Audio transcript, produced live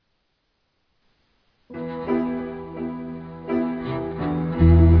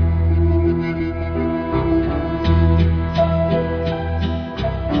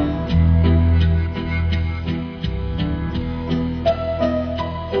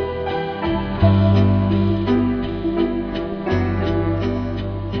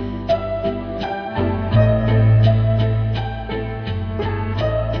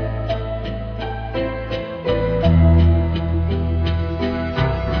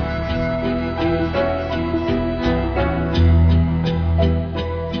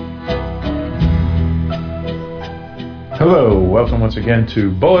welcome once again to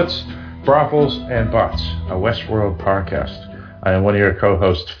Bullets, Brothels, and Bots, a Westworld podcast. I am one of your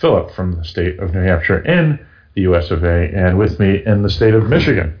co-hosts, Philip, from the state of New Hampshire in the U.S. of A., and with me in the state of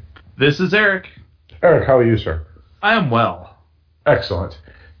Michigan. This is Eric. Eric, how are you, sir? I am well. Excellent.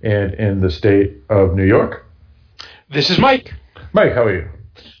 And in the state of New York? This is Mike. Mike, how are you?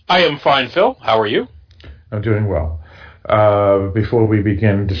 I am fine, Phil. How are you? I'm doing well. Before we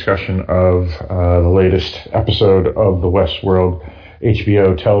begin discussion of the latest episode of the Westworld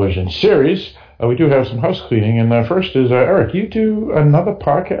HBO television series, we do have some house cleaning. And first is, Eric, you do another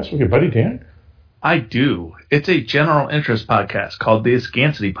podcast with your buddy Dan? I do. It's a general interest podcast called the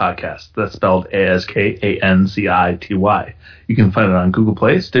Ascancity Podcast. That's spelled A-S-K-A-N-C-I-T-Y. You can find it on Google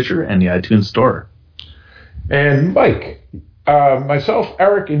Play, Stitcher, and the iTunes Store. And Mike, myself,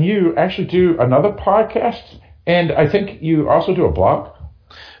 Eric, and you actually do another podcast. And I think you also do a blog?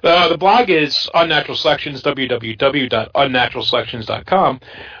 The blog is Unnatural Selections, www.unnaturalselections.com.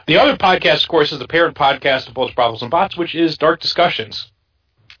 The other podcast, of course, is the parent podcast of Bullets, Brothels, and Bots, which is Dark Discussions.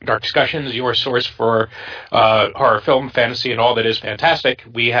 Dark Discussions is your source for horror, film, fantasy, and all that is fantastic.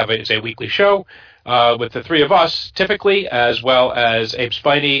 It's a weekly show with the three of us, typically, as well as Abe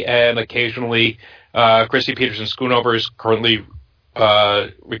Spiney and occasionally Chrissy Peterson Schoonover is currently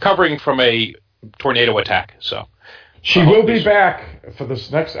recovering from a tornado attack. So she will be back for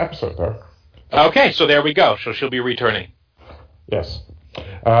this next episode, though. Okay, so there we go. So she'll be returning. Yes.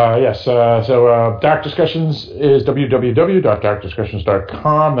 So Dark Discussions is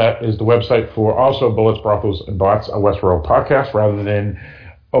www.darkdiscussions.com. That is the website for also Bullets, Brothels, and Bots, a Westworld podcast. Rather than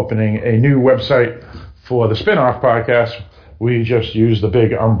opening a new website for the spin-off podcast, we just use the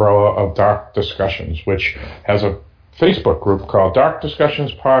big umbrella of Dark Discussions, which has a Facebook group called Dark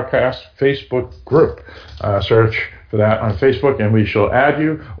Discussions Podcast Facebook group. Search for that on Facebook and we shall add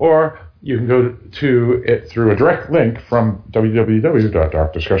you, or you can go to it through a direct link from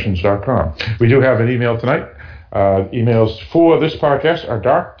www.darkdiscussions.com. We do have an email tonight. Emails for this podcast are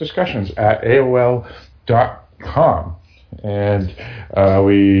darkdiscussions@aol.com. And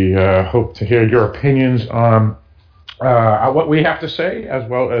we hope to hear your opinions on what we have to say, as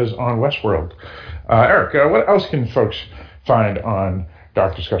well as on Westworld. Eric, what else can folks find on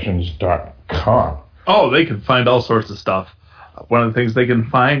darkdiscussions.com? Oh, they can find all sorts of stuff. One of the things they can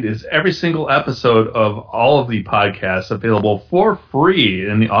find is every single episode of all of the podcasts available for free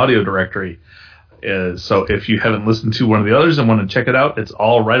in the audio directory. So if you haven't listened to one of the others and want to check it out, it's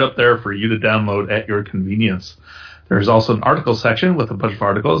all right up there for you to download at your convenience. There's also an article section with a bunch of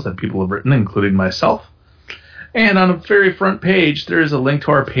articles that people have written, including myself. And on the very front page, there's a link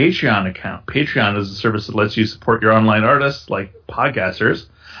to our Patreon account. Patreon is a service that lets you support your online artists, like podcasters,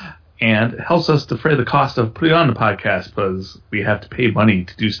 and helps us defray the cost of putting on the podcast, because we have to pay money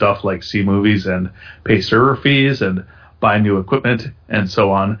to do stuff like see movies and pay server fees and buy new equipment and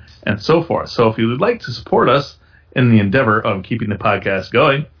so on and so forth. So if you would like to support us in the endeavor of keeping the podcast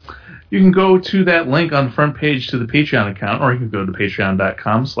going, you can go to that link on the front page to the Patreon account, or you can go to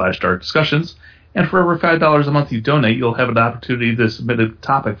patreon.com/darkdiscussions. And for every $5 a month you donate, you'll have an opportunity to submit a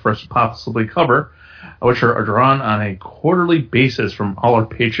topic for us to possibly cover, which are drawn on a quarterly basis from all our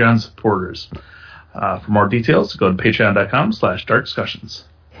Patreon supporters. For more details, go to patreon.com/darkdiscussions.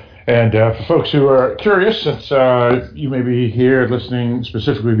 And for folks who are curious, since you may be here listening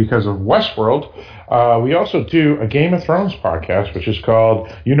specifically because of Westworld, we also do a Game of Thrones podcast, which is called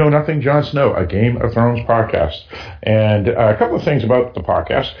You Know Nothing, Jon Snow, a Game of Thrones podcast. And a couple of things about the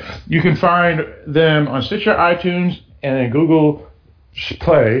podcast. You can find them on Stitcher, iTunes, and Google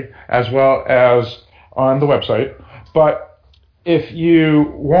Play, as well as on the website. But if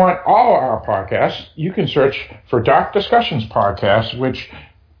you want all our podcasts, you can search for Dark Discussions Podcast, which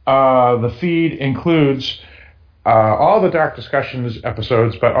the feed includes all the Dark Discussions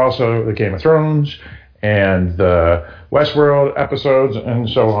episodes, but also the Game of Thrones and the Westworld episodes and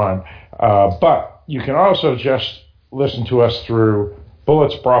so on. But you can also just listen to us through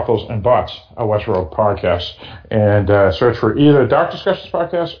Bullets, Brothels, and Bots, a Westworld podcast, and search for either Dark Discussions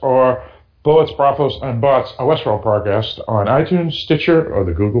Podcast or Bullets, Brothels, and Bots, a Westworld podcast on iTunes, Stitcher, or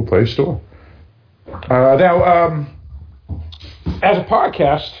the Google Play Store. Now, as a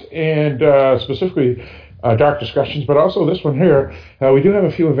podcast, and specifically Dark Discussions, but also this one here, we do have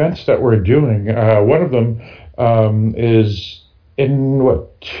a few events that we're doing. One of them is in,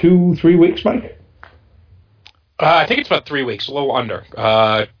 2-3 weeks, Mike? I think it's about 3 weeks, a little under.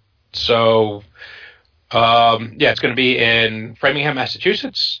 It's going to be in Framingham,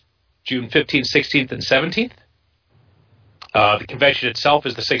 Massachusetts, June 15th, 16th, and 17th. The convention itself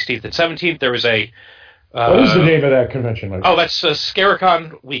is the 16th and 17th. There is a... what is the name of that convention? Mike? Oh, that's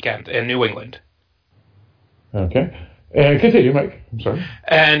Scaricon Weekend in New England. Okay. And continue, Mike. I'm sorry.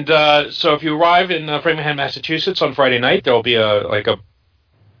 And so if you arrive in Framingham, Massachusetts on Friday night, there will be a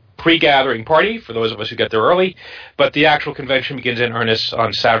pre-gathering party for those of us who get there early, but the actual convention begins in earnest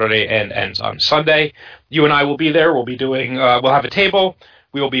on Saturday and ends on Sunday. You and I will be there. We'll be doing, we'll have a table.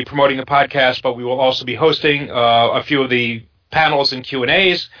 We will be promoting a podcast, but we will also be hosting a few of the panels and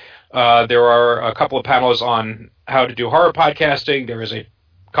Q&As. There are a couple of panels on how to do horror podcasting. There is a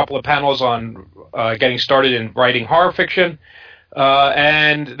couple of panels on getting started in writing horror fiction.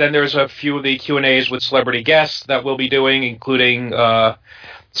 And then there's a few of the Q&As with celebrity guests that we'll be doing, including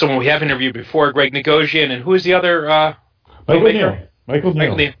someone we have interviewed before, Greg Negosian, and who is the other? Michael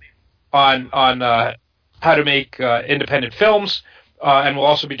Neal. On how to make independent films. And we'll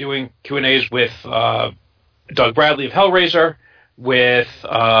also be doing Q&As with Doug Bradley of Hellraiser, with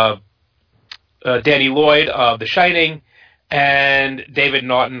Danny Lloyd of The Shining, and David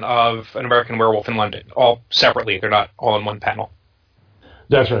Naughton of An American Werewolf in London, all separately. They're not all in one panel.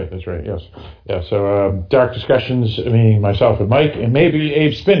 That's right, yes. Yeah, so Dark Discussions, meaning myself and Mike, and maybe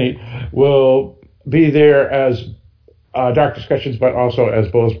Abe Spinney, will be there as Dark Discussions, but also as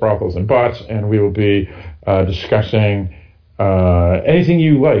Bullets, Brothels, and Bots, and we will be discussing anything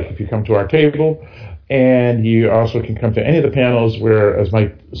you like if you come to our table. And you also can come to any of the panels where, as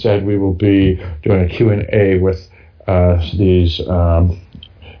Mike said, we will be doing a Q&A with these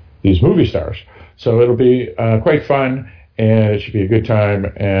movie stars. So it'll be quite fun, and it should be a good time.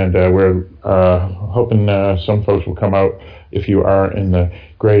 And we're hoping some folks will come out if you are in the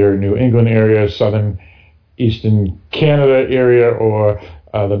greater New England area, southern, eastern Canada area, or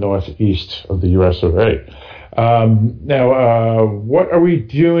the northeast of the U.S. of A. Now, what are we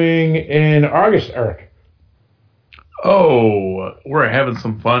doing in August, Eric? Oh, we're having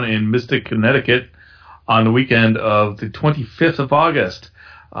some fun in Mystic, Connecticut on the weekend of the 25th of August.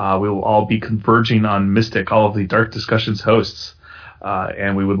 We will all be converging on Mystic, all of the Dark Discussions hosts.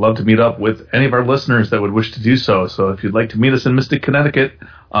 And we would love to meet up with any of our listeners that would wish to do so. So if you'd like to meet us in Mystic, Connecticut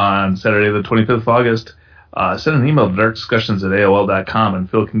on Saturday the 25th of August, send an email to darkdiscussions@aol.com, and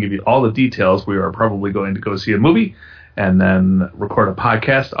Phil can give you all the details. We are probably going to go see a movie and then record a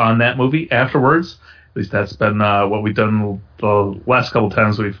podcast on that movie afterwards. At least that's been what we've done the last couple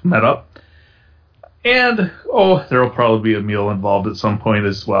times we've met up. And, there will probably be a meal involved at some point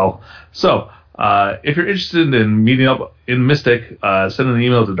as well. So, if you're interested in meeting up in Mystic, send an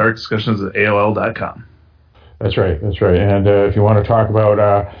email to darkdiscussions@aol.com. That's right. And if you want to talk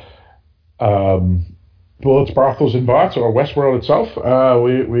about Bullets, Brothels, and Bots, or Westworld itself,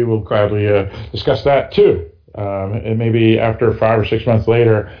 we will gladly discuss that too. And maybe after 5 or 6 months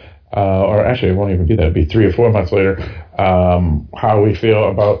later, or actually it won't even be that, it'll be 3 or 4 months later, how we feel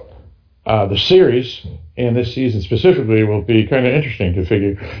about the series, and this season specifically will be kind of interesting to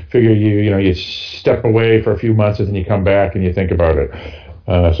figure you step away for a few months and then you come back and you think about it.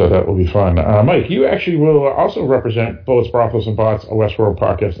 So that will be fun. Mike, you actually will also represent Bullets, Brothels, and Bots, a Westworld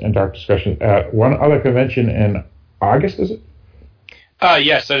podcast, and Dark Discussions at one other convention in August, is it?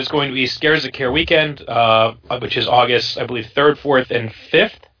 Yes, that is going to be Scares That Care weekend, which is August, I believe, 3rd, 4th, and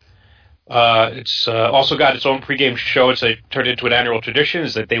 5th. It's also got its own pregame show. It's turned into an annual tradition,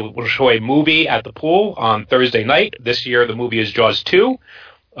 is that they will show a movie at the pool on Thursday night. This year, the movie is Jaws 2.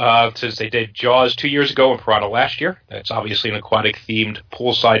 Since they did Jaws 2 years ago and Piranha last year. That's obviously an aquatic-themed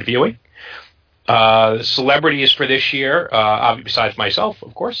poolside viewing. Celebrities for this year, besides myself,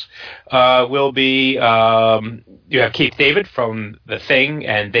 of course, will be, you have Keith David from The Thing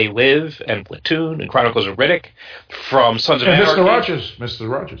and They Live and Platoon and Chronicles of Riddick. From Sons of Anarchy. Mr.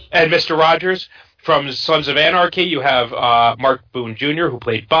 Rogers. And Mr. Rogers. From Sons of Anarchy, you have Mark Boone Jr., who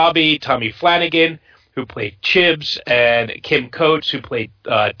played Bobby, Tommy Flanagan, who played Chibs, and Kim Coates, who played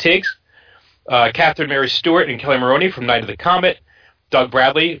Tiggs. Catherine Mary Stewart and Kelly Maroney from Night of the Comet. Doug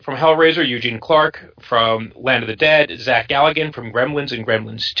Bradley from Hellraiser, Eugene Clark from Land of the Dead, Zach Galligan from Gremlins and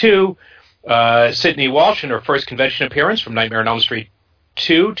Gremlins 2, Sydney Walsh in her first convention appearance from Nightmare on Elm Street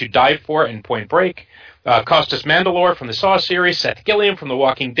 2, To Die For, and Point Break, Costas Mandylor from the Saw series, Seth Gilliam from The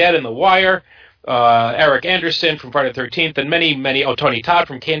Walking Dead and The Wire, Eric Anderson from Friday the 13th, and many, Tony Todd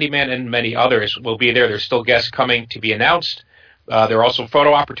from Candyman, and many others will be there. There's still guests coming to be announced. There are also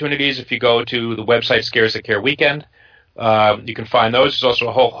photo opportunities if you go to the website Scares That Care Weekend. You can find those. There's also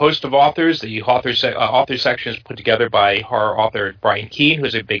a whole host of authors. The author section is put together by horror author Brian Keene, who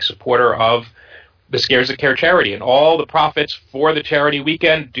is a big supporter of the Scares That Care charity. And all the profits for the charity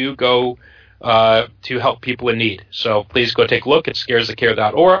weekend do go to help people in need. So please go take a look at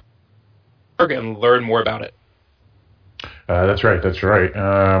scaresthatcare.org and learn more about it. That's right.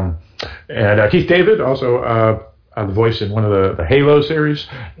 And Keith David, also the voice in one of the Halo series,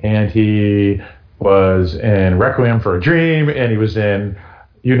 and he was in Requiem for a Dream, and he was in,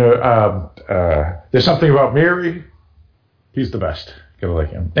 There's Something About Mary. He's the best. Gotta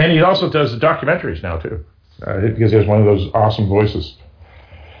like him. And he also does the documentaries now, too, because he has one of those awesome voices.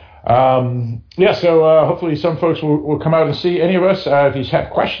 So hopefully some folks will come out and see any of us. If you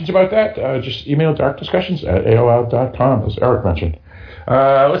have questions about that, just email darkdiscussions@aol.com, as Eric mentioned.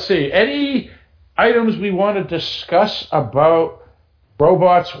 Let's see. Any items we want to discuss about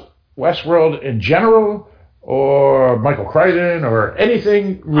robots, Westworld in general, or Michael Crichton, or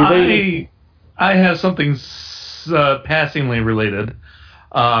anything related? I have something passingly related.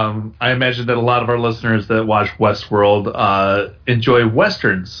 I imagine that a lot of our listeners that watch Westworld enjoy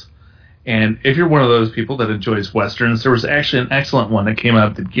Westerns. And if you're one of those people that enjoys Westerns, there was actually an excellent one that came out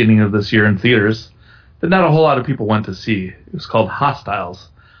at the beginning of this year in theaters that not a whole lot of people went to see. It was called Hostiles.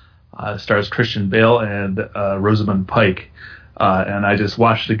 It stars Christian Bale and Rosamund Pike. And I just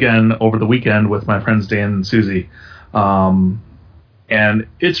watched it again over the weekend with my friends Dan and Susie. And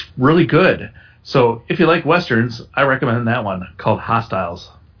it's really good. So if you like Westerns, I recommend that one called Hostiles.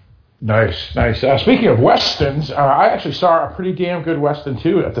 Nice. Speaking of Westerns, I actually saw a pretty damn good Western,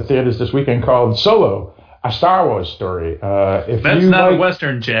 too, at the theaters this weekend called Solo, a Star Wars story. That's not a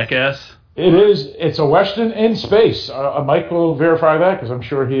Western, jackass. It is. It's a Western in space. Mike will verify that, because I'm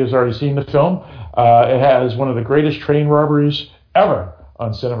sure he has already seen the film. It has one of the greatest train robberies ever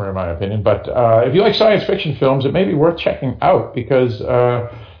on cinema, in my opinion. But if you like science fiction films, it may be worth checking out, because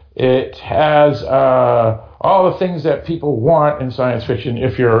it has all the things that people want in science fiction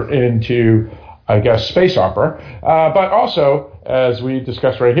if you're into, I guess, space opera. But also, as we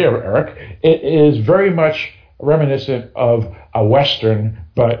discussed right here, Eric, it is very much reminiscent of a Western,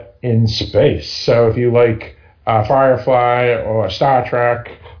 but in space. So if you like Firefly or Star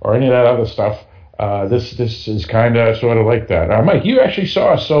Trek or any of that other stuff, this is kind of sort of like that. Mike, you actually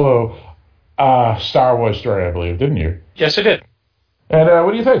saw a Solo Star Wars story, I believe, didn't you? Yes, I did. And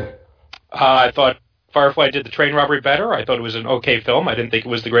what do you think? I thought Firefly did the train robbery better. I thought it was an okay film. I didn't think it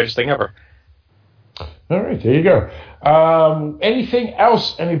was the greatest thing ever. All right, there you go. Anything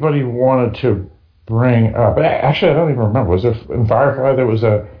else anybody wanted to bring up? Actually, I don't even remember. Was there in Firefly there was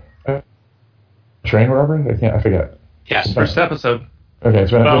a train robbery? I forget. Yes, first episode. Okay,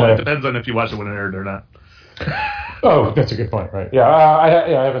 it depends on if you watch it when it aired or not. Oh, that's a good point, right? Yeah, I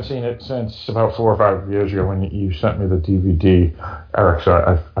haven't seen it since about 4 or 5 years ago when you sent me the DVD, Eric,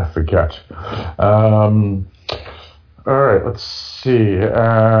 so I forget. All right, let's see.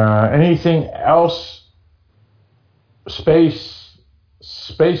 Anything else? Space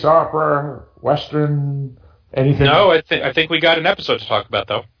opera, Western, anything? No, I think we got an episode to talk about,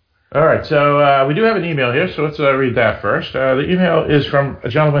 though. All right, so we do have an email here, so let's read that first. The email is from a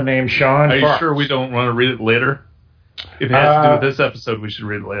gentleman named Sean. Are you sure we don't want to read it later? If it has to do with this episode, we should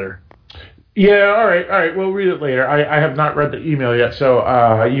read it later. Yeah, all right, we'll read it later. I have not read the email yet,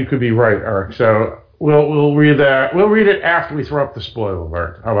 so you could be right, Eric. So we'll read that. We'll read it after we throw up the spoiler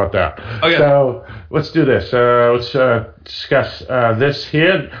alert. How about that? Okay. So let's do this. Let's discuss this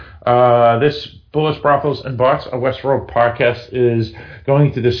here. This Bullets, Brothels, and Bots, a Westworld podcast, is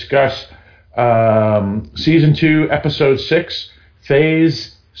going to discuss Season 2, Episode 6,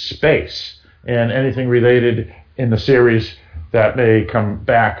 Phase Space, and anything related in the series that may come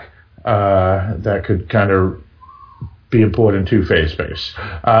back that could kind of be important to Phase Space.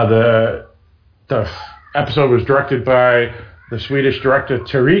 The episode was directed by the Swedish director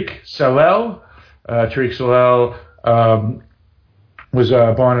Tarik Salell. Tarik Salell was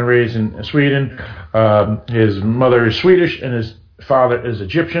born and raised in Sweden. His mother is Swedish and his father is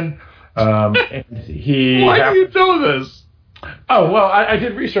Egyptian. And he Why do you know this? Oh, well, I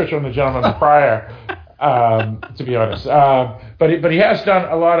did research on the gentleman prior, to be honest. But he has done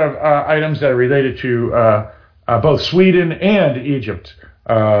a lot of items that are related to both Sweden and Egypt.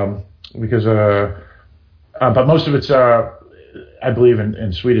 Because, but most of it's, I believe,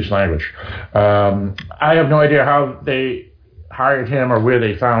 in Swedish language. I have no idea how they hired him or where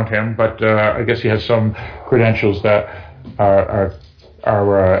they found him, but I guess he has some credentials that are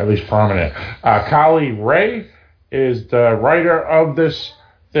at least prominent. Kali Ray is the writer of this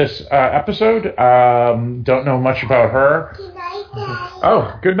episode. Don't know much about her.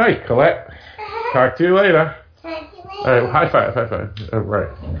 Oh, good night, Colette. Talk to you later. All right, high five. Right.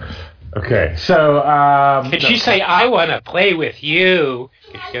 Okay, so Can she say, "I want to play with you"?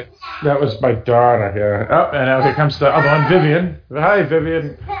 That was my daughter here. Oh, and now here comes the other one, Vivian. Hi,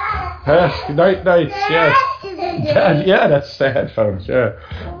 Vivian. Yes, night, yes. Yeah, that's the headphones, yeah.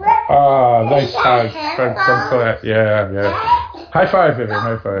 Nice hug from Colette, yeah. High five, Vivian,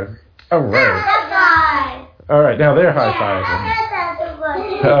 high five. All right. All right, now they're high-fiving.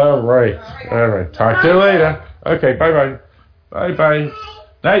 All right. Talk to you later. Okay, bye. Bye.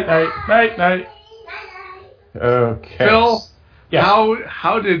 Night. Okay. Phil, Yeah.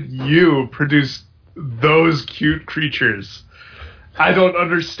 how did you produce those cute creatures? I don't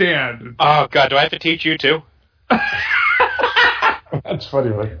understand. Oh, God, do I have to teach you, too? That's funny,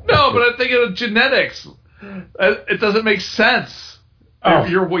 right? No, but I'm thinking of genetics. It doesn't make sense. Oh.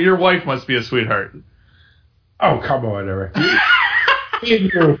 Your wife must be a sweetheart. Oh, come on, Eric.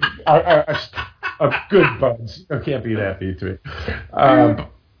 You are good buds. You can't be that mean to me. On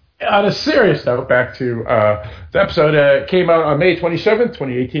a serious note, back to the episode. Came out on May 27th,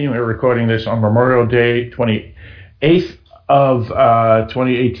 2018. We were recording this on Memorial Day, 28th of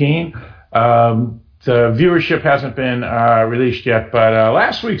 2018. The viewership hasn't been released yet, but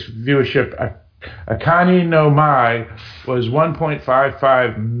last week's viewership, Akane no Mai, was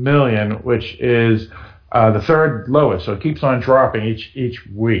 1.55 million, which is the third lowest. So it keeps on dropping each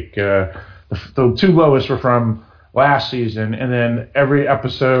week. The two lowest were from last season, and then every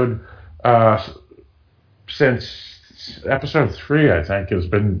episode since episode 3, I think, has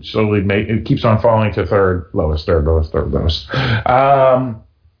been slowly it keeps on falling to third lowest.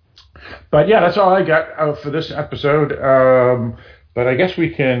 But yeah, that's all I got for this episode. But I guess we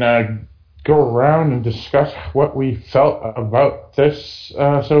can go around and discuss what we felt about this.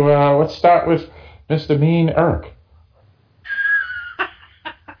 So let's start with Mr. Mean Eric.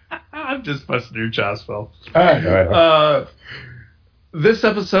 I'm just busting your chops, Phil. Right. This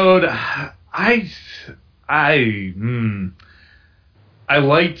episode, I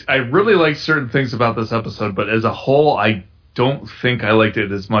really liked certain things about this episode, but as a whole, I don't think I liked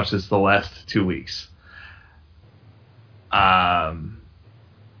it as much as the last 2 weeks. Yeah,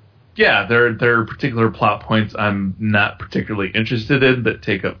 there are particular plot points I'm not particularly interested in that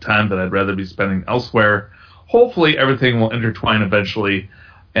take up time that I'd rather be spending elsewhere. Hopefully everything will intertwine eventually,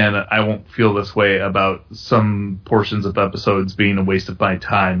 and I won't feel this way about some portions of episodes being a waste of my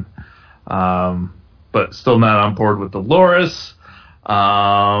time. But still not on board with Dolores.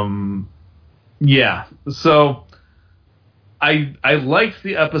 Yeah, so I liked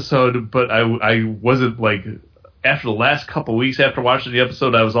the episode, but I wasn't like, after the last couple weeks after watching the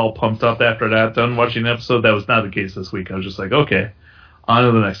episode, I was all pumped up after I got done watching the episode. That was not the case this week. I was just like, okay, on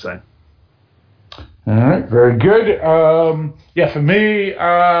to the next thing. All right, very good. Yeah, for me,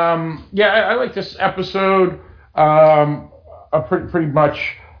 I like this episode pretty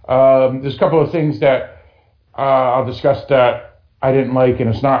much. There's a couple of things that I'll discuss that I didn't like, and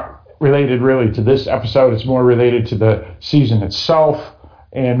it's not related really to this episode. It's more related to the season itself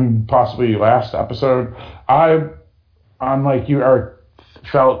and possibly last episode. I, unlike you, Eric,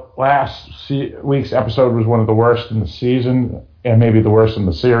 felt last week's episode was one of the worst in the season and maybe the worst in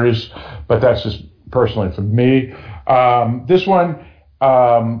the series, but that's just personally for me. This one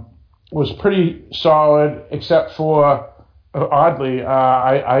was pretty solid, except for, oddly,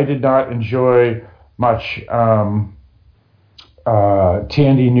 I did not enjoy much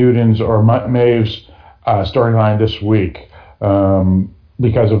Tandy Newton's or Maeve's storyline this week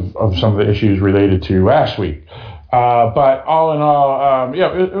because of some of the issues related to last week. But all in all,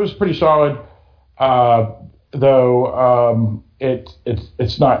 it was pretty solid, though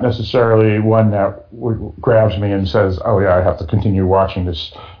it's not necessarily one that grabs me and says, oh yeah, I have to continue watching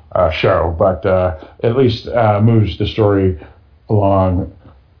this show, but at least moves the story along,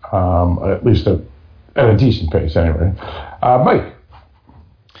 at least at a decent pace anyway. Mike?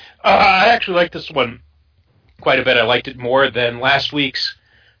 I actually like this one quite a bit. I liked it more than last week's.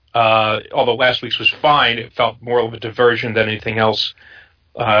 Although last week's was fine, it felt more of a diversion than anything else.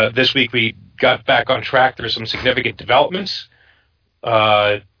 This week we got back on track. There's some significant developments,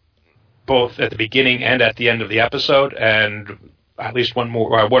 both at the beginning and at the end of the episode, and at least one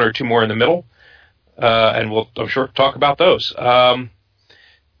or two more in the middle. And we'll, I'm sure, talk about those.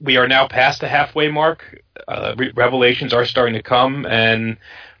 We are now past the halfway mark. Revelations are starting to come, and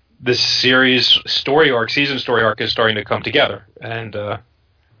this series season story arc is starting to come together. And,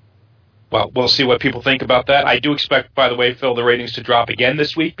 we'll see what people think about that. I do expect, by the way, Phil, the ratings to drop again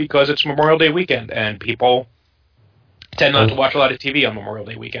this week because it's Memorial Day weekend, and people tend not to watch a lot of TV on Memorial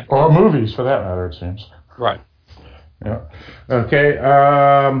Day weekend. Or movies, for that matter, it seems. Right. Yeah. Okay.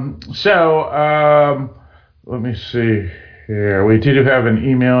 Let me see here. We do have an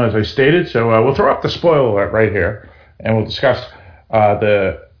email, as I stated, so we'll throw up the spoiler alert right here, and we'll discuss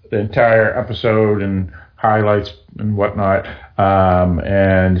the entire episode and highlights and whatnot.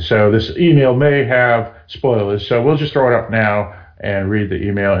 And so this email may have spoilers, so we'll just throw it up now and read the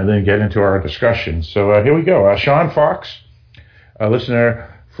email and then get into our discussion. So here we go. Sean Fox, a listener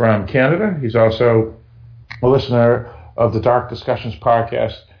from Canada. He's also a listener of the Dark Discussions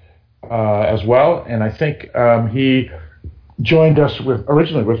podcast as well, and I think he joined us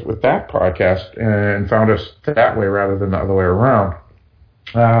originally with that podcast and found us that way rather than the other way around.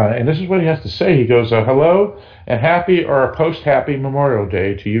 And this is what he has to say. He goes, hello and happy or post-happy Memorial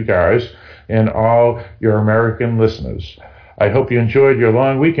Day to you guys and all your American listeners. I hope you enjoyed your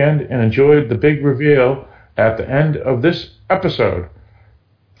long weekend and enjoyed the big reveal at the end of this episode.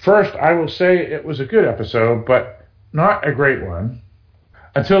 First, I will say it was a good episode, but not a great one,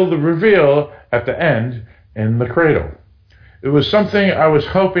 until the reveal at the end in the cradle. It was something I was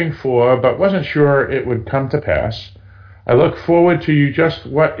hoping for, but wasn't sure it would come to pass. I look forward to just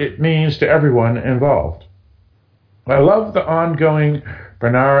what it means to everyone involved. I love the ongoing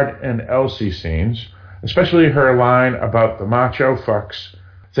Bernard and Elsie scenes, especially her line about the macho fucks.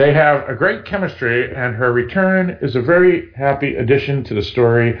 They have a great chemistry, and her return is a very happy addition to the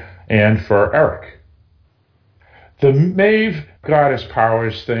story and for Eric. The Maeve goddess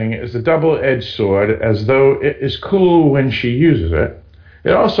powers thing is a double-edged sword, as though it is cool when she uses it.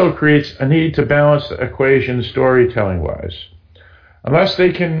 It also creates a need to balance the equation storytelling-wise. Unless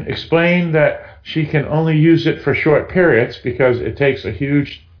they can explain that she can only use it for short periods because it takes a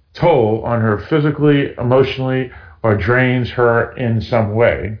huge toll on her physically, emotionally, or drains her in some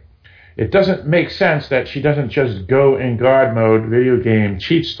way. It doesn't make sense that she doesn't just go in God mode video game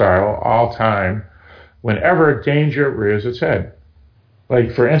cheat style all time whenever danger rears its head.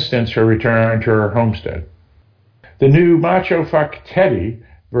 Like, for instance, her return to her homestead. The new Macho Fuck Teddy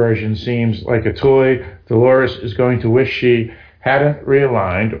version seems like a toy Dolores is going to wish she hadn't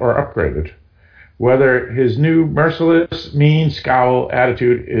realigned or upgraded. Whether his new merciless, mean scowl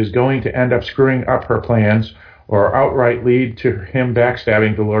attitude is going to end up screwing up her plans or outright lead to him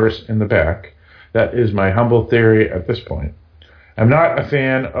backstabbing Dolores in the back, that is my humble theory at this point. I'm not a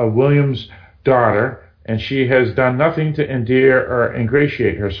fan of William's daughter, and she has done nothing to endear or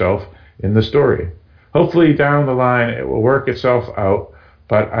ingratiate herself in the story. Hopefully down the line it will work itself out,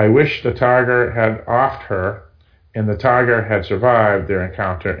 but I wish the tiger had offed her and the tiger had survived their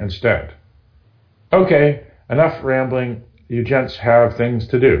encounter instead. Okay, enough rambling. You gents have things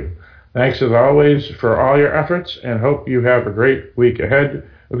to do. Thanks as always for all your efforts, and hope you have a great week ahead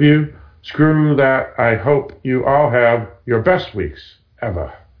of you. Screw that. I hope you all have your best weeks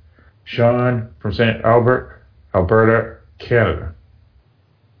ever. Sean from St. Albert, Alberta, Canada.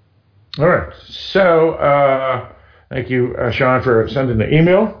 All right. So, thank you, Sean, for sending the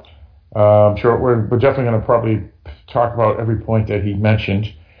email. I'm sure we're definitely going to probably talk about every point that he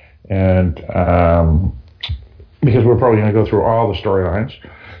mentioned, and because we're probably going to go through all the storylines.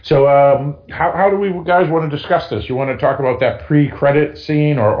 So, how do we guys want to discuss this? You want to talk about that pre-credit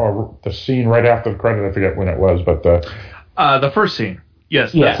scene or the scene right after the credit? I forget when it was, but the first scene.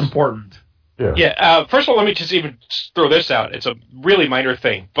 Yes, that's important. Yeah. First of all, let me just even throw this out. It's a really minor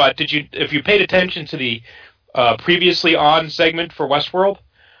thing, but if you paid attention to the previously on segment for Westworld,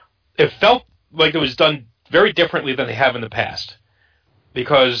 it felt like it was done very differently than they have in the past,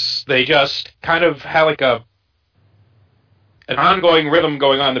 because they just kind of had like an ongoing rhythm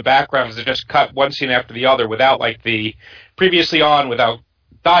going on in the background. They just cut one scene after the other without like the previously on, without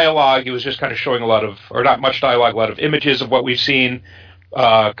dialogue. It was just kind of showing not much dialogue, a lot of images of what we've seen,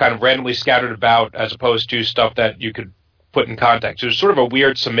 kind of randomly scattered about, as opposed to stuff that you could put in context. It was sort of a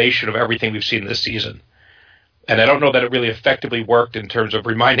weird summation of everything we've seen this season. And I don't know that it really effectively worked in terms of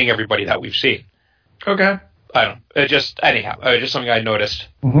reminding everybody that we've seen. Okay. I don't know. It just something I noticed.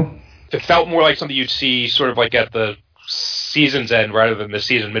 Mm-hmm. It felt more like something you'd see sort of like at the season's end rather than the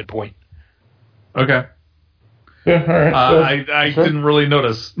season midpoint. Okay. Yeah, all right. I didn't really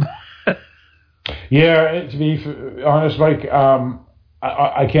notice. Yeah, to be honest, Mike,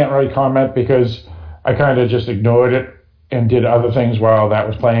 I can't really comment because I kind of just ignored it and did other things while that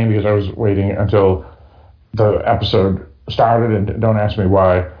was playing because I was waiting until the episode started, and don't ask me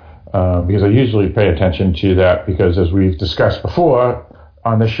why, because I usually pay attention to that because, as we've discussed before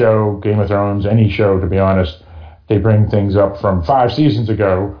on this show, Game of Thrones, any show, to be honest, they bring things up from 5 seasons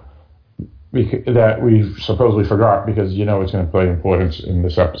ago that we supposedly forgot because it's going to play importance in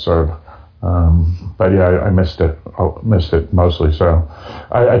this episode. But yeah, I missed it. I missed it mostly, so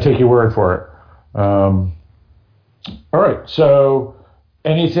I take your word for it. All right. So,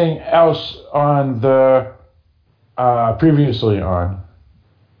 anything else on the previously on?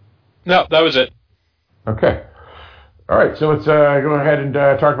 No, that was it. Okay. All right. So let's go ahead and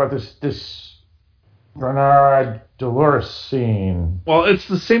talk about this Bernard Dolores scene. Well, it's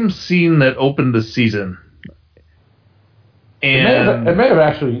the same scene that opened the season. And they may have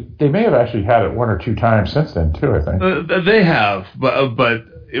actually had it 1 or 2 times since then too, I think. They have, but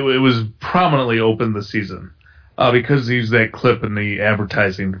it was prominently opened this season. because he used that clip in the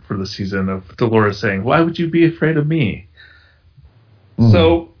advertising for the season of Dolores saying, "Why would you be afraid of me?" Mm.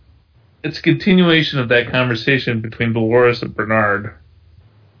 So it's a continuation of that conversation between Dolores and Bernard.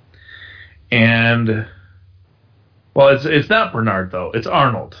 And, well, it's not Bernard, though. It's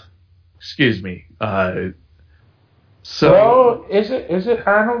Arnold. Excuse me. Well, is it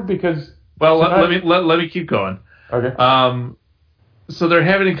Arnold? Because let me keep going. Okay. So they're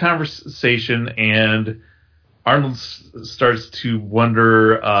having a conversation, and Arnold starts to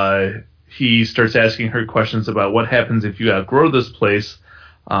wonder. He starts asking her questions about what happens if you outgrow this place.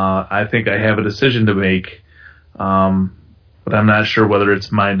 I think I have a decision to make, but I'm not sure whether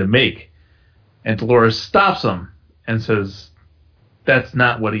it's mine to make. And Dolores stops him and says, "That's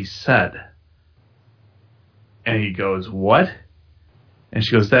not what he said." And he goes, "What?" And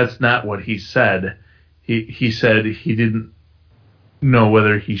she goes, "That's not what he said. He said he didn't know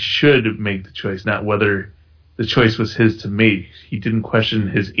whether he should make the choice, not whether the choice was his to make. He didn't question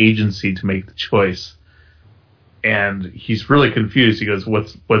his agency to make the choice." And he's really confused. He goes,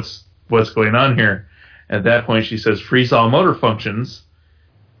 what's going on here? At that point, she says, "Freeze all motor functions."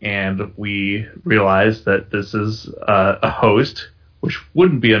 And we realize that this is a host, which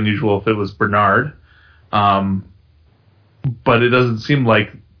wouldn't be unusual if it was Bernard. But it doesn't seem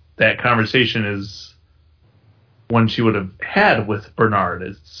like that conversation is one she would have had with Bernard.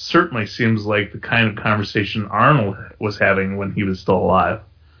 It certainly seems like the kind of conversation Arnold was having when he was still alive.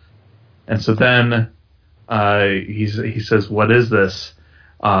 And so then he says, "What is this?"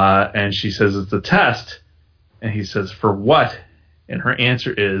 And she says, "It's a test." And he says, "For what?" And her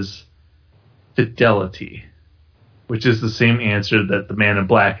answer is fidelity, which is the same answer that the Man in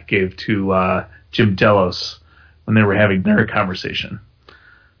Black gave to Jim Delos when they were having their conversation.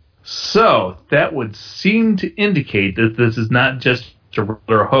 So that would seem to indicate that this is not just a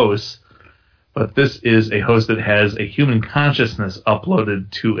regular host, but this is a host that has a human consciousness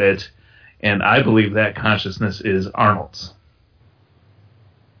uploaded to it, and I believe that consciousness is Arnold's.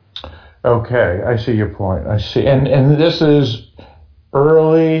 Okay, I see your point. I see, and this is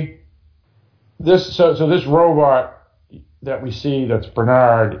early. So this robot that we see, that's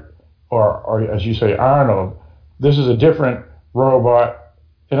Bernard, or as you say, Arnold. This is a different robot.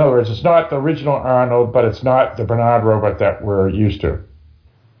 In other words, it's not the original Arnold, but it's not the Bernard robot that we're used to.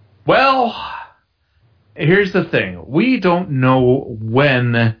 Well, here's the thing. We don't know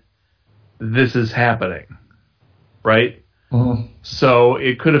when this is happening, right? Mm-hmm. So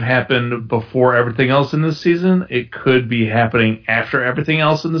it could have happened before everything else in this season. It could be happening after everything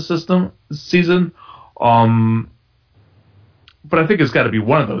else in the season. But I think it's got to be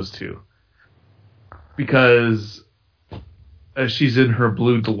one of those two. Because she's in her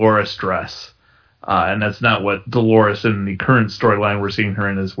blue Dolores dress. And that's not what Dolores in the current storyline we're seeing her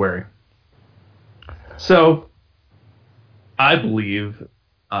in is wearing. So, I believe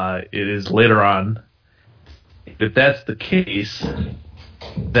it is later on. If that's the case,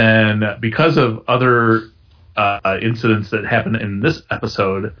 then because of other incidents that happen in this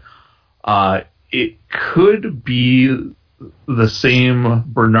episode, it could be the same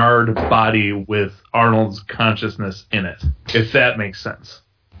Bernard body with Arnold's consciousness in it, if that makes sense.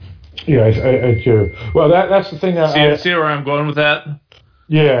 Yeah, I do. Well, that's the thing that see where I'm going with that?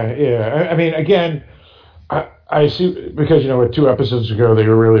 Yeah. I mean, again, I see, because, 2 episodes ago they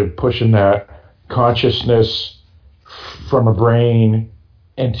were really pushing that consciousness from a brain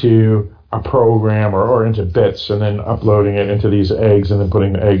into a program or into bits, and then uploading it into these eggs, and then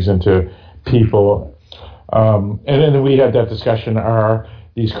putting the eggs into people. And then we had that discussion: are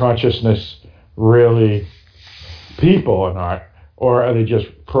these consciousness really people or not, or are they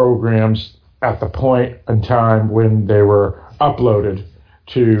just programs at the point in time when they were uploaded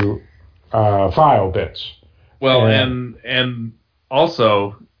to file bits? Well, and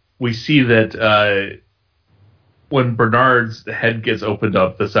also we see that when Bernard's head gets opened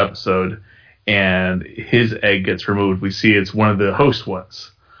up this episode and his egg gets removed, we see it's one of the host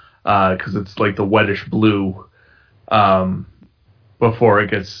ones. Because it's like the whitish blue before it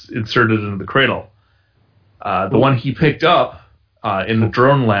gets inserted into the cradle. The one he picked up in the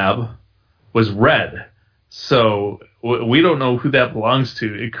drone lab was red. So we don't know who that belongs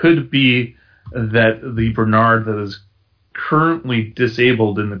to. It could be that the Bernard that is currently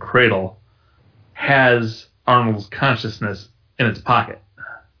disabled in the cradle has Arnold's consciousness in its pocket.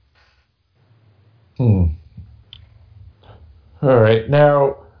 All right.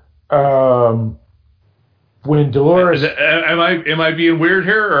 Now, when Dolores, am I being weird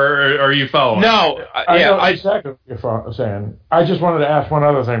here, or are you following? No, I know exactly what you're saying. I just wanted to ask one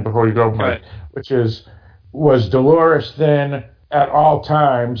other thing before you go, Mike, which is, was Dolores then at all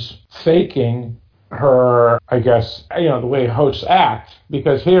times faking her, I guess, the way hosts act,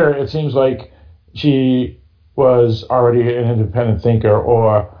 because here it seems like she was already an independent thinker,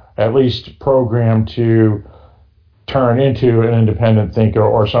 or at least programmed to turn into an independent thinker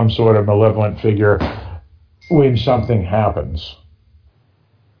or some sort of malevolent figure when something happens.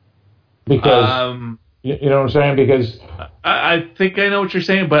 Because, you know what I'm saying? Because I think I know what you're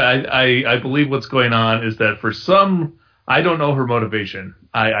saying, but I believe what's going on is that for some, I don't know her motivation.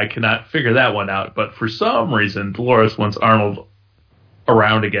 I cannot figure that one out. But for some reason, Dolores wants Arnold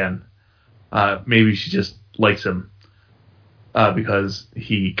around again. Maybe she just likes him because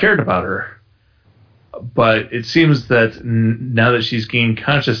he cared about her. But it seems that now that she's gained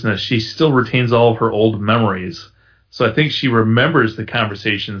consciousness, she still retains all of her old memories. So I think she remembers the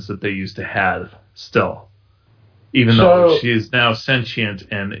conversations that they used to have still, even though she is now sentient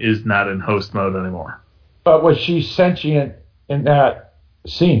and is not in host mode anymore. But was she sentient in that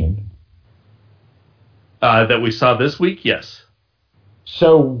scene? That we saw this week, yes.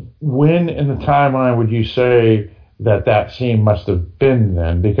 So when in the timeline would you say that scene must have been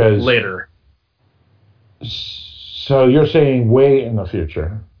then? Because later. So you're saying way in the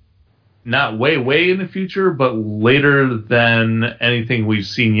future? Not way in the future, but later than anything we've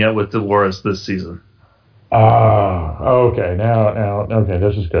seen yet with Dolores this season. Okay. Now, okay,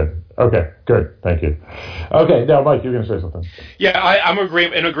 this is good. Okay, good. Thank you. Okay, now, Mike, you're going to say something. Yeah, I'm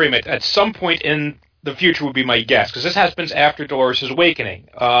in agreement. At some point in the future would be my guess, because this happens after Dolores' awakening,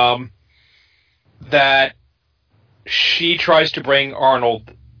 that she tries to bring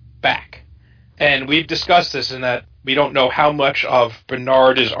Arnold back. And we've discussed this in that we don't know how much of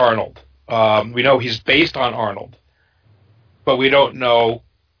Bernard is Arnold. We know he's based on Arnold, but we don't know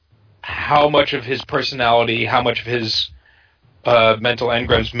how much of his personality, how much of his mental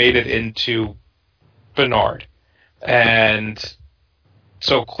engrams made it into Bernard. And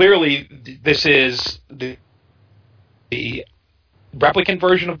so clearly this is the replicant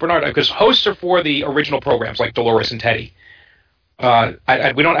version of Bernard, because hosts are for the original programs like Dolores and Teddy.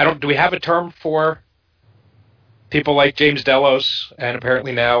 Do we have a term for people like James Delos and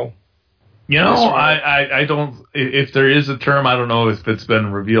apparently now? I don't. If there is a term, I don't know if it's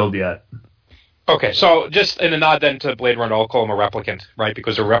been revealed yet. Okay, so just in a nod then to Blade Runner, I'll call him a replicant, right?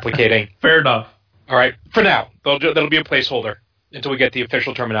 Because they're replicating. Fair enough. All right, for now, that'll be a placeholder until we get the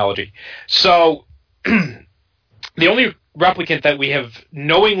official terminology. So, the only replicant that we have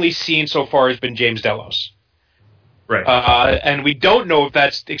knowingly seen so far has been James Delos. Right. And we don't know if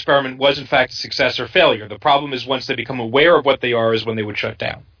that experiment was in fact a success or failure. The problem is once they become aware of what they are is when they would shut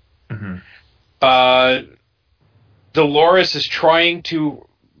down. Mm-hmm. Dolores is trying to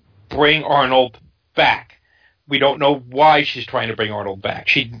bring Arnold back. We don't know why she's trying to bring Arnold back.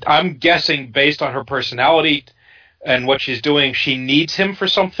 I'm guessing based on her personality and what she's doing, she needs him for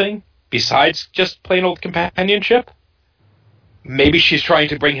something besides just plain old companionship. Maybe she's trying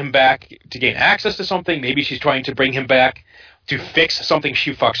to bring him back to gain access to something. Maybe she's trying to bring him back to fix something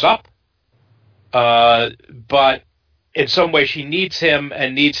she fucks up. But in some way she needs him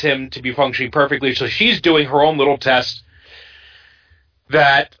and needs him to be functioning perfectly. So she's doing her own little test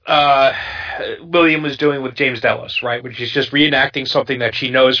that William was doing with James Delos, right? Which is just reenacting something that she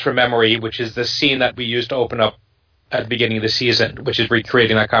knows from memory, which is the scene that we used to open up at the beginning of the season, which is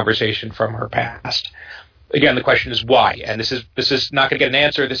recreating that conversation from her past. Again, the question is why, and this is not going to get an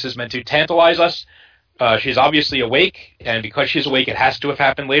answer. This is meant to tantalize us. She's obviously awake, and because she's awake, it has to have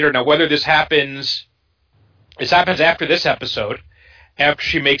happened later. Now, whether this happens after this episode, after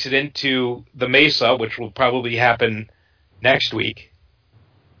she makes it into the Mesa, which will probably happen next week.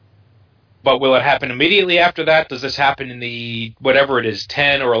 But will it happen immediately after that? Does this happen in the, whatever it is,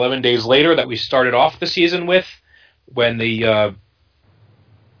 10 or 11 days later that we started off the season with, when the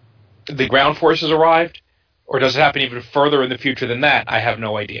ground forces arrived? Or does it happen even further in the future than that? I have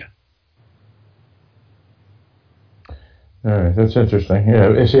no idea. All right, that's interesting.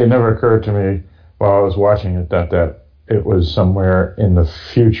 Yeah, see, it never occurred to me while I was watching it that it was somewhere in the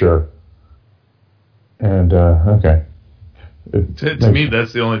future. And, okay. To me,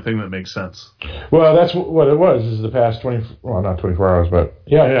 that's the only thing that makes sense. Well, that's what it was, is the past not 24 hours, but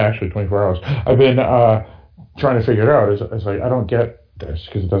actually 24 hours. I've been trying to figure it out. It's like, I don't get this,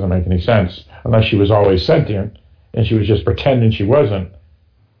 because it doesn't make any sense, unless she was always sentient, and she was just pretending she wasn't,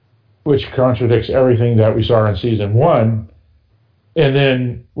 which contradicts everything that we saw in season 1. And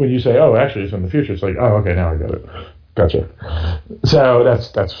then when you say, oh, actually it's in the future, it's like, oh, okay, now I get it. Gotcha. So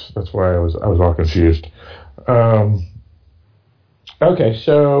that's why I was all confused. Okay,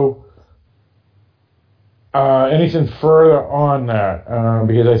 so anything further on that?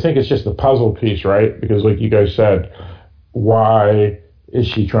 Because I think it's just the puzzle piece, right? Because like you guys said, why is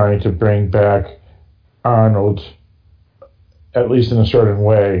she trying to bring back Arnold, at least in a certain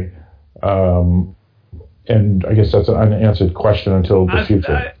way. And I guess that's an unanswered question until the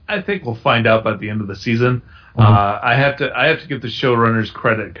future. I think we'll find out by the end of the season. Mm-hmm. I have to give the showrunners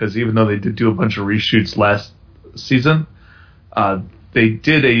credit, because even though they did do a bunch of reshoots last season, they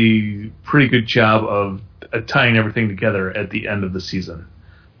did a pretty good job of tying everything together at the end of the season.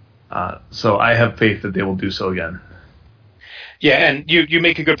 So I have faith that they will do so again. Yeah, and you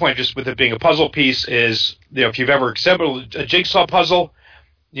make a good point. Just with it being a puzzle piece, is if you've ever assembled a jigsaw puzzle,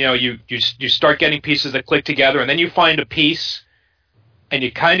 you start getting pieces that click together, and then you find a piece, and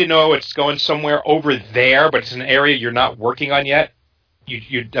you kind of know it's going somewhere over there, but it's an area you're not working on yet.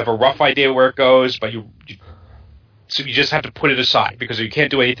 You have a rough idea where it goes, but so you just have to put it aside because you can't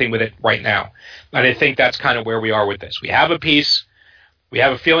do anything with it right now. And I think that's kind of where we are with this. We have a piece, we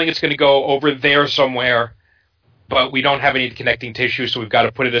have a feeling it's going to go over there somewhere, but we don't have any connecting tissue, so we've got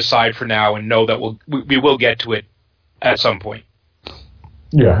to put it aside for now and know that we will get to it at some point.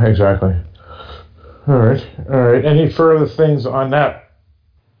 Yeah, exactly. All right. Any further things on that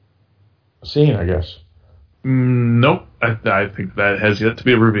scene, I guess? Nope. I think that has yet to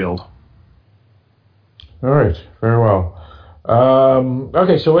be revealed. All right. Very well.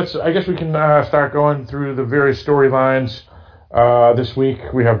 Okay, so I guess we can start going through the various storylines this week.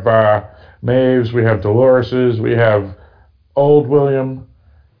 We have Maeve's, we have Dolores's, we have Old William,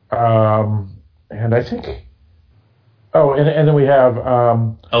 and I think... Oh, and then we have...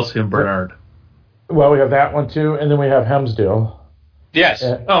 Elsie and Bernard. Well, we have that one, too, and then we have Hemsdale. Yes.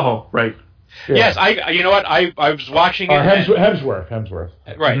 Oh, right. Yeah. Yes, you know what? I was watching it... Hemsworth.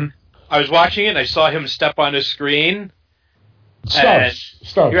 Right. Mm-hmm. I was watching it, and I saw him step on the screen. Stubbs.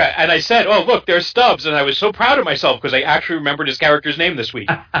 Yeah, and I said, oh, look, there's Stubbs, and I was so proud of myself because I actually remembered his character's name this week.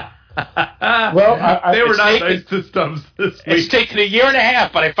 Well, they were not nice to Stubbs this week. It's taken a year and a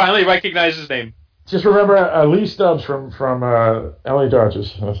half, but I finally recognized his name. Just remember Lee Stubbs from LA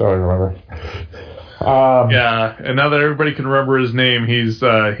Dodgers. That's all I remember. Yeah, and now that everybody can remember his name, he's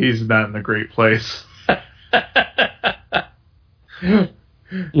not in a great place.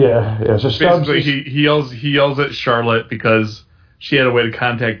 Yeah. So Stubbs basically, he yells at Charlotte because she had a way to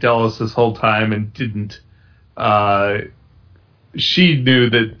contact Dallas this whole time and didn't. She knew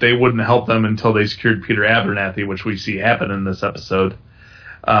that they wouldn't help them until they secured Peter Abernathy, which we see happen in this episode.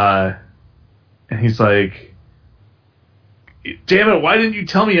 And he's like, damn it, why didn't you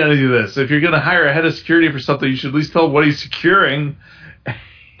tell me any of this? If you're going to hire a head of security for something, you should at least tell him what he's securing.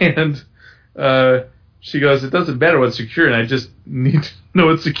 And she goes, it doesn't matter what's securing, I just need to know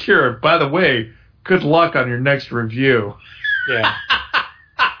it's secure. By the way, good luck on your next review. Yeah.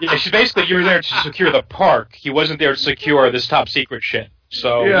 Yeah, she's basically, you were there to secure the park. He wasn't there to secure this top secret shit.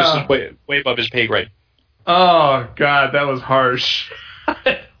 So yeah. This is way above his pay grade. Oh, God, that was harsh.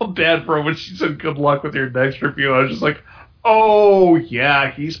 I felt bad for him when she said good luck with your next review. I was just like, oh,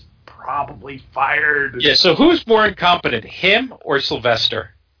 yeah, he's probably fired. Yeah, so who's more incompetent, him or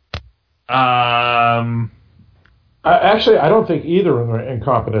Sylvester? Actually, I don't think either of them are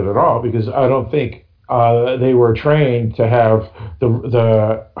incompetent at all, because I don't think they were trained to have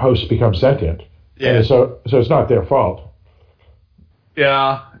the host become sentient. Yeah. And so it's not their fault.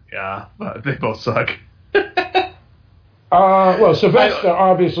 Yeah, but they both suck. Well, Sylvester,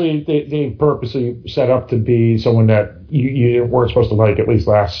 obviously, they purposely set up to be someone that you weren't supposed to like, at least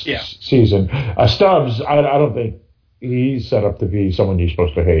last season. Stubbs, I don't think he's set up to be someone you're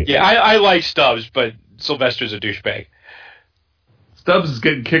supposed to hate. Yeah, I like Stubbs, but Sylvester's a douchebag. Stubbs is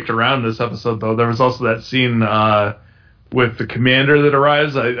getting kicked around this episode, though. There was also that scene with the commander that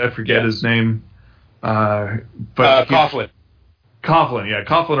arrives. I forget his name. But Coughlin.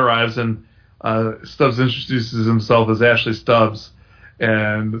 Coughlin arrives, and Stubbs introduces himself as Ashley Stubbs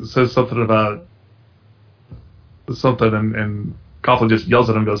and says something about something, and Coughlin just yells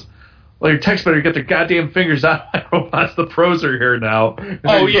at him and goes, well, your techs better get their goddamn fingers out of my robots. The pros are here now.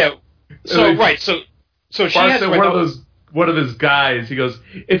 Oh, yeah. So she has one of his guys, he goes,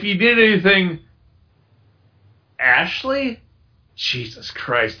 if you did anything, Ashley? Jesus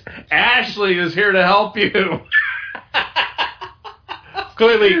Christ. Ashley is here to help you.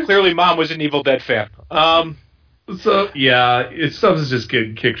 Clearly, Mom was an Evil Dead fan. Stubbs is just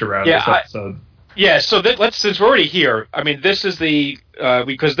getting kicked around this episode. Since we're already here, I mean, this is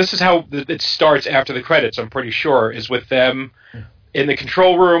because this is how it starts after the credits, I'm pretty sure, is with them in the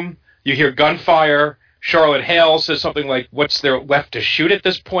control room. You hear gunfire. Charlotte Hale says something like, what's there left to shoot at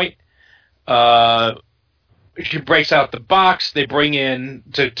this point? She breaks out the box. They bring in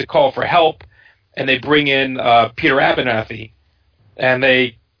to call for help, and they bring in Peter Abernathy, and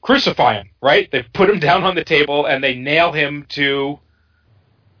they crucify him, right? They put him down on the table, and they nail him to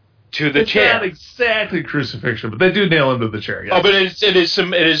to the it's chair. not exactly crucifixion, but they do nail him to the chair. Yes. Oh, but it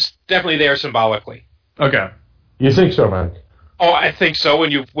is definitely there symbolically. Okay. You think so, Mike? Oh, I think so.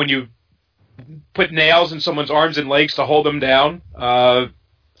 When you put nails in someone's arms and legs to hold them down,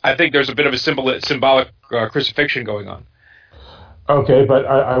 I think there's a bit of a symbolic crucifixion going on. Okay, but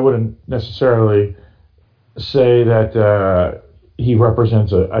I wouldn't necessarily say that he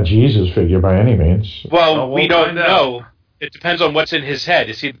represents a Jesus figure by any means. Well, we don't know. It depends on what's in his head.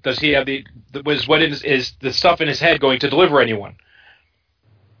 Does he have is the stuff in his head going to deliver anyone?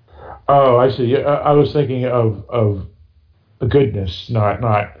 Oh, I see. I was thinking of goodness, not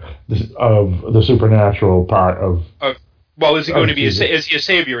of the supernatural part of. Well, is he going to be? Is he a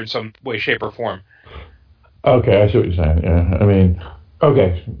savior in some way, shape, or form? Okay, I see what you're saying. Yeah, I mean,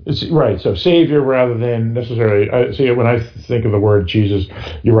 okay, it's right. So savior rather than necessarily. See, when I think of the word Jesus,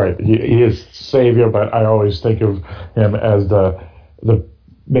 you're right. He is savior, but I always think of him as the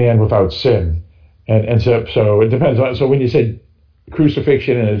man without sin, and so it depends on. So when you said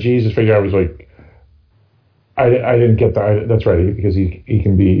crucifixion and a Jesus figure, I was like, I didn't get that. That's right, because he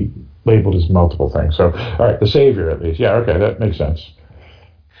can be labeled as multiple things. So, all right, the savior at least. Yeah, okay, that makes sense.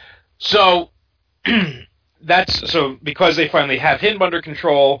 So, because they finally have him under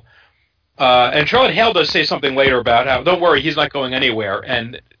control, and Charlotte Hale does say something later about how, don't worry, he's not going anywhere,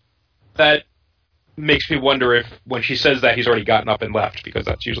 and that makes me wonder if when she says that, he's already gotten up and left, because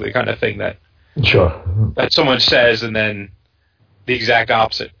that's usually the kind of thing that someone says, and then the exact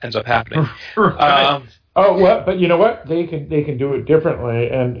opposite ends up happening. Right. Oh well, but you know what? They can do it differently,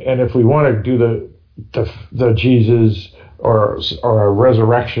 and if we want to do the Jesus or a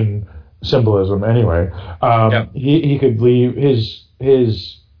resurrection symbolism anyway, he could leave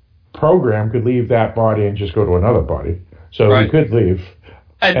his program could leave that body and just go to another body. So he could leave.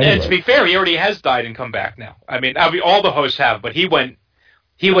 And to be fair, he already has died and come back now. I mean, all the hosts have, but he went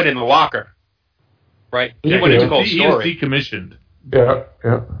in the locker, right? He went into Cold Story. He is decommissioned. Yeah.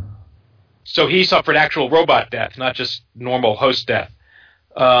 So he suffered actual robot death, not just normal host death.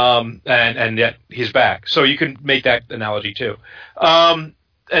 And yet he's back. So you can make that analogy too. And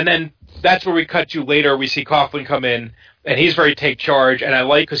then that's where we cut to later. We see Coughlin come in, and he's very take charge, and I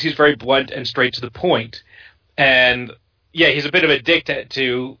like because he's very blunt and straight to the point. And yeah, he's a bit of a dick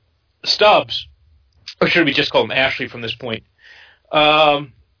to Stubbs, or should we just call him Ashley from this point?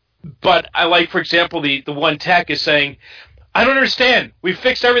 But I like, for example, the one tech is saying, I don't understand. We've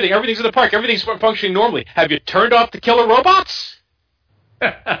fixed everything. Everything's in the park. Everything's functioning normally. Have you turned off the killer robots?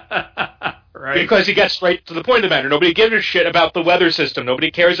 Right. Because he gets right to the point of the matter. Nobody gives a shit about the weather system. Nobody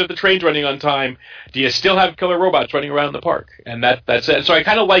cares if the train's running on time. Do you still have killer robots running around the park? And that's it. So I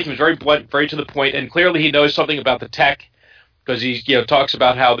kind of like him. He's very blunt, very to the point, and clearly he knows something about the tech because he talks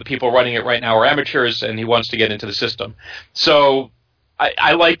about how the people running it right now are amateurs, and he wants to get into the system. So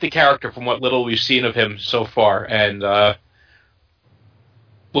I like the character from what little we've seen of him so far, and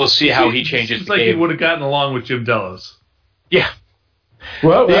we'll see how he changes. Seems like he would have gotten along with Jim Delos. Yeah.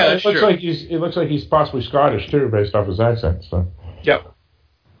 Well, yeah, it looks like he's possibly Scottish too, based off his accent. So. Yep.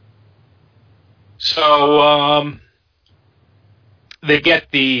 So they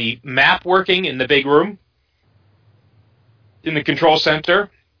get the map working in the big room in the control center,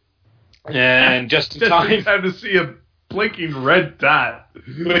 and just in time to see a blinking red dot,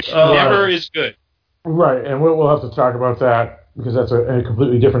 which never is good. Right, and we'll have to talk about that because that's a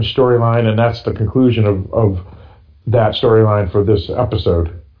completely different storyline, and that's the conclusion of that storyline for this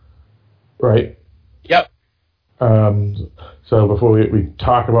episode, right? Yep. So before we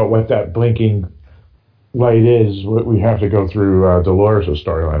talk about what that blinking light is, we have to go through Dolores'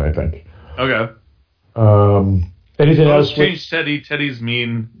 storyline, I think. Okay. Anything else? Change Teddy. Teddy's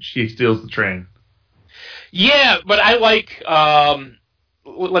mean. She steals the train. Yeah, but I like...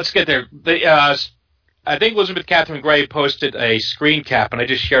 let's get there. I think Elizabeth Catherine Gray posted a screen cap, and I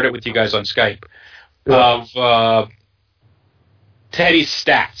just shared it with you guys on Skype, of Teddy's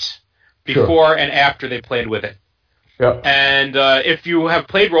stats before and after they played with it. Yep. And if you have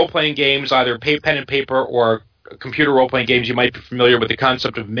played role-playing games, either pen and paper or computer role-playing games, you might be familiar with the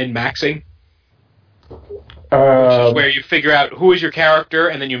concept of min-maxing, which is where you figure out who is your character,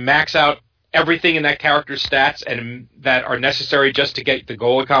 and then you max out everything in that character's stats and that are necessary just to get the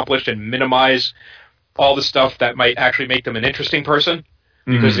goal accomplished, and minimize all the stuff that might actually make them an interesting person,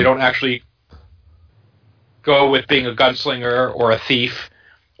 because they don't actually go with being a gunslinger or a thief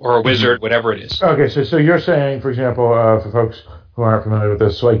or a wizard, whatever it is. Okay, so you're saying, for example, for folks who aren't familiar with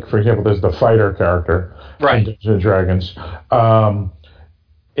this, like, for example, there's the fighter character in Dungeons & Dragons.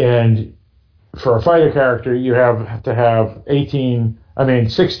 And for a fighter character, you have to have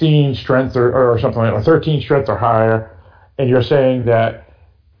 16 strength or something like that, or 13 strength or higher. And you're saying that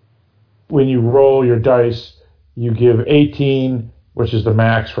when you roll your dice, you give 18, which is the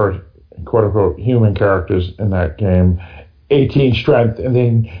max for quote-unquote human characters in that game, 18 strength, and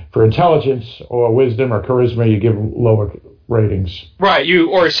then for intelligence or wisdom or charisma, you give lower ratings. Right,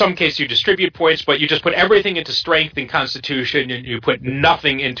 or in some case you distribute points, but you just put everything into strength and constitution, and you put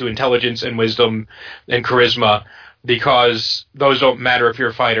nothing into intelligence and wisdom and charisma, because those don't matter if you're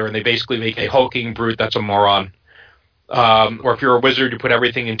a fighter, and they basically make a hulking brute that's a moron. Or if you're a wizard, you put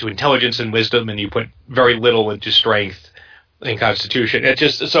everything into intelligence and wisdom, and you put very little into strength and constitution.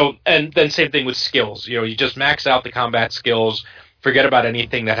 And then same thing with skills. You just max out the combat skills, forget about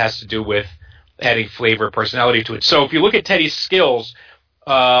anything that has to do with adding flavor, personality to it. So if you look at Teddy's skills,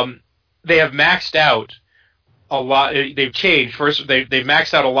 they have maxed out a lot. They've changed. First, they've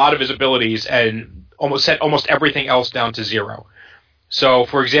maxed out a lot of his abilities and set almost everything else down to 0. So,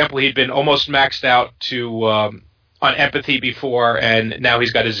 for example, he'd been almost maxed out on empathy before, and now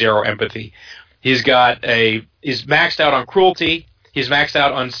he's got a 0 empathy. He's maxed out on cruelty. He's maxed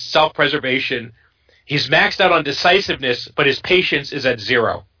out on self-preservation. He's maxed out on decisiveness, but his patience is at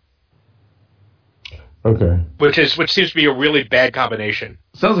 0. Okay. Which seems to be a really bad combination.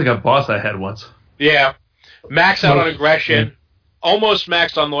 Sounds like a boss I had once. Yeah. Max out on aggression, almost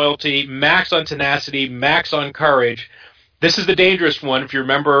max on loyalty, max on tenacity, max on courage. This is the dangerous one. If you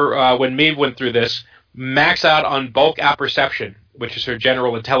remember when Maeve went through this, max out on bulk apperception, which is her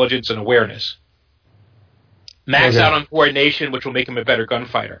general intelligence and awareness. Max out on coordination, which will make him a better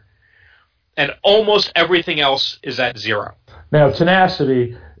gunfighter. And almost everything else is at 0. Now,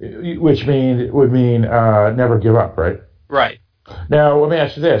 tenacity, which would mean never give up, right? Right. Now, let me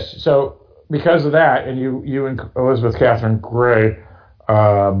ask you this. So, because of that, and you and Elizabeth Catherine Gray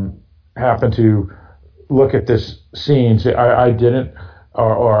happened to look at this scene. See, I didn't,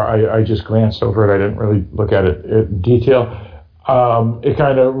 or I just glanced over it. I didn't really look at it in detail. It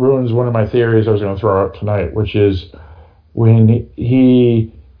kind of ruins one of my theories I was going to throw out tonight, which is when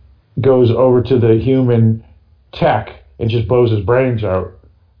he goes over to the human tech and just blows his brains out.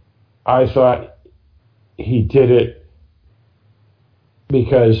 I thought he did it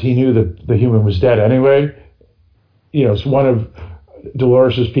because he knew that the human was dead anyway. It's one of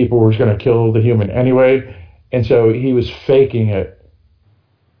Dolores' people was going to kill the human anyway, and so he was faking it,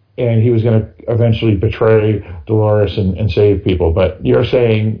 and he was going to eventually betray Dolores and save people. But you're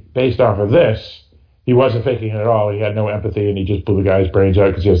saying, based off of this, he wasn't faking it at all. He had no empathy, and he just blew the guy's brains out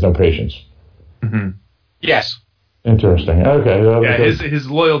because he has no patience. Mm-hmm. Yes. Interesting. Okay. Yeah, his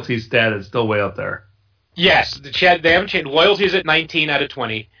loyalty stat is still way up there. Yes, they haven't changed. Loyalty is at 19 out of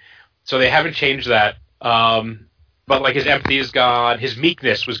 20, so they haven't changed that. But like his empathy is gone, his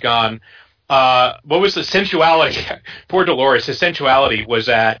meekness was gone. What was the sensuality? Poor Dolores. His sensuality was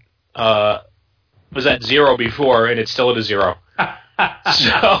at 0 before, and it's still at a 0.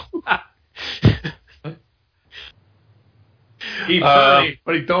 So.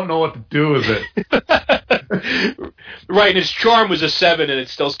 But he don't know what to do with it. Right, and his charm was a 7, and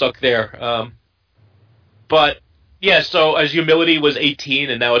it's still stuck there. But yeah, so his humility was 18,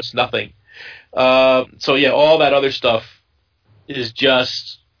 and now it's nothing. So yeah, all that other stuff is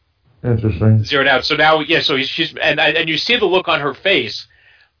just interesting, zeroed out. So now, yeah, so she's and you see the look on her face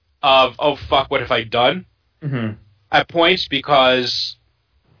of, oh fuck, what have I done? Mm-hmm. At points, because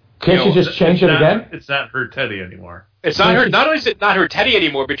can't you just change it again? It's not her Teddy anymore. It's not her. Not only is it not her Teddy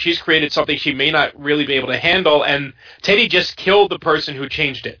anymore, but she's created something she may not really be able to handle, and Teddy just killed the person who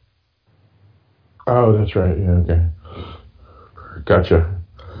changed it. Oh, that's right. Yeah, okay. Gotcha.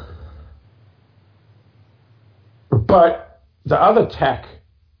 But the other tech,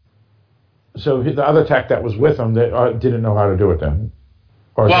 so the other tech that was with him, that didn't know how to do it then.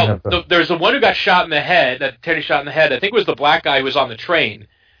 Well, there's the one who got shot in the head, that Teddy shot in the head. I think it was the black guy who was on the train.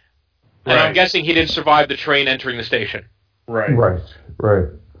 And I'm guessing he didn't survive the train entering the station. Right.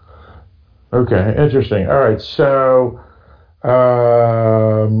 Okay, interesting. All right, so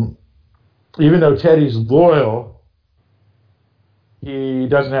even though Teddy's loyal, he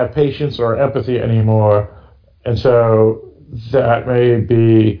doesn't have patience or empathy anymore, and so that may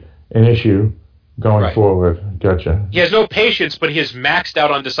be an issue going forward. Gotcha. He has no patience, but he is maxed out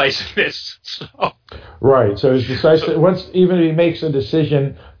on decisiveness. So. Right. So his decisive. Once even if he makes a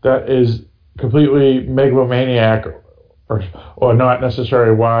decision that is completely megalomaniac or not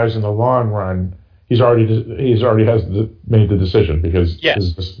necessarily wise in the long run, he's already made the decision because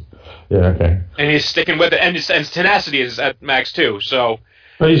okay. And he's sticking with it, and his tenacity is at max too. So.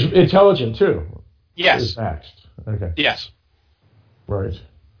 But he's intelligent too. Yes. He's maxed. Okay. Yes. Right.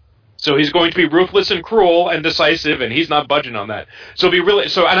 So he's going to be ruthless and cruel and decisive, and he's not budging on that. So be really.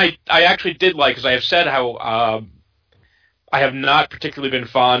 So, and I actually did like, because I have said how I have not particularly been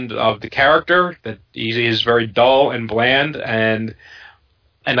fond of the character. That he is very dull and bland, and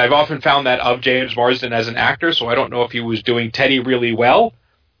I've often found that of James Marsden as an actor. So I don't know if he was doing Teddy really well,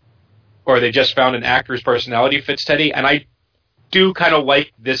 or they just found an actor whose personality fits Teddy. And I do kind of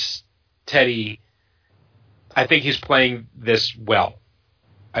like this Teddy. I think he's playing this well.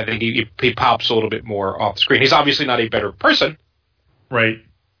 I think he pops a little bit more off the screen. He's obviously not a better person, right?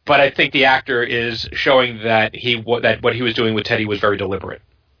 But I think the actor is showing that what he was doing with Teddy was very deliberate.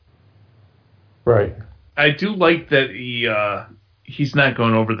 Right. I do like that he's not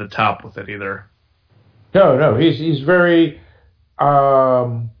going over the top with it either. No, he's very,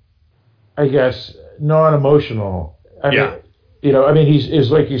 I guess, non-emotional. I mean, he's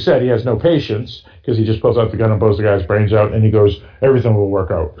like you said, he has no patience because he just pulls out the gun and blows the guy's brains out, and he goes, everything will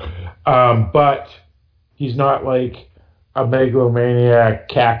work out. But he's not like a megalomaniac,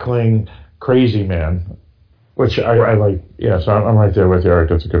 cackling, crazy man, which I like. Yeah, so I'm right there with you, Eric.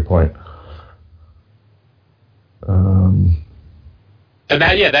 That's a good point. And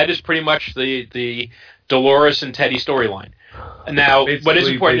that is pretty much the Dolores and Teddy storyline. And now, what is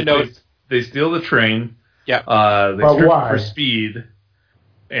important to note... They steal the train. Yeah. They search for speed,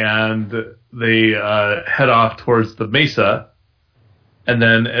 and they head off towards the mesa. And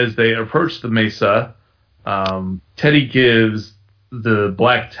then as they approach the mesa, Teddy gives the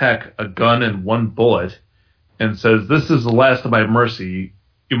black tech a gun and one bullet and says, "This is the last of my mercy.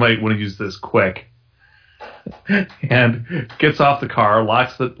 You might want to use this quick." And gets off the car,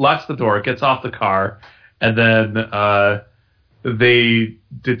 locks the door, gets off the car, and then they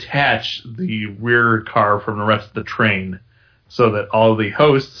detach the rear car from the rest of the train so that all the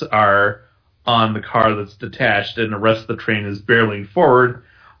hosts are on the car that's detached and the rest of the train is barreling forward.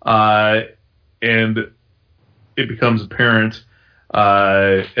 And it becomes apparent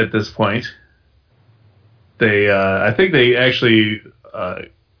at this point. I think they actually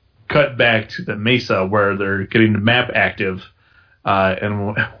cut back to the mesa where they're getting the map active.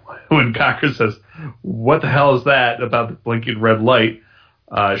 And when Cocker says, "What the hell is that?" about the blinking red light,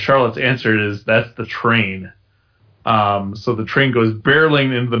 Charlotte's answer is, "That's the train." So the train goes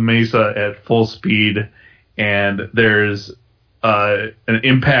barreling into the mesa at full speed, and there's an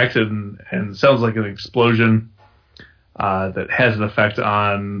impact and sounds like an explosion that has an effect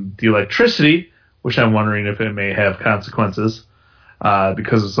on the electricity, which I'm wondering if it may have consequences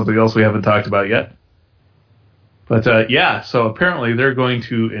because of something else we haven't talked about yet. But so apparently they're going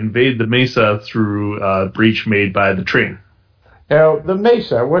to invade the mesa through a breach made by the train. Now, the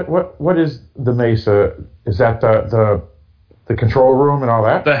mesa, what is the mesa? Is that the control room and all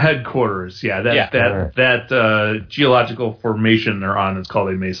that? The headquarters, that geological formation they're on is called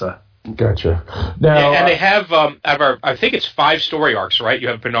a mesa. Gotcha. Now, and they have, I think it's 5 story arcs, right? You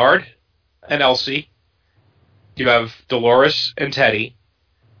have Bernard and Elsie. You have Dolores and Teddy.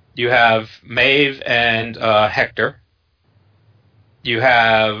 You have Maeve and Hector. You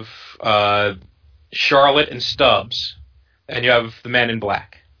have Charlotte and Stubbs. And you have the Men in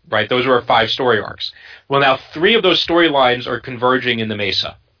Black, right? Those are 5 story arcs. Well, now 3 of those storylines are converging in the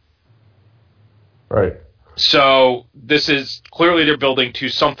Mesa. Right. So this is clearly they're building to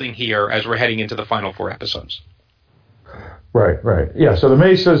something here as we're heading into the final 4 episodes. Right. Yeah, so the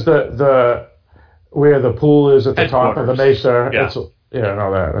Mesa is the where the pool is at the top of the Mesa. Yeah. And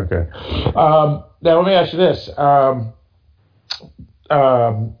all that. Okay. Now let me ask you this: the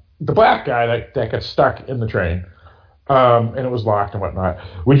black guy that got stuck in the train, and it was locked and whatnot.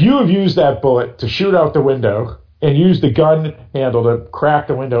 Would you have used that bullet to shoot out the window and use the gun handle to crack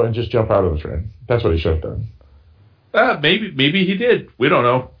the window and just jump out of the train? That's what he should have done. Maybe he did. We don't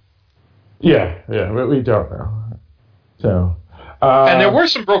know. Yeah, we don't know. So. And there were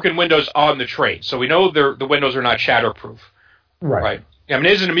some broken windows on the train, so we know the windows are not shatterproof. Right. I mean,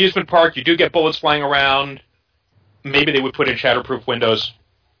 it is an amusement park. You do get bullets flying around. Maybe they would put in shatterproof windows.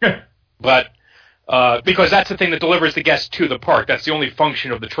 But because that's the thing that delivers the guests to the park. That's the only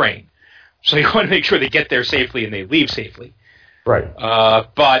function of the train. So you want to make sure they get there safely and they leave safely. Right.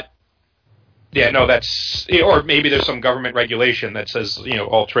 But, yeah, no, that's... Or maybe there's some government regulation that says,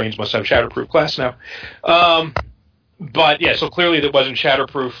 all trains must have shatterproof glass now. But, yeah, so clearly that wasn't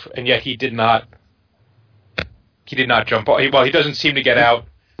shatterproof, and yet he did not jump off. Well, he doesn't seem to get out.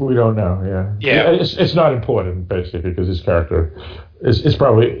 We don't know, yeah. It's not important, basically, because his character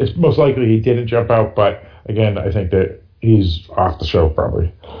it's most likely he didn't jump out, but again, I think that he's off the show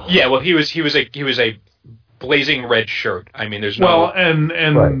probably. Yeah, well, he was a blazing red shirt. I mean, there's no... Well, and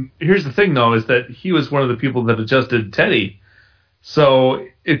right. Here's the thing, though, is that he was one of the people that adjusted Teddy. So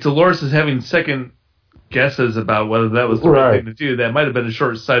if Dolores is having second guesses about whether that was the right thing to do, that might have been a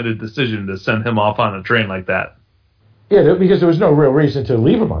short-sighted decision to send him off on a train like that. Yeah, because there was no real reason to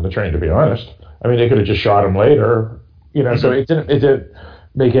leave him on the train, to be honest. I mean, they could have just shot him later, so it didn't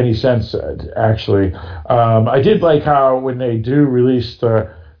make any sense, actually. I did like how when they do release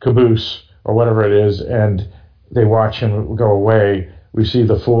the caboose, or whatever it is, and they watch him go away, we see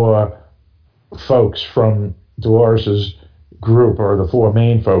the 4 folks from Dolores's group, or the 4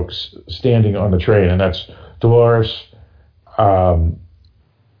 main folks, standing on the train, and that's Dolores,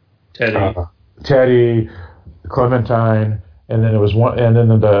 Teddy, Clementine, and then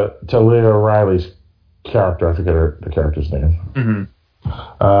the Talia Riley's character. I forget the character's name. Mm-hmm.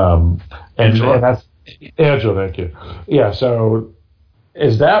 And that's Angela. Thank you. Yeah. So,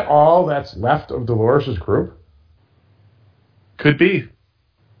 is that all that's left of Dolores's group? Could be.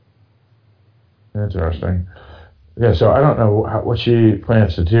 Interesting. Yeah. So I don't know what she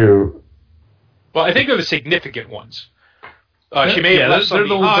plans to do. Well, I think they're the significant ones. She may have left they're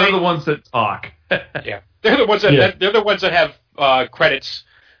the ones that talk. Yeah, they're the ones that have credits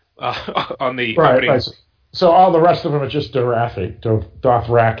on the opening. Right. So all the rest of them are just Dothraki.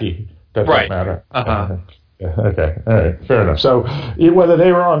 That doesn't matter. Uh-huh. Okay. All right. Fair enough. So whether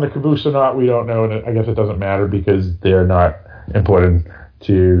they were on the caboose or not, we don't know, and I guess it doesn't matter because they're not important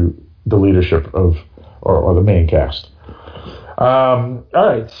to the leadership of or the main cast. All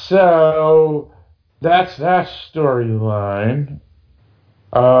right. So that's that storyline.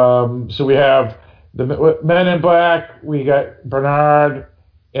 So we have the Men in Black. We got Bernard,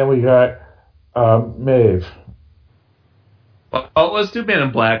 and we got Maeve. Well, let's do Men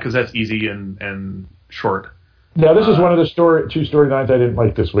in Black because that's easy and short. Now, this is one of the two storylines I didn't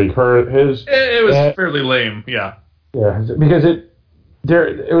like this week. It was fairly lame. Yeah. Yeah, because it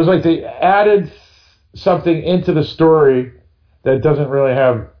was like they added something into the story that doesn't really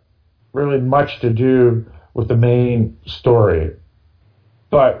have much to do with the main story.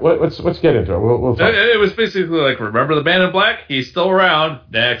 But let's get into it. We'll talk. It was basically like, remember the Man in Black? He's still around.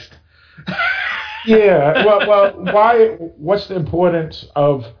 Next. Yeah. Well, why? What's the importance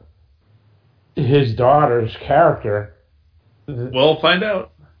of his daughter's character? We'll find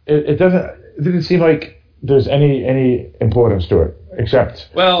out. It didn't seem like there's any importance to it,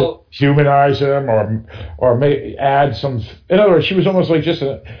 except to humanize him or may add some. In other words, she was almost like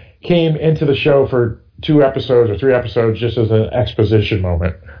came into the show for 2 episodes or 3 episodes just as an exposition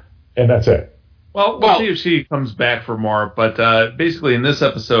moment, and that's it. Well, we'll see if she comes back for more. But basically, in this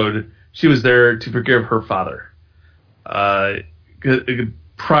episode, she was there to forgive her father.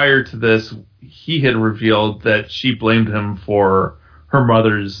 Prior to this, he had revealed that she blamed him for her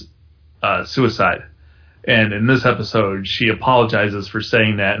mother's suicide. And in this episode, she apologizes for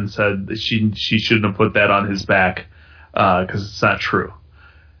saying that and said that she shouldn't have put that on his back because it's not true.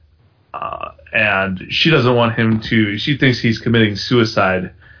 And she doesn't want him to. She thinks he's committing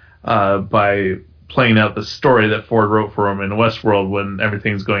suicide by playing out the story that Ford wrote for him in Westworld when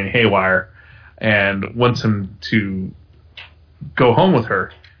everything's going haywire, and wants him to go home with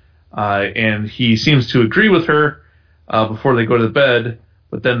her. And he seems to agree with her before they go to bed,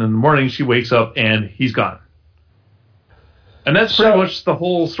 but then in the morning she wakes up and he's gone. And that's pretty much the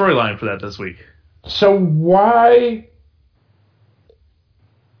whole storyline for that this week. So why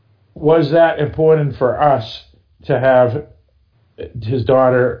was that important for us to have his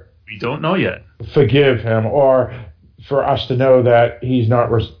daughter? We don't know yet. Forgive him, or for us to know that he's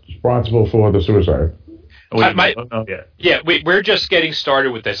not responsible for the suicide. We don't know yet. Yeah, we're just getting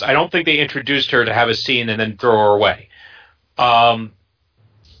started with this. I don't think they introduced her to have a scene and then throw her away.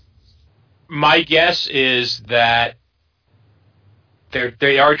 My guess is that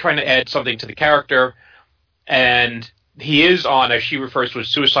they are trying to add something to the character, and he is on, as she refers to, a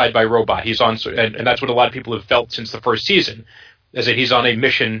suicide by robot. He's on, and that's what a lot of people have felt since the first season, is that he's on a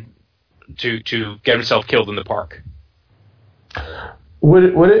mission to get himself killed in the park. Would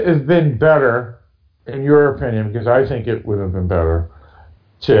it have been better, in your opinion, because I think it would have been better,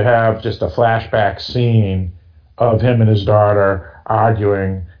 to have just a flashback scene of him and his daughter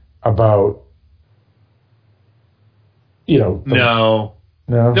arguing about, No,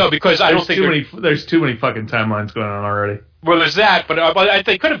 because I don't think there's too many fucking timelines going on already. Well, there's that, but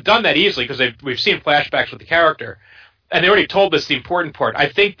they could have done that easily because we've seen flashbacks with the character, and they already told us the important part. I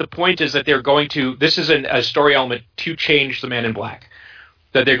think the point is that they're going to. This is a story element to change the Man in Black.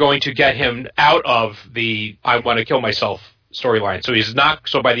 That they're going to get him out of the "I want to kill myself" storyline. So he's not.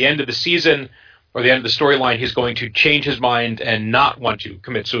 So by the end of the season or the end of the storyline, he's going to change his mind and not want to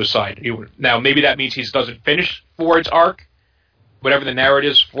commit suicide. Now, maybe that means he doesn't finish Ford's arc, whatever the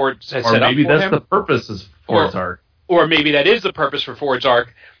narrative Ford has set up for him. Or maybe that's the purpose of Ford's arc. Or maybe that is the purpose for Ford's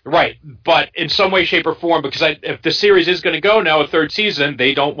arc. Right. But in some way, shape, or form, because if the series is going to go now a 3rd season,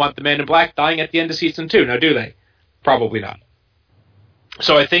 they don't want the Man in Black dying at the end of season 2, now do they? Probably not.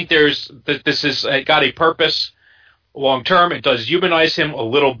 So I think this has got a purpose long term. It does humanize him a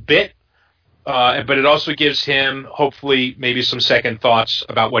little bit, but it also gives him, hopefully, maybe some second thoughts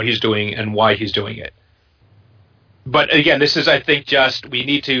about what he's doing and why he's doing it. But again, this is, I think, just we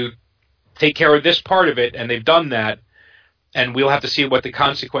need to take care of this part of it, and they've done that. And we'll have to see what the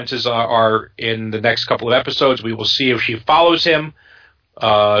consequences are in the next couple of episodes. We will see if she follows him,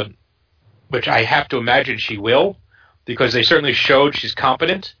 which I have to imagine she will, because they certainly showed she's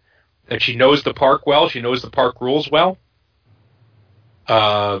competent, that she knows the park well, she knows the park rules well.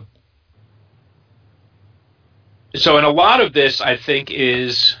 So in a lot of this, I think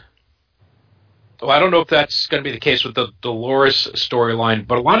is... Well, I don't know if that's going to be the case with the Dolores storyline,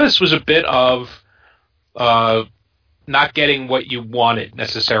 but a lot of this was a bit of not getting what you wanted,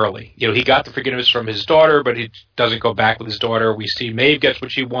 necessarily. You know, he got the forgiveness from his daughter, but he doesn't go back with his daughter. We see Maeve gets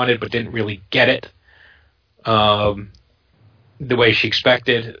what she wanted, but didn't really get it the way she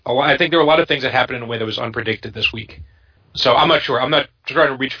expected. I think there were a lot of things that happened in a way that was unpredicted this week. So I'm not sure. I'm not trying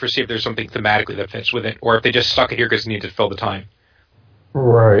to reach for see if there's something thematically that fits with it, or if they just stuck it here because they need to fill the time.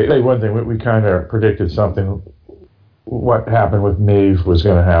 Right. Like one thing, we kind of predicted something. What happened with Maeve was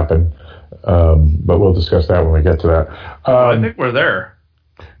going to happen, but we'll discuss that when we get to that. I think we're there.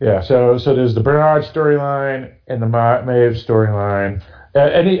 Yeah. So there's the Bernard storyline and the Maeve storyline.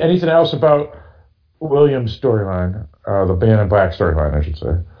 Anything else about William's storyline? The Bannon Black storyline, I should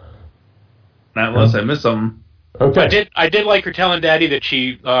say. Not unless I missed something. Okay. I did like her telling Daddy that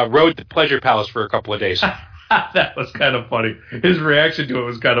she rode the Pleasure Palace for a couple of days. That was kind of funny. His reaction to it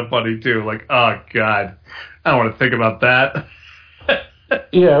was kind of funny, too. Like, oh, God, I don't want to think about that.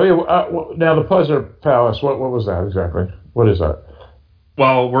 Yeah. Now, the Pleasure Palace, what was that exactly? What is that?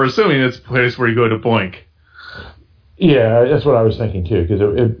 Well, we're assuming it's a place where you go to boink. Yeah, that's what I was thinking, too, because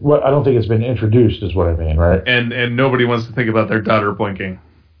I don't think it's been introduced, is what I mean, right? And nobody wants to think about their daughter boinking.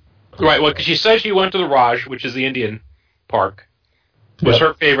 Right, well, because she says she went to the Raj, which is the Indian park. Was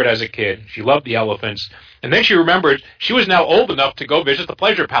her favorite as a kid. She loved the elephants. And then she remembered she was now old enough to go visit the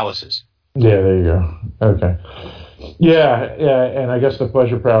pleasure palaces. Yeah, there you go. Okay. Yeah, and I guess the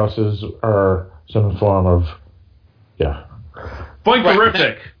pleasure palaces are some form of,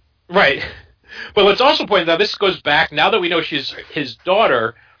 Boinkerific. Right. But let's also point out, this goes back, now that we know she's his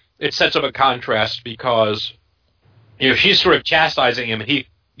daughter, it sets up a contrast because, she's sort of chastising him, and he,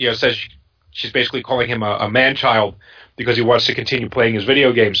 says she's basically calling him a man-child because he wants to continue playing his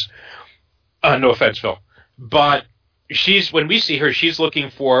video games. No offense, Phil. But when we see her, she's looking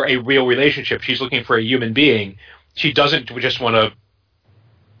for a real relationship. She's looking for a human being. She doesn't just want to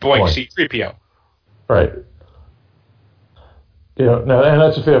boink C-3PO. Right. No, and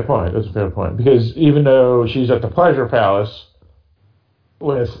that's a fair point. Because even though she's at the Pleasure Palace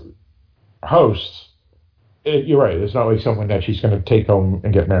with hosts, you're right. It's not like someone that she's going to take home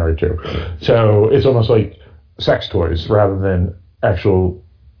and get married to. So it's almost like sex toys rather than actual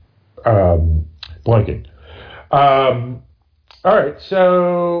blinking. All right,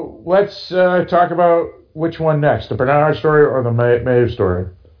 so let's talk about which one next, the Bernard story or the Maeve story?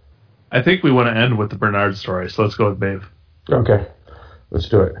 I think we want to end with the Bernard story, so let's go with Maeve. Okay, let's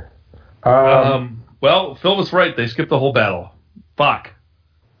do it. Well, Phil was right. They skipped the whole battle. Fuck.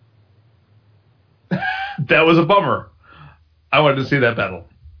 That was a bummer. I wanted to see that battle.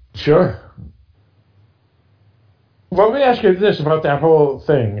 Sure. Well, let me ask you this about that whole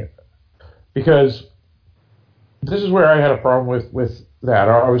thing, because this is where I had a problem with that.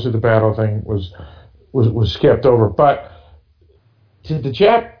 Obviously, the battle thing was skipped over, but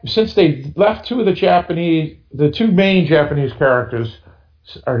since they left the two main Japanese characters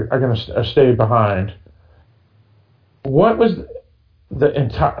are going to stay behind. What was the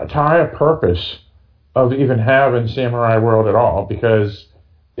entire purpose of even having Samurai World at all? Because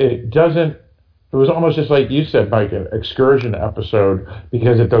it was almost just like you said, Mike, an excursion episode,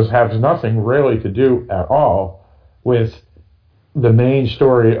 because it has nothing really to do at all with the main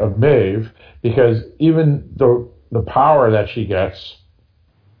story of Maeve, because even the power that she gets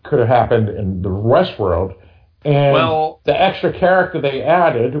could have happened in the Westworld, and the extra character they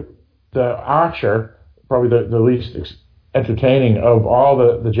added, the Archer, probably the least entertaining of all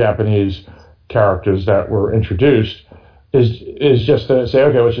the Japanese characters that were introduced, is just to say,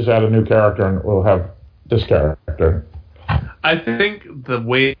 okay, let's just add a new character and we'll have this character. I think the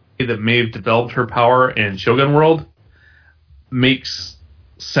way that Maeve developed her power in Shogun World makes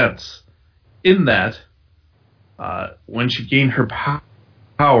sense in that when she gained her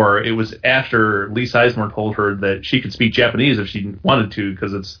power, it was after Lee Sizemore told her that she could speak Japanese if she wanted to,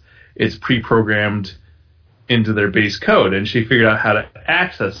 because it's pre-programmed into their base code, and she figured out how to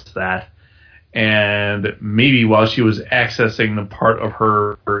access that. and maybe while she was accessing the part of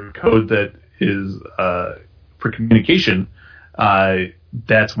her code that is for communication,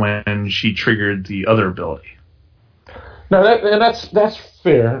 that's when she triggered the other ability. No, that's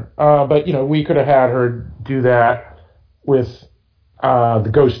fair. But we could have had her do that with the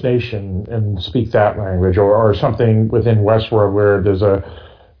Ghost Nation and speak that language, or something within Westworld where there's a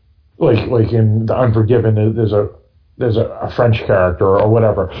like in The Unforgiven, there's a French character or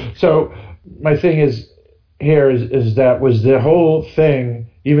whatever. So my thing is that was the whole thing,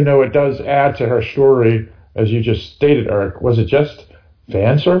 even though it does add to her story, as you just stated, Eric, was it just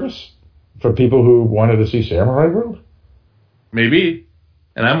fan service for people who wanted to see Samurai World? Maybe.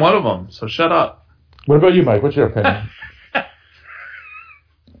 And I'm one of them, so shut up. What about you, Mike? What's your opinion?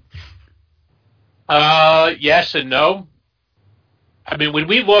 Yes and no. I mean, when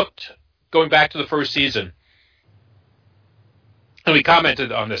we looked, going back to the first season, and we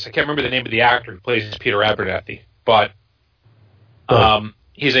commented on this, I can't remember the name of the actor who plays Peter Abernathy, but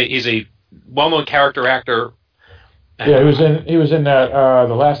he's a well-known character actor. Yeah, he was in that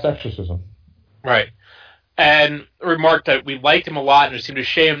The Last Exorcism. Right. And remarked that we liked him a lot, and it seemed a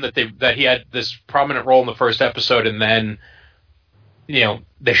shame that he had this prominent role in the first episode, and then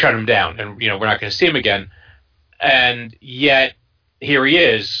they shut him down, and we're not going to see him again. And yet here he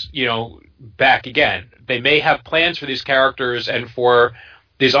is, back again. They may have plans for these characters and for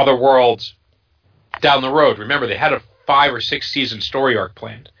these other worlds down the road. Remember, they had a 5 or 6 season story arc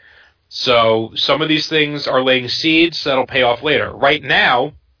planned. So some of these things are laying seeds that'll pay off later. Right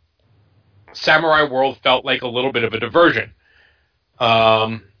now, Samurai World felt like a little bit of a diversion.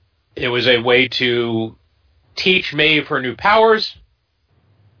 It was a way to teach Maeve her new powers,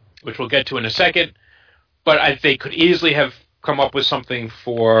 which we'll get to in a second, but they could easily have come up with something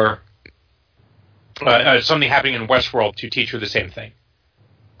for something happening in Westworld to teach her the same thing.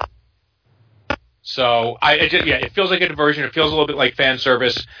 So it feels like a diversion. It feels a little bit like fan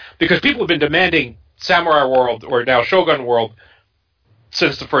service because people have been demanding Samurai World, or now Shogun World,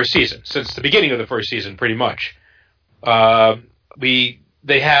 since the first season, since the beginning of the first season, pretty much. They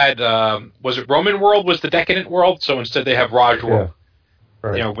had was it Roman World was the decadent world, so instead they have Raj World. Yeah.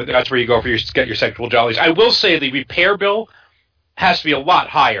 Right. That's where you go get your sexual jollies. I will say the repair bill has to be a lot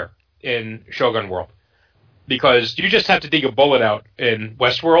higher in Shogun World because you just have to dig a bullet out in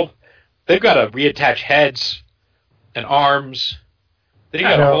Westworld. They've got to reattach heads and arms. They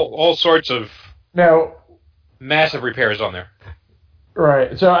got all sorts of massive repairs on there.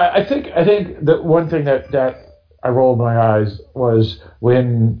 Right. So I think that one thing that I rolled my eyes was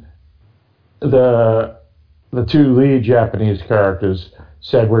when the 2 lead Japanese characters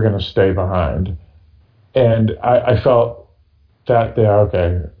said we're going to stay behind, and I felt that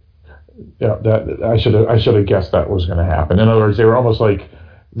that I should have guessed that was going to happen. In other words, they were almost like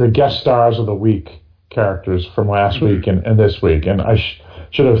the guest stars of the week characters from last week and this week, and I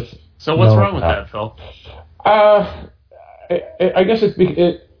should have. So what's wrong with that, Phil? I guess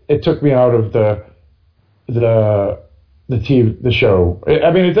it took me out of the show.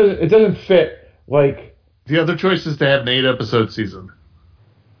 I mean, it doesn't fit like. The other choice is to have an 8-episode season.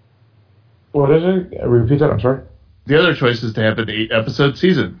 What is it? Repeat that. I'm sorry. The other choice is to have an 8-episode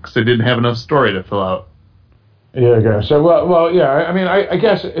season because they didn't have enough story to fill out. Yeah, I guess. So well, yeah. I mean, I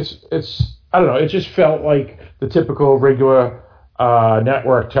guess it's. I don't know. It just felt like the typical regular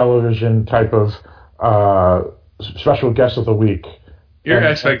network television type of special guest of the week. Your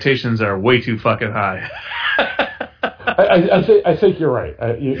expectations are way too fucking high. I think you're right.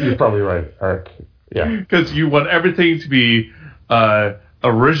 You're probably right, Eric. Yeah, because you want everything to be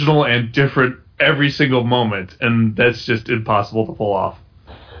original and different every single moment, and that's just impossible to pull off.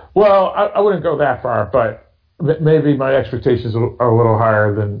 Well, I wouldn't go that far, but maybe my expectations are a little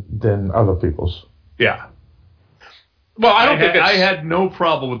higher than other people's. Yeah. Well, I don't think I had no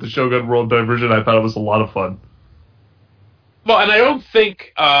problem with the Shogun World diversion. I thought it was a lot of fun. Well, and I don't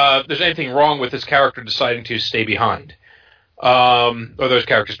think there's anything wrong with this character deciding to stay behind, or those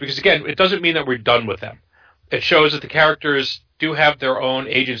characters, because again, it doesn't mean that we're done with them. It shows that the characters do have their own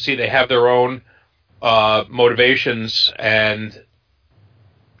agency, they have their own motivations, and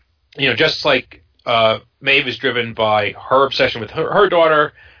just like Maeve is driven by her obsession with her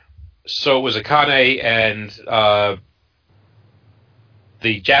daughter, so was Akane, and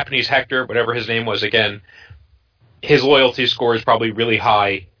the Japanese Hector, whatever his name was again. His loyalty score is probably really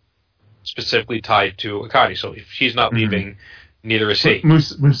high, specifically tied to Akane. So if she's not leaving, neither is he.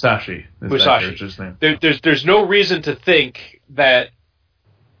 Musashi. His name. There's no reason to think that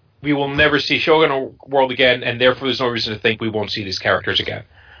we will never see Shogun World again, and therefore there's no reason to think we won't see these characters again.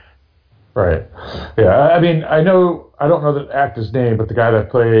 Right. Yeah. I mean, I don't know the actor's name, but the guy that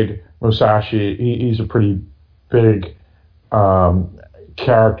played Musashi, he's a pretty big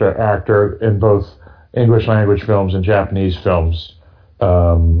character actor in both English language films and Japanese films.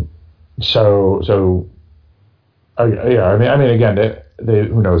 So yeah. I mean, again, they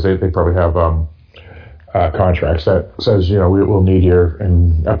who knows? They probably have contracts that says we'll need you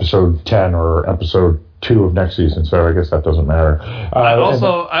in episode 10 or episode 2 of next season. So I guess that doesn't matter. I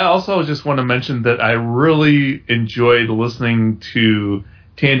also just want to mention that I really enjoyed listening to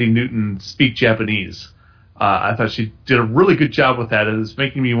Tandy Newton speak Japanese. I thought she did a really good job with that. It's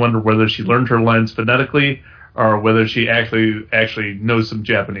making me wonder whether she learned her lines phonetically or whether she actually knows some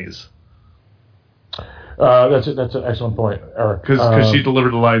Japanese. That's an excellent point, Eric. Because she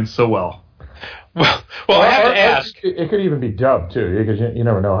delivered the lines so well. Well, I have to ask. It could even be dubbed too, because you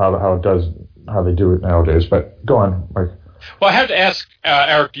never know how they do it nowadays. But go on, Mike. Well, I have to ask,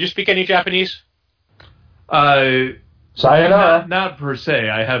 Eric. Do you speak any Japanese? Sayonara. Not per se.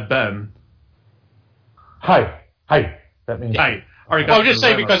 I have been. Hi. That means hi. Well, I'm just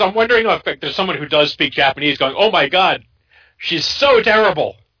saying because I'm wondering if there's someone who does speak Japanese going, "Oh my God, she's so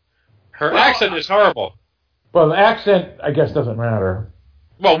terrible. Her accent is horrible." Well, the accent, I guess, doesn't matter.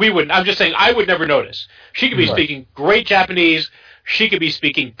 Well, we wouldn't. I'm just saying I would never notice. She could be speaking great Japanese. She could be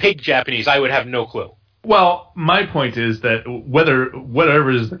speaking pig Japanese. I would have no clue. Well, my point is that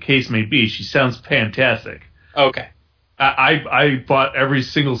whatever is the case may be, she sounds fantastic. Okay. I bought every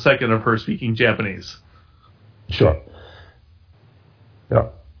single second of her speaking Japanese. Sure. Yeah.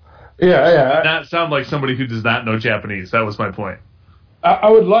 Did not sound like somebody who does not know Japanese. That was my point. I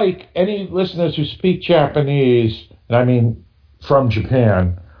would like any listeners who speak Japanese, and I mean from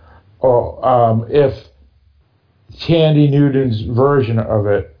Japan, or if Tandy Newton's version of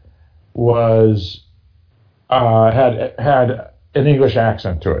it was had an English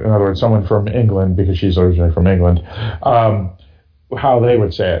accent to it. In other words, someone from England, because she's originally from England, how they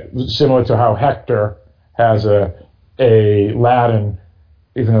would say it, similar to how Hector has a Latin.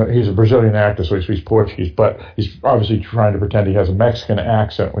 Even though he's a Brazilian actor, so he speaks Portuguese, but he's obviously trying to pretend he has a Mexican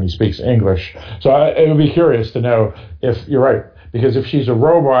accent when he speaks English. So it would be curious to know if you're right, because if she's a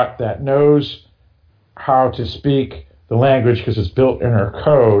robot that knows how to speak the language because it's built in her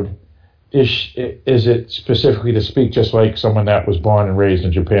code, is it specifically to speak just like someone that was born and raised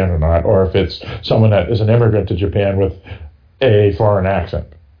in Japan or not, or if it's someone that is an immigrant to Japan with a foreign accent?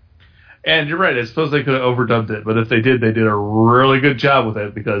 And you're right. I suppose they could have overdubbed it, but if they did a really good job with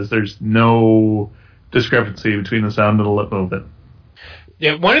it because there's no discrepancy between the sound and the lip movement.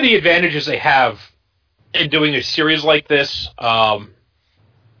 Yeah, one of the advantages they have in doing a series like this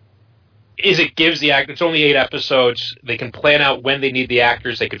is it gives the actors. It's only 8 episodes. They can plan out when they need the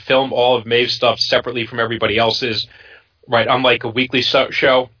actors. They could film all of Maeve's stuff separately from everybody else's. Right, unlike a weekly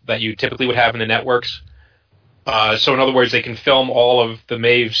show that you typically would have in the networks. So in other words, they can film all of the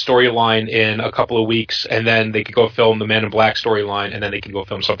Maeve storyline in a couple of weeks, and then they could go film the Man in Black storyline, and then they can go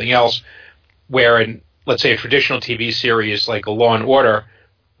film something else. Where in, let's say, a traditional TV series like a Law and Order,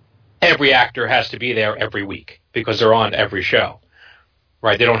 every actor has to be there every week because they're on every show.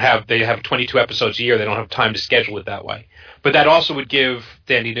 Right? They have 22 episodes a year. They don't have time to schedule it that way. But that also would give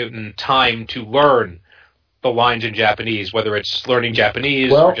Tandy Newton time to learn the lines in Japanese, whether it's learning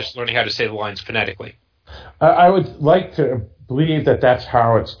Japanese or just learning how to say the lines phonetically. I would like to believe that that's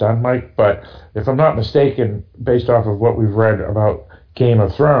how it's done, Mike, but if I'm not mistaken, based off of what we've read about Game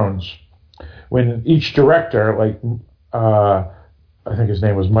of Thrones, when each director, like I think his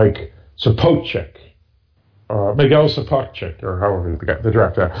name was Mike Sapochnik, Miguel Sapochnik, or however the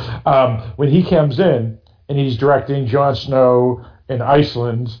director, when he comes in and he's directing Jon Snow in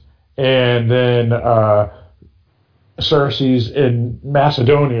Iceland and then Cersei's in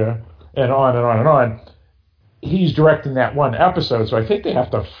Macedonia and on and on and on, he's directing that one episode, so I think they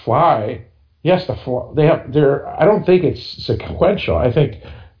have to fly. He has to fly. I don't think it's sequential. I think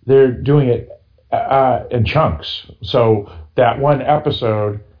they're doing it in chunks. So that one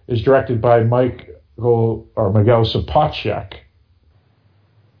episode is directed by Miguel Sapochnik.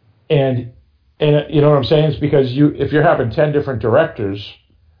 And you know what I'm saying? It's because if you're having 10 different directors,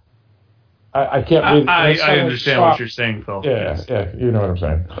 I can't believe I understand what you're saying, Phil. Yeah, you know what I'm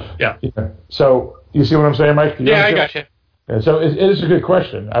saying. Yeah. So you see what I'm saying, Mike? Yeah, I got you. Yeah, so it is a good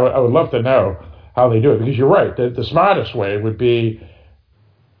question. I would love to know how they do it, because you're right. The smartest way would be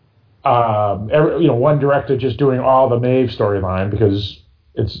one director just doing all the Maeve storyline, because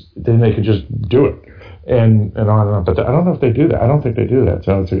then they could just do it and on and on. But I don't know if they do that. I don't think they do that.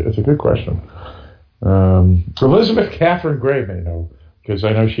 So it's a good question. Elizabeth Catherine Gray may know, because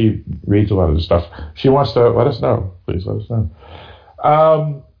I know she reads a lot of this stuff. She wants to let us know. Please let us know.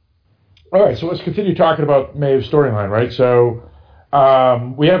 All right, so let's continue talking about Maeve's storyline, right? So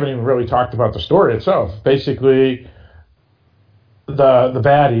we haven't even really talked about the story itself. Basically, the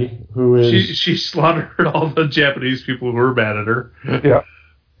baddie who is she slaughtered all the Japanese people who were mad at her.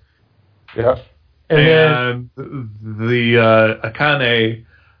 Yeah. And the Akane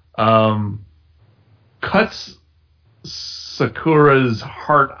cuts Sakura's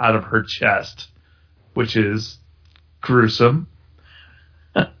heart out of her chest, which is gruesome.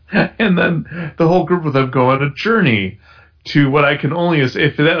 And then the whole group of them go on a journey to what I can only assume,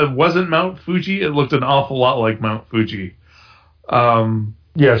 if that wasn't Mount Fuji, it looked an awful lot like Mount Fuji.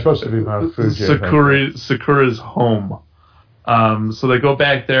 It's supposed to be Mount Fuji. Sakura's home. So they go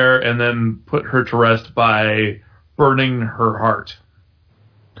back there and then put her to rest by burning her heart.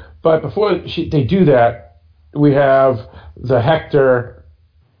 But before they do that, we have the Hector,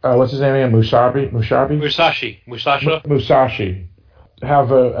 what's his name again? Musashi,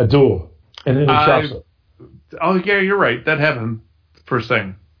 have a duel. And then he chops it. Oh, yeah, you're right. That happened first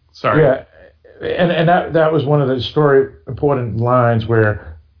thing. Sorry. Yeah, and that was one of the story important lines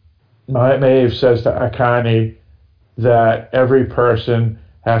where Maeve says to Akane that every person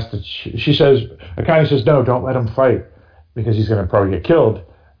has to. Akane says, no, don't let him fight because he's going to probably get killed.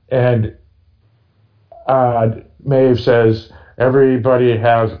 And Maeve says everybody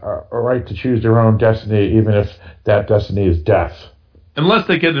has a right to choose their own destiny, even if that destiny is death. Unless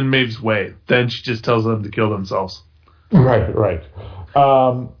they get in Maeve's way, then she just tells them to kill themselves. Right.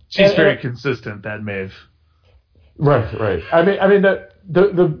 She's very consistent, that Maeve. Right. I mean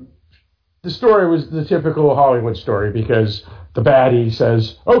the story was the typical Hollywood story because the baddie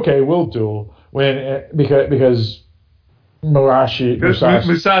says, "Okay, we'll duel," because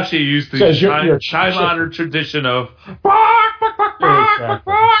Musashi used the time-honored tradition of bark, bark, bark, bark,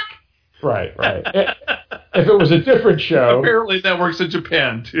 bark. Right. If it was a different show, apparently that works in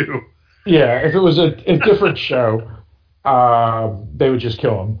Japan too. Yeah, if it was a different show, they would just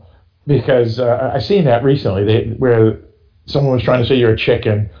kill him because I seen that recently. Where someone was trying to say you're a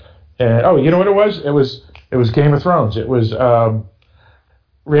chicken, and you know what it was? It was Game of Thrones. It was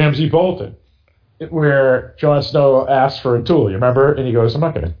Ramsay Bolton, where Jon Snow asked for a duel. You remember? And he goes, "I'm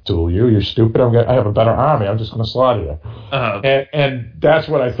not going to duel you. You're stupid. I have a better army. I'm just going to slaughter you." Uh-huh. And that's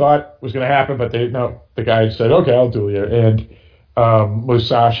what I thought was going to happen. But the guy said, "Okay, I'll duel you." And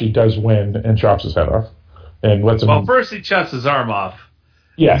Musashi does win and chops his head off and lets him. Well, first he chops his arm off.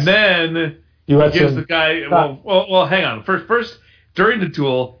 Yes. Then he gives the guy. Well, hang on. First, during the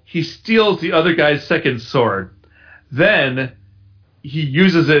duel, he steals the other guy's second sword. Then he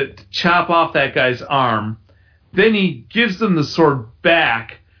uses it to chop off that guy's arm. Then he gives them the sword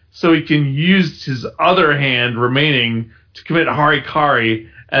back so he can use his other hand remaining to commit harikari.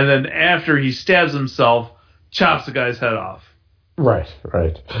 And then after he stabs himself, chops the guy's head off. Right.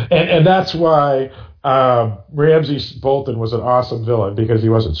 And that's why Ramsay Bolton was an awesome villain, because he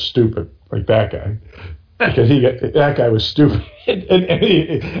wasn't stupid like that guy. Because that guy was stupid.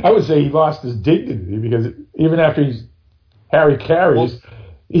 and I would say he lost his dignity, because even after he's Harry carries,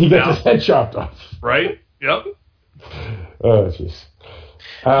 he gets his head chopped off. Right? Yep. Oh, jeez.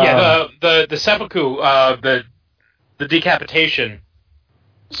 The seppuku, the decapitation.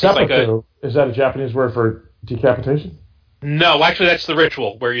 Seppuku, is that a Japanese word for decapitation? No, actually, that's the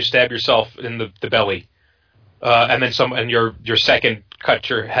ritual where you stab yourself in the belly, and then your second cut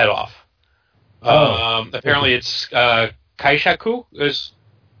your head off. Apparently, it's kaishaku.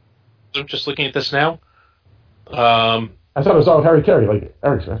 I'm just looking at this now. I thought it was all Harry Carey, like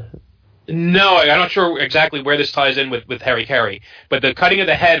Eric said. No, I'm not sure exactly where this ties in with Harry Carey. But the cutting of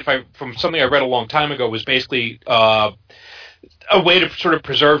the head, from something I read a long time ago, was basically a way to sort of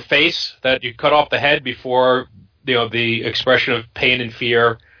preserve face, that you cut off the head before the expression of pain and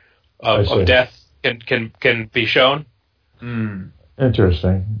fear of death can be shown.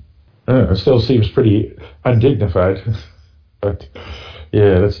 Interesting. It still seems pretty undignified. But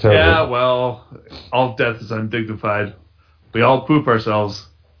yeah, that's terrible. Yeah, well, all death is undignified. We all poop ourselves.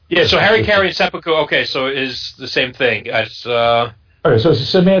 Yeah, so Harry Carey and seppuku, okay, so it is the same thing. Okay, so it's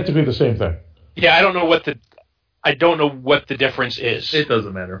semantically the same thing. Yeah, I don't know what the difference is. It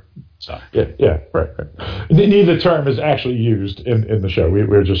doesn't matter. So. Yeah, right. Neither term is actually used in the show.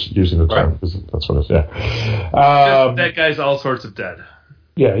 We're just using the term because that's what it is. Yeah. That guy's all sorts of dead.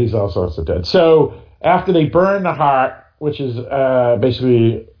 Yeah, he's all sorts of dead. So after they burn the heart, which is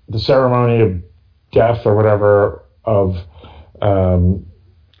basically the ceremony of death or whatever of Akane's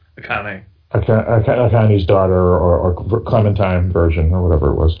daughter or Clementine version or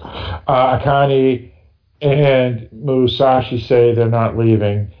whatever it was. Akane and Musashi say they're not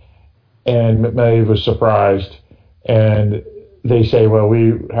leaving, and Maeve was surprised, and they say, well,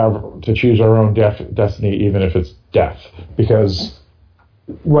 we have to choose our own destiny, even if it's death, because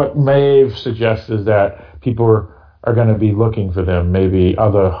what Maeve suggests is that people are going to be looking for them, maybe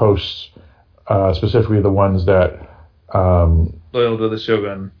other hosts, specifically the ones that loyal to the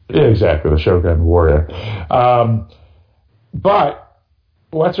Shogun. Exactly, the Shogun warrior. But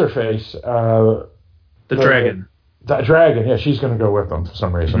what's her face? The dragon. The dragon. Yeah, she's going to go with them for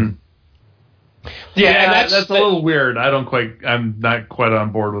some reason. Mm-hmm. Yeah, and that's a little weird. I'm not quite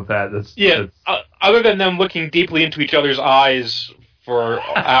on board with that. Other than them looking deeply into each other's eyes for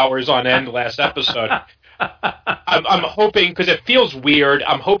hours on end last episode, I'm hoping, because it feels weird,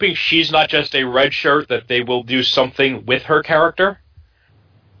 I'm hoping she's not just a red shirt, that they will do something with her character.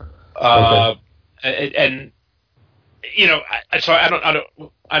 And you know, so I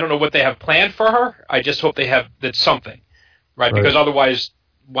don't know what they have planned for her. I just hope they have that's something, right? Because otherwise,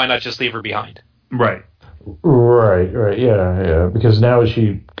 why not just leave her behind? Right. Yeah. Because now is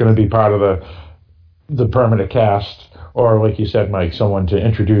she going to be part of the permanent cast, or like you said, Mike, someone to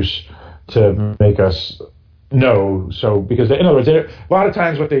introduce to make us know? So because in other words, a lot of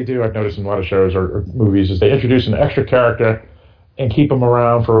times what they do, I've noticed in a lot of shows or movies, is they introduce an extra character and keep them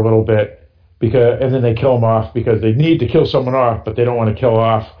around for a little bit, and then they kill them off because they need to kill someone off, but they don't want to kill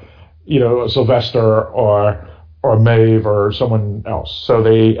off, Sylvester or Maeve or someone else. So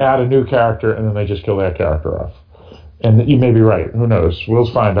they add a new character and then they just kill that character off. And you may be right. Who knows?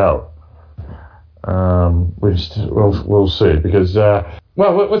 We'll find out. We'll see, because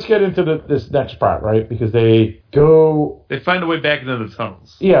let's get into this next part, right? Because they find a way back into the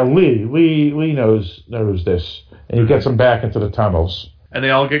tunnels. Yeah, Lee knows this, and he gets them back into the tunnels. And they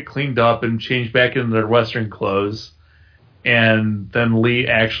all get cleaned up and changed back into their Western clothes. And then Lee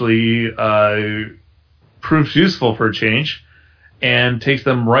actually proves useful for a change and takes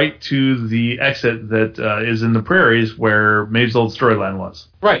them right to the exit that is in the prairies where Maeve's old storyline was.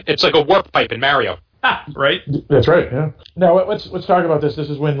 Right. It's like a warp pipe in Mario. Right? That's right, yeah. Now, let's talk about this. This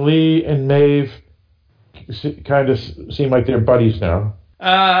is when Lee and Maeve kind of seem like they're buddies now.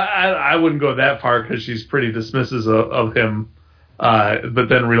 I wouldn't go that far, because she's pretty dismissive of him, but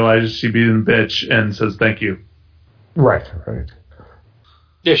then realizes she being a bitch and says thank you. Right.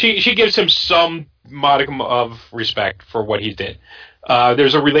 Yeah, she gives him some modicum of respect for what he did.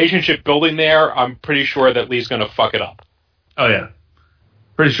 There's a relationship building there. I'm pretty sure that Lee's going to fuck it up. Oh, yeah.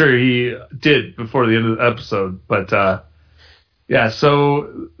 Pretty sure he did before the end of the episode. But,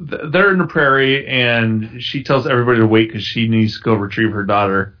 so they're in the prairie, and she tells everybody to wait because she needs to go retrieve her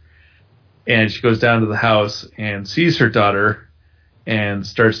daughter. And she goes down to the house and sees her daughter and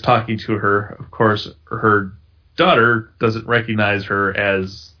starts talking to her. Of course, her daughter doesn't recognize her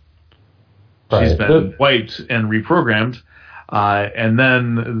as she's been wiped and reprogrammed. And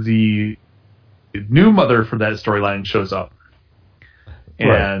then the new mother for that storyline shows up.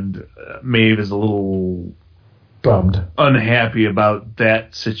 And Maeve is a little bummed, unhappy about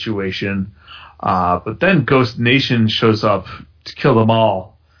that situation. But then Ghost Nation shows up to kill them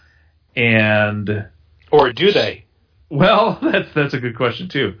all. Or do they? Well, that's a good question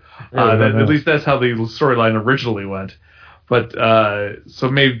too. At least that's how the storyline originally went. But so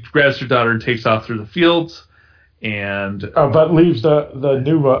Maeve grabs her daughter and takes off through the fields, but leaves the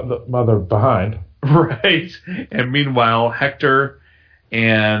new mother behind. Right. And meanwhile, Hector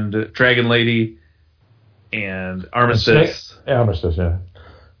and Dragon Lady and Armistice,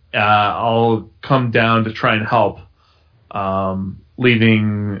 all come down to try and help,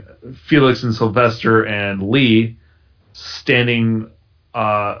 leaving Felix and Sylvester and Lee standing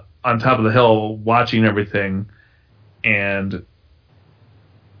on top of the hill watching everything. And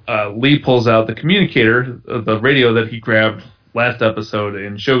Lee pulls out the communicator, the radio that he grabbed last episode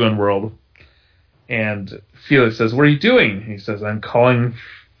in Shogun World. And Felix says, "What are you doing?" He says, "I'm calling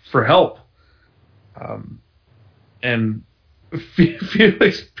for help." And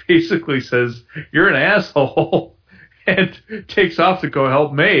Felix basically says, "You're an asshole," and takes off to go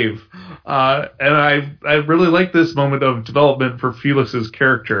help Maeve. And I really like this moment of development for Felix's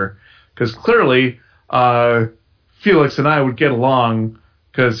character, because clearly Felix and I would get along,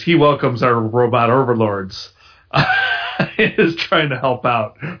 because he welcomes our robot overlords and is trying to help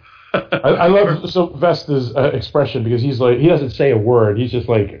out. I love Sylvester's expression, because he's like, he doesn't say a word. He's just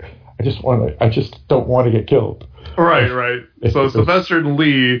like, I just don't want to get killed. Right. So Sylvester and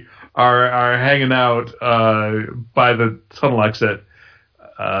Lee are hanging out by the tunnel exit,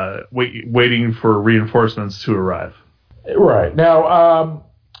 waiting for reinforcements to arrive. Right. Now,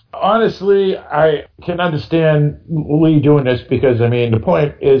 Honestly, I can understand Lee doing this because, I mean, the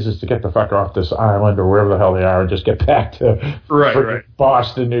point is to get the fuck off this island or wherever the hell they are and just get back to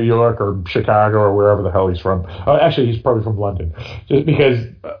Boston, New York, or Chicago, or wherever the hell he's from. Actually, he's probably from London. Just because...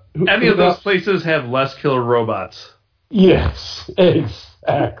 Any of those places have less killer robots. Yes,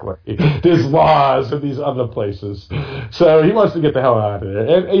 exactly. There's laws in these other places. So he wants to get the hell out of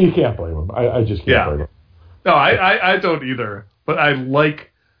there. And you can't blame him. I just can't blame him. No, I don't either. But I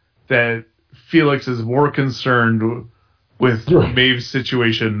like that Felix is more concerned with Maeve's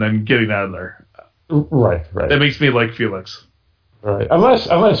situation than getting out of there. Right. That makes me like Felix. Right.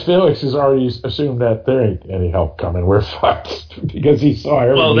 Unless Felix has already assumed that there ain't any help coming. We're fucked because he saw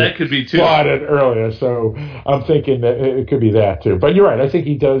everything. Well, that could be too. Plotted earlier, so I'm thinking that it could be that too. But you're right. I think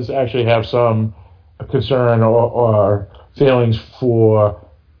he does actually have some concern or feelings for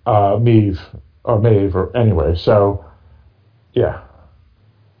Maeve or anyway. So, yeah.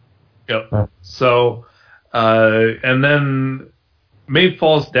 Yep. So, and then Maeve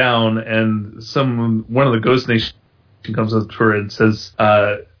falls down, and one of the Ghost Nation comes up to her and says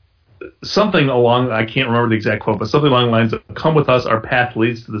something along, I can't remember the exact quote, but something along the lines of, "Come with us, our path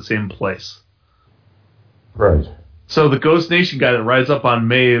leads to the same place." Right. So the Ghost Nation guy that rides up on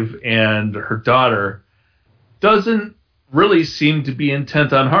Maeve and her daughter doesn't really seem to be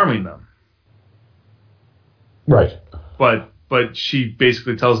intent on harming them. Right. But she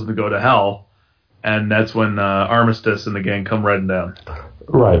basically tells them to go to hell, and that's when Armistice and the gang come riding down.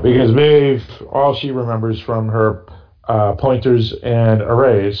 Right, because Maeve, all she remembers from her pointers and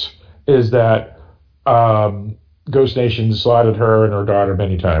arrays is that Ghost Nation slaughtered her and her daughter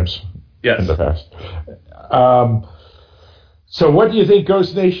many times in the past. So what do you think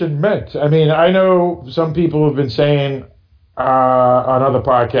Ghost Nation meant? I mean, I know some people have been saying on other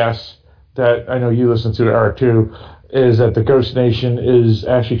podcasts that I know you listen to, Eric, too, is that the Ghost Nation is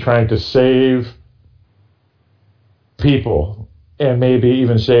actually trying to save people and maybe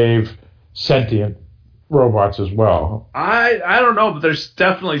even save sentient robots as well. I don't know, but there's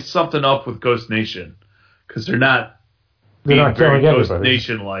definitely something up with Ghost Nation because they're not killing Ghost anybody.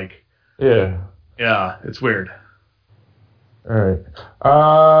 Nation-like. Yeah. Yeah, it's weird. All right.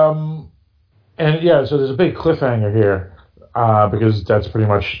 And yeah, so there's a big cliffhanger here because that's pretty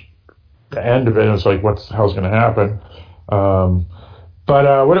much the end of it. It's like, what the hell's going to happen?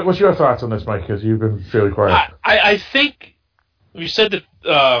 But what's your thoughts on this, Mike? Because you've been fairly quiet. I think you said that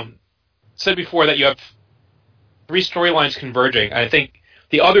said before that you have 3 storylines converging. I think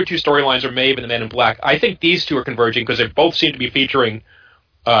the other 2 storylines are Maeve and the Man in Black. I think these 2 are converging because they both seem to be featuring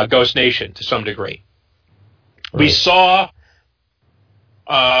Ghost Nation to some degree. Right. We saw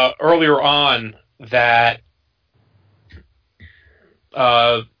earlier on that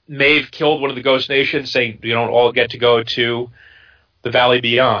Maeve killed one of the Ghost Nation, saying you don't all get to go to the Valley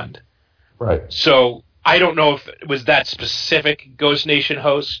Beyond. Right. So I don't know if it was that specific Ghost Nation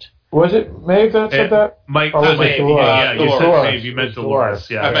host. Was it Maeve that said that? Mike, was Maeve. Yeah, you said Maeve. You meant Dolores.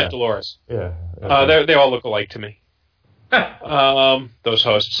 Yeah, I meant Dolores. Yeah. They all look alike to me. Those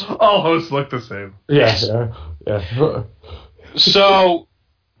hosts. All hosts look the same. Yeah.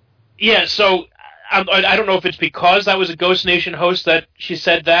 So I don't know if it's because that was a Ghost Nation host that she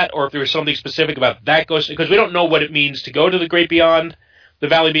said that, or if there was something specific about that Ghost, because we don't know what it means to go to the Great Beyond, the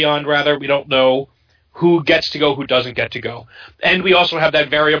Valley Beyond, rather. We don't know who gets to go, who doesn't get to go. And we also have that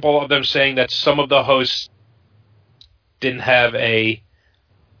variable of them saying that some of the hosts didn't have any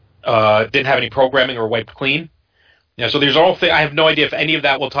programming or wiped clean. Yeah, so there's I have no idea if any of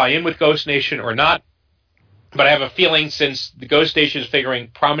that will tie in with Ghost Nation or not. But I have a feeling, since the Ghost Nation is figuring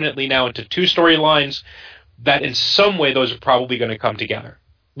prominently now into 2 storylines, that in some way those are probably going to come together,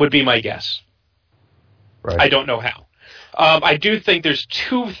 would be my guess. Right. I don't know how. I do think there's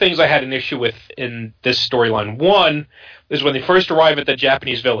 2 things I had an issue with in this storyline. One is when they first arrive at the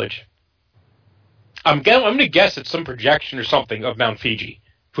Japanese village. I'm going to guess it's some projection or something of Mount Fuji,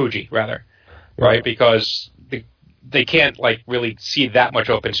 rather, right? Because they can't really see that much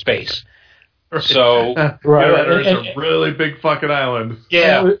open space. So right. There's a really big fucking island.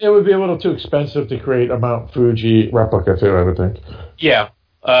 Yeah, it would be a little too expensive to create a Mount Fuji replica too, I would think. Yeah.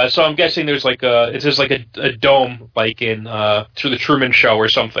 So I'm guessing there's it's just like a dome, like in through the Truman Show or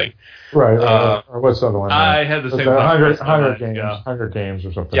something. Right. Or what's the other one? I had the same. Hunger Games. Yeah. Hunger Games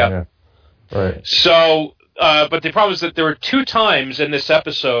or something. Yeah. Right. So, but the problem is that there were 2 times in this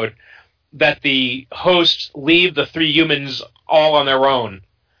episode that the hosts leave the 3 humans all on their own.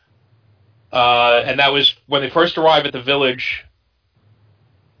 And that was when they first arrive at the village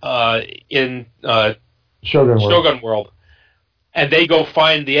in Shogun World. And they go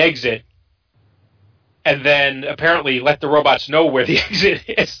find the exit, and then apparently let the robots know where the exit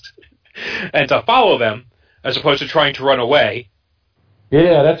is and to follow them as opposed to trying to run away.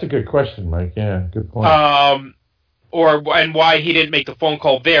 Yeah, that's a good question, Mike. Yeah, good point. And why he didn't make the phone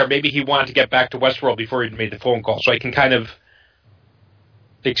call there. Maybe he wanted to get back to Westworld before he made the phone call, so I can kind of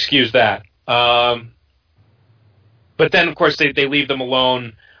excuse that. But then, of course, they leave them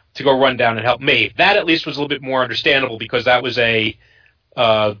alone to go run down and help Maeve. That at least was a little bit more understandable because that was a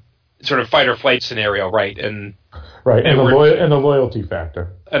sort of fight or flight scenario, right? And the loyalty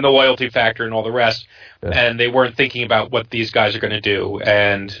factor. And the loyalty factor and all the rest. Yeah. And they weren't thinking about what these guys are going to do.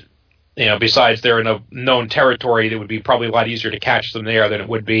 And, besides they're in a known territory, it would be probably a lot easier to catch them there than it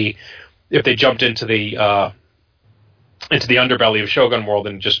would be if they jumped into the underbelly of Shogun World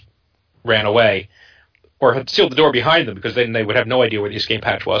and just ran away. Or had sealed the door behind them, because then they would have no idea where the escape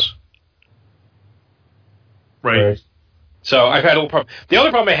hatch was. Right. So I've had a little problem. The other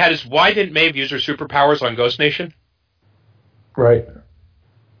problem I had is, why didn't Maeve use her superpowers on Ghost Nation? Right.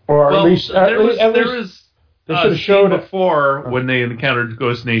 Or at least there was they should have shown before when they encountered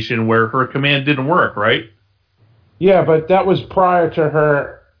Ghost Nation where her command didn't work, right? Yeah, but that was prior to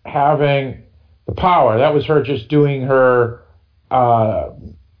her having the power. That was her just doing her.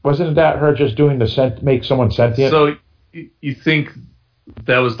 Wasn't that her just doing make someone sentient? So you think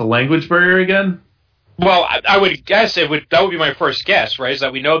that was the language barrier again? Well, I would guess that would be my first guess, right? Is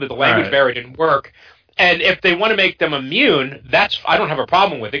that we know that the language barrier didn't work. And if they want to make them immune, I don't have a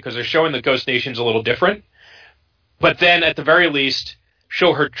problem with it, because they're showing that Ghost Nation's a little different. But then, at the very least,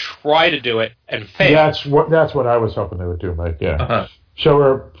 show her try to do it and fail. That's what I was hoping they would do, Mike. Yeah, uh-huh. Show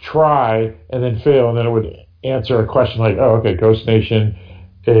her try and then fail, and then it would answer a question like, "Oh, okay, Ghost Nation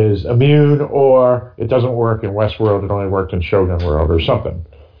is immune, or it doesn't work in Westworld. It only worked in Shogun World, or something."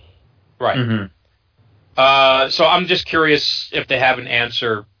 Right. Mm-hmm. So I'm just curious if they have an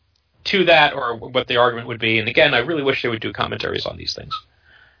answer to that, or what the argument would be. And again, I really wish they would do commentaries on these things.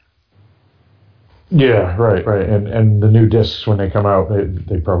 Yeah, right. And the new discs, when they come out,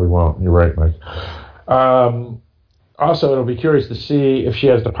 they probably won't. You're right, Mike. Also, it'll be curious to see if she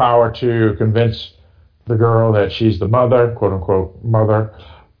has the power to convince the girl that she's the mother, quote-unquote mother,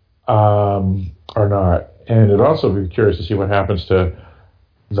 or not. And it'd also be curious to see what happens to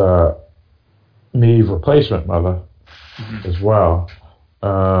the Maeve replacement mother as well.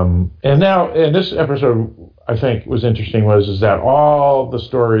 And this episode, I think, was interesting is that all the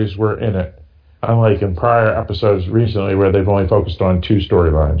stories were in it, unlike in prior episodes recently where they've only focused on 2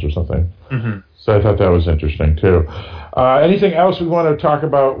 storylines or something. Mm-hmm. So I thought that was interesting, too. Anything else we want to talk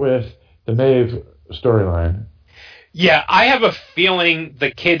about with the Maeve storyline? Yeah, I have a feeling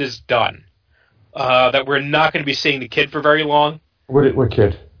the kid is done. That we're not going to be seeing the kid for very long. What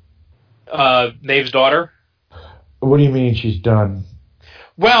kid? Maeve's daughter. What do you mean she's done?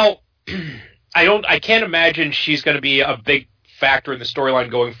 Well, I can't imagine she's going to be a big factor in the storyline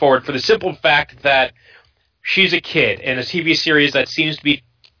going forward, for the simple fact that she's a kid in a TV series that seems to be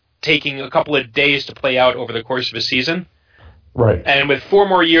taking a couple of days to play out over the course of a season. Right. And with 4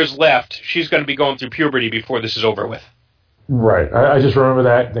 more years left, she's going to be going through puberty before this is over with. Right. I just remember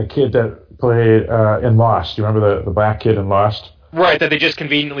the kid that played in Lost. Do you remember the black kid in Lost? Right, that they just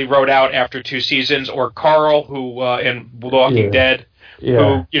conveniently wrote out after 2 seasons. Or Carl, who in The Walking Dead,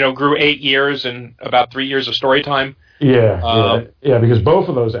 who grew 8 years and about 3 years of story time. Yeah, because both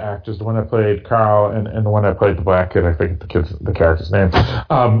of those actors, the one that played Carl and the one that played the black kid, I think the character's name,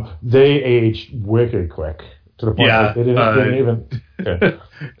 they aged wicked quick to the point that they didn't even. Okay.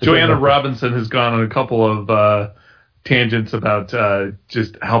 Joanna Robinson has gone on a couple of tangents about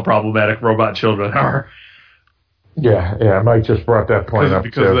just how problematic robot children are. Yeah, Mike just brought that point up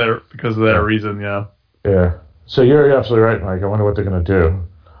because of that reason. Yeah. So you're absolutely right, Mike. I wonder what they're going to do.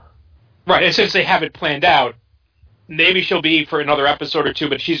 Right, and since they have it planned out, maybe she'll be for another episode or 2,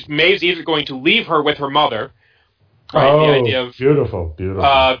 but Maeve's either going to leave her with her mother, right? Oh, the idea of, beautiful.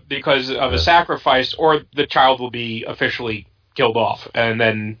 Because of a sacrifice, or the child will be officially killed off, and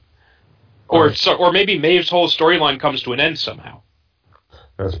then, or maybe Maeve's whole storyline comes to an end somehow.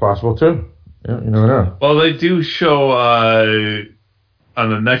 That's possible too. Yeah, you never know. Well, they do show on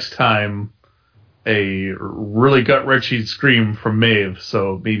the next time a really gut-wrenching scream from Maeve,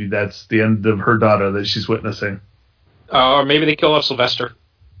 so maybe that's the end of her daughter that she's witnessing. Or maybe they kill off Sylvester.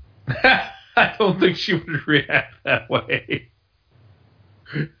 I don't think she would react that way.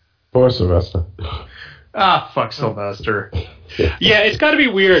 Poor Sylvester. Fuck Sylvester. Yeah, it's got to be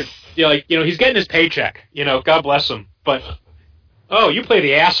weird. He's getting his paycheck. God bless him. But Oh, you play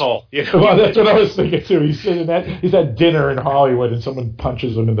the asshole. You know? Well, that's what I was thinking too. He's at dinner in Hollywood, and someone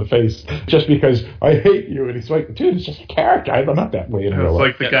punches him in the face just because I hate you, and he's like, "Dude, it's just a character. I'm not that way in real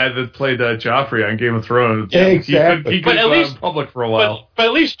life." It's like the guy that played Joffrey on Game of Thrones. Yeah, exactly. He could go out in public for a while. But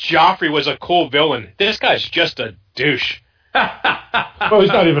at least Joffrey was a cool villain. This guy's just a douche. Well, he's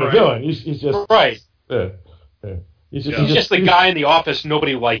not even a villain. He's just right. Yeah. He's just the guy in the office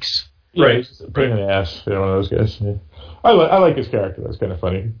nobody likes. Yeah, right. He's a pain in the ass. One of those guys. Yeah. I like his character. That's kind of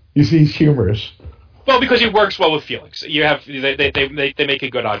funny. He's humorous. Well, because he works well with Felix. You have they make a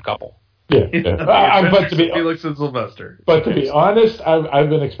good odd couple. Yeah. But to be Felix and Sylvester. But to be honest, I've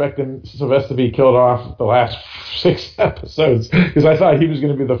been expecting Sylvester to be killed off the last 6 episodes because I thought he was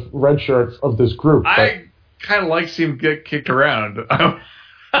going to be the red shirt of this group. I kind of like seeing him get kicked around.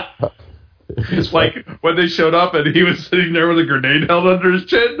 It's like when they showed up and he was sitting there with a grenade held under his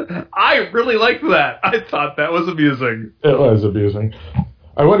chin. I really liked that. I thought that was amusing. It was amusing.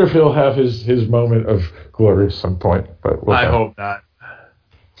 I wonder if he'll have his moment of glory at some point. But I hope not.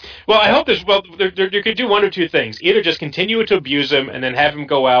 Well, I hope this. Well, you could do one or two things: either just continue to abuse him and then have him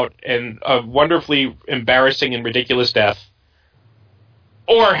go out in a wonderfully embarrassing and ridiculous death,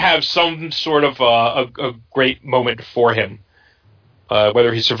 or have some sort of a great moment for him.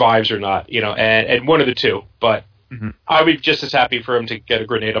 Whether he survives or not, and one of the two. But I'd be just as happy for him to get a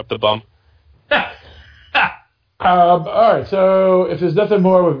grenade up the bum. All right, so if there's nothing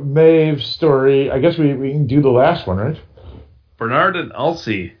more with Maeve's story, I guess we can do the last one, right? Bernard and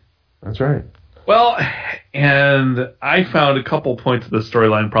Elsie. That's right. Well, and I found a couple points of the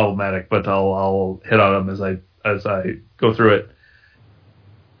storyline problematic, but I'll hit on them as I go through it.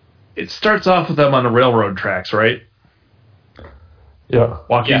 It starts off with them on the railroad tracks, right? Yeah.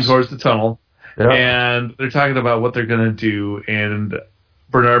 Walking towards the tunnel. Yeah. And they're talking about what they're going to do. And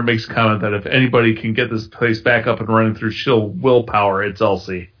Bernard makes a comment that if anybody can get this place back up and running through sheer willpower, it's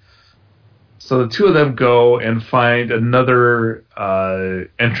Elsie. So the two of them go and find another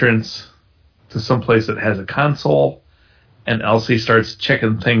entrance to some place that has a console. And Elsie starts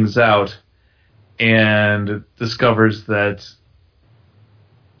checking things out and discovers that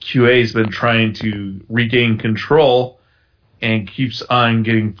QA's been trying to regain control and keeps on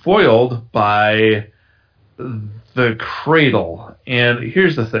getting foiled by the cradle. And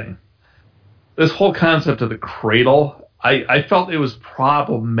here's the thing. This whole concept of the cradle, I felt it was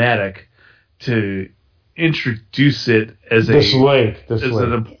problematic to introduce it as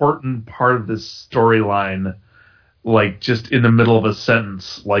an important part of this storyline, like just in the middle of a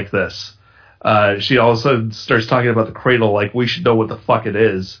sentence like this. She all of a sudden starts talking about the cradle like we should know what the fuck it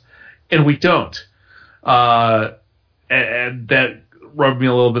is. And we don't. And that rubbed me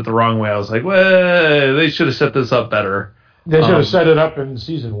a little bit the wrong way. I was like, well, they should have set this up better. They should have set it up in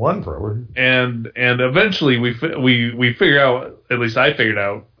season 1 probably. And eventually we figure out, at least I figured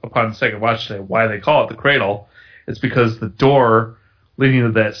out upon the second watch today, why they call it the cradle. It's because the door leading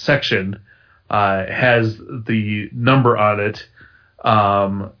to that section has the number on it,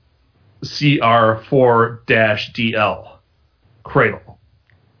 CR4-DL, cradle.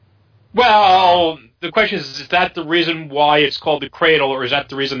 Well, the question is that the reason why it's called the cradle, or is that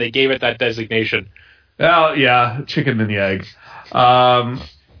the reason they gave it that designation? Well, yeah, chicken and the egg.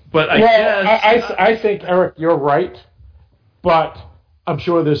 But I guess... I think, Eric, you're right, but I'm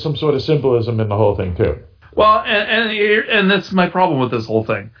sure there's some sort of symbolism in the whole thing, too. Well, and that's my problem with this whole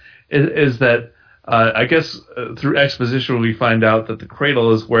thing, is that I guess through exposition we find out that the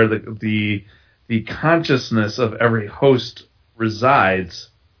cradle is where the consciousness of every host resides.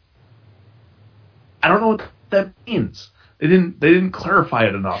 I don't know what that means. They didn't clarify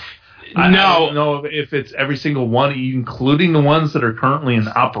it enough. I don't know if it's every single one, including the ones that are currently in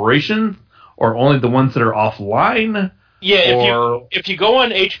operation, or only the ones that are offline. Yeah, if you go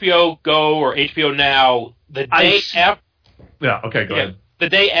on HBO Go or HBO Now, the day after. Yeah. Okay. Go ahead. The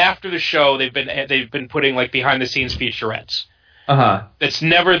day after the show, they've been putting like behind the scenes featurettes. That's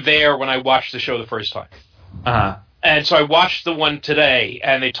never there when I watched the show the first time. And so I watched the one today,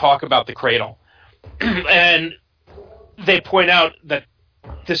 and they talk about the cradle. And they point out that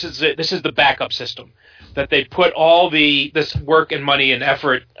this is the backup system, that they put all this work and money and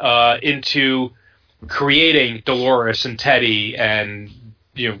effort into creating Dolores and Teddy and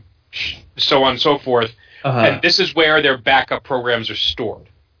so on and so forth, and this is where their backup programs are stored.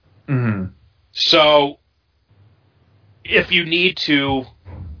 So if you need to,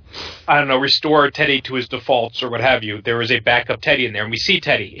 I don't know, restore Teddy to his defaults or what have you, there is a backup Teddy in there, and we see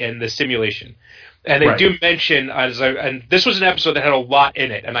Teddy in the simulation. And they do mention, and this was an episode that had a lot in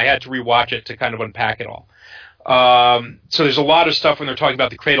it, and I had to rewatch it to kind of unpack it all. So there's a lot of stuff when they're talking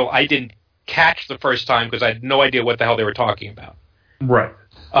about the cradle I didn't catch the first time because I had no idea what the hell they were talking about. Right.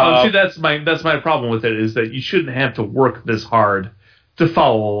 See, that's my problem with it, is that you shouldn't have to work this hard to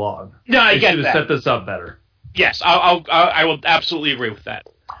follow along. No, I get that. You should have set this up better. Yes, I will absolutely agree with that.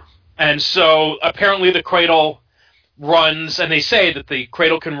 And so apparently the Cradle runs, and they say that the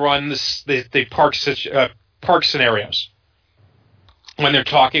Cradle can run the park scenarios when they're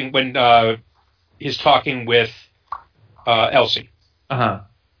talking, when he's talking with Elsie. Uh-huh.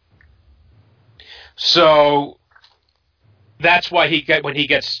 So that's why when he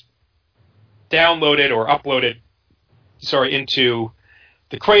gets downloaded or uploaded, into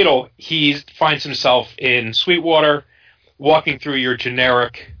the Cradle, he finds himself in Sweetwater, walking through your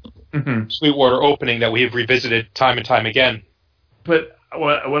generic Sweetwater opening that we have revisited time and time again. But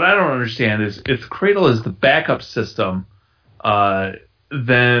what I don't understand is, if Cradle is the backup system,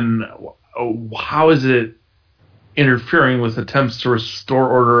 then how is it interfering with attempts to restore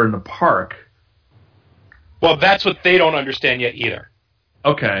order in the park? Well, that's what they don't understand yet either.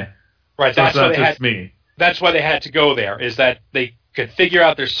 Okay. Right. So that's why they had to go there, is that they could figure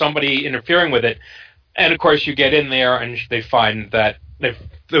out there's somebody interfering with it. And, of course, you get in there and they find that it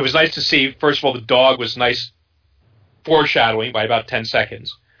was nice to see, first of all, the dog was nice foreshadowing by about 10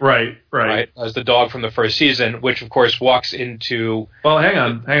 seconds. Right. As the dog from the first season, which, of course, walks into... Well, hang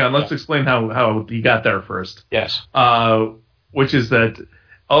on. Let's explain how he got there first. Yes. Which is that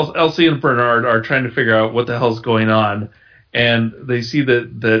Elsie and Bernard are trying to figure out what the hell's going on, and they see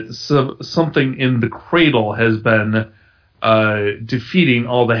that something in the Cradle has been defeating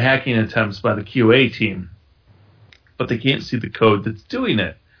all the hacking attempts by the QA team. But they can't see the code that's doing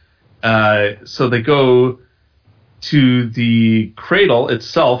it. So they go to the Cradle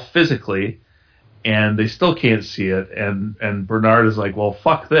itself physically, and they still can't see it. And Bernard is like, well,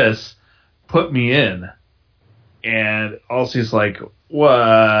 fuck this. Put me in. And Elsie's like,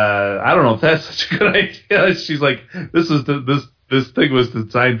 well, I don't know if that's such a good idea. She's like, this thing was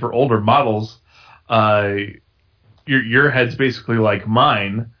designed for older models. Your head's basically like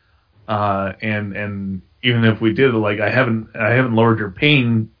mine. And even if we did, like, I haven't lowered your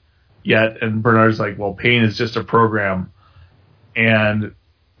pain yet. And Bernard's like, well, pain is just a program. And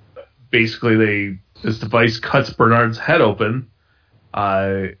basically this device cuts Bernard's head open,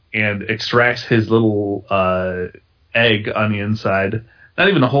 and extracts his little, egg on the inside. Not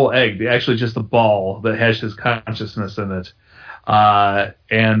even the whole egg, actually just the ball that has his consciousness in it.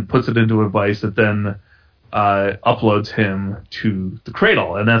 And puts it into a device that then, uploads him to the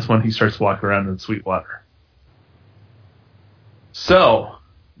Cradle. And that's when he starts walking around in Sweetwater. So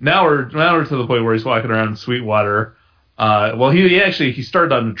now we're to the point where he's walking around in Sweetwater. He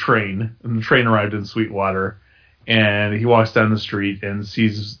started on the train, and the train arrived in Sweetwater, and he walks down the street and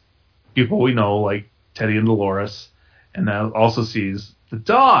sees people we know, like Teddy and Dolores, and now also sees the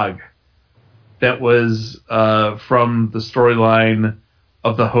dog that was from the storyline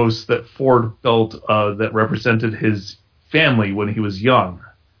of the host that Ford built that represented his family when he was young.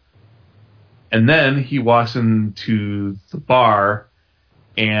 And then he walks into the bar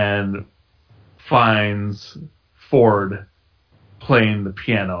and finds Ford playing the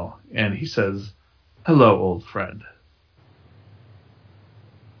piano, and he says, "Hello, old friend."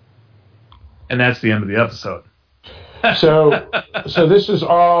 And that's the end of the episode. So this is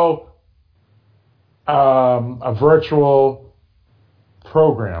all a virtual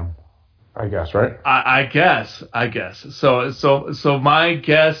program, I guess, right? I guess. So my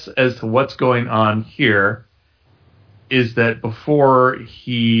guess as to what's going on here is that before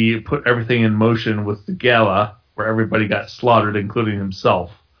he put everything in motion with the gala, where everybody got slaughtered, including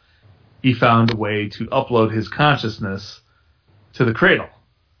himself, he found a way to upload his consciousness to the Cradle.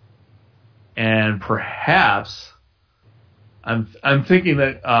 And perhaps I'm thinking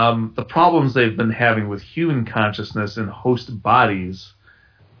that the problems they've been having with human consciousness in host bodies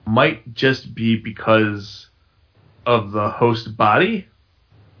might just be because of the host body,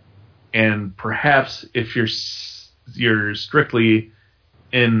 and perhaps if you're strictly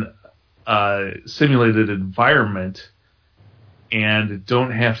in a simulated environment and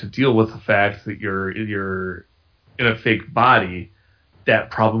don't have to deal with the fact that you're in a fake body, that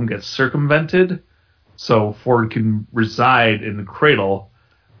problem gets circumvented, so Ford can reside in the Cradle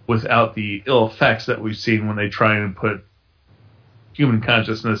without the ill effects that we've seen when they try and put human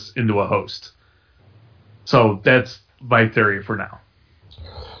consciousness into a host. So that's my theory for now.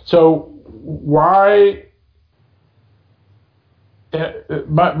 So why? You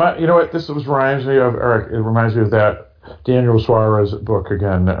know what? This reminds me of, Eric. It reminds me of that Daniel Suarez book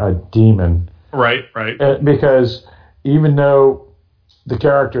again, Demon. Right. Because even though the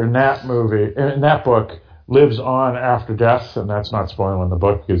character in that book lives on after death, and that's not spoiling the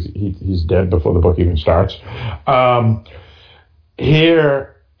book because he's dead before the book even starts.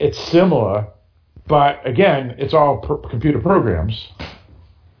 Here, it's similar, but again, it's all computer programs,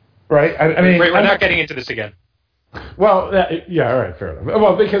 right? I mean, we're not getting into this again. Well, yeah, all right, fair enough.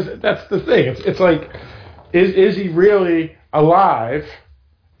 Well, because that's the thing. It's like, is he really alive,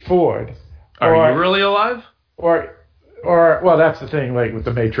 Ford? Are you really alive? Or well, that's the thing. Like with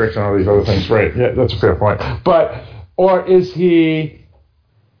the Matrix and all these other things, right? Yeah, that's a fair point. Or is he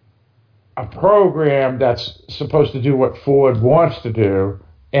a program that's supposed to do what Ford wants to do?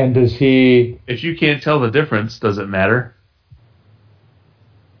 And does he? If you can't tell the difference, does it matter?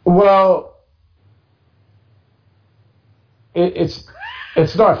 Well, it's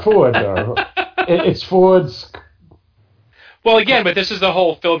not Ford though. It's Ford's. Well, again, but this is the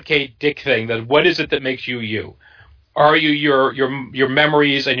whole Philip K. Dick thing. That what is it that makes you you? Are you your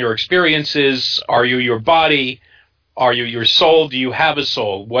memories and your experiences? Are you your body? Are you your soul? Do you have a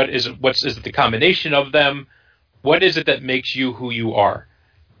soul? What is it? Is it the combination of them? What is it that makes you who you are?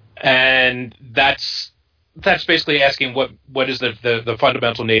 And that's basically asking what is the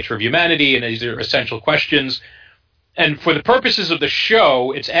fundamental nature of humanity, and these are essential questions. And for the purposes of the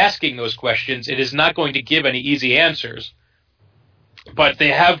show, it's asking those questions. It is not going to give any easy answers. But they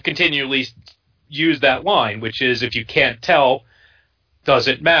have continually used that line, which is, if you can't tell, does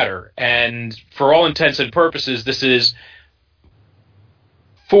it matter? And for all intents and purposes, this is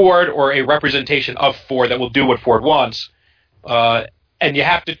Ford, or a representation of Ford that will do what Ford wants. And you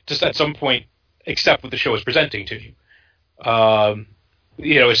have to just at some point accept what the show is presenting to you.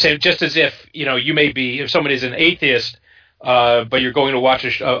 Just as if, you may be, if someone is an atheist, but you're going to watch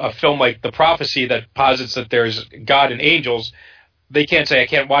a film like The Prophecy that posits that there's God and angels, they can't say, I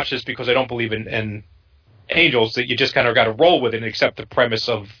can't watch this because I don't believe in angels. That you just kind of got to roll with it and accept the premise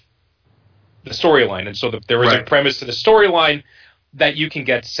of the storyline. And so there is a premise to the storyline that you can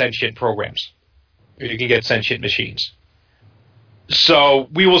get sentient programs, or you can get sentient machines. So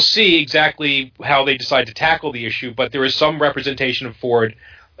we will see exactly how they decide to tackle the issue, but there is some representation of Ford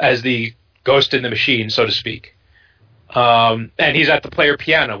as the ghost in the machine, so to speak. And he's at the player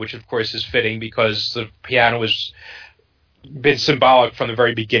piano, which of course is fitting because the piano has been symbolic from the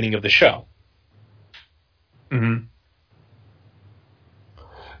very beginning of the show. Mm-hmm.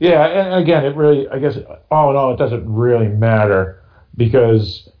 Yeah, and again, it really, I guess, all in all, it doesn't really matter,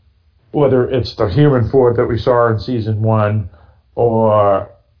 because whether it's the human Ford that we saw in season 1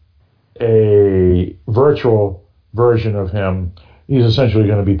 or a virtual version of him, he's essentially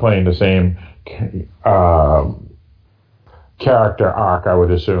going to be playing the same character arc, I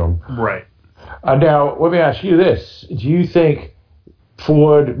would assume. Right. Now, let me ask you this. Do you think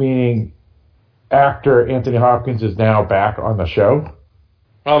Ford, meaning actor Anthony Hopkins, is now back on the show?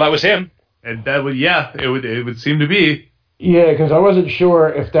 Oh, that was him. And that would, it would seem to be. Yeah, because I wasn't sure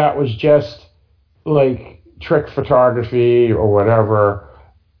if that was just like trick photography or whatever,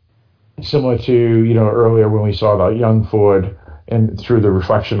 similar to, earlier when we saw the young Ford and through the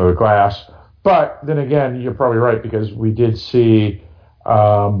reflection of the glass. But then again, you're probably right, because we did see,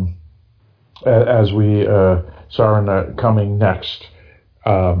 as we saw in the Coming Next,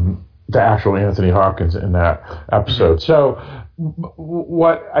 the actual Anthony Hopkins in that episode. Mm-hmm. So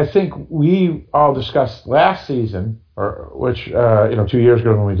what I think we all discussed last season, or which 2 years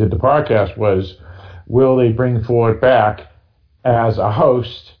ago when we did the podcast, was, will they bring Ford back as a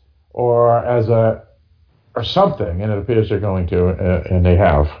host or as or something? And it appears they're going to, and they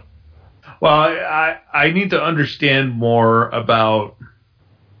have. Well, I need to understand more about,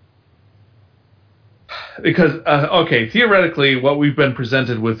 because theoretically, what we've been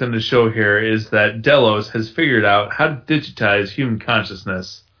presented within the show here is that Delos has figured out how to digitize human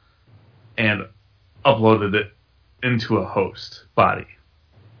consciousness and uploaded it into a host body.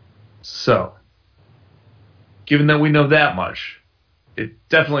 So, given that we know that much, it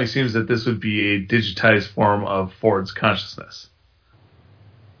definitely seems that this would be a digitized form of Ford's consciousness.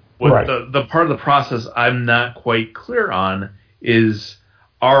 What the part of the process I'm not quite clear on is,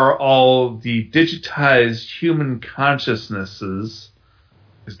 are all the digitized human consciousnesses,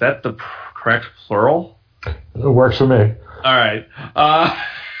 is that the correct plural? It works for me. All right.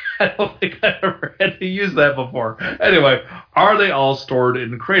 I don't think I ever had to use that before. Anyway, are they all stored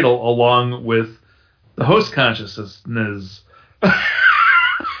in Cradle along with the host consciousness?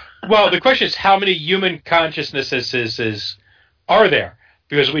 Well, the question is, how many human consciousnesses are there?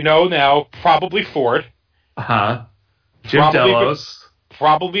 Because we know now, probably Ford. Uh-huh. Jim Delos.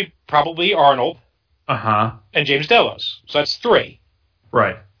 Probably Arnold. Uh-huh. And James Delos. So that's 3.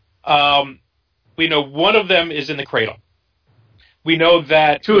 Right. We know one of them is in the Cradle. We know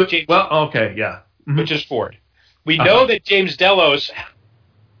that... Mm-hmm. Which is Ford. We know that James Delos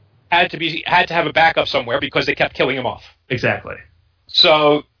had to have a backup somewhere because they kept killing him off. Exactly.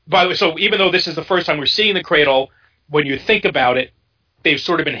 So, by the way, so even though this is the first time we're seeing the Cradle, when you think about it, they've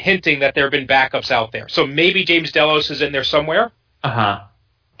sort of been hinting that there have been backups out there. So maybe James Delos is in there somewhere.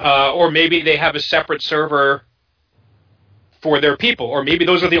 Or maybe they have a separate server for their people. Or maybe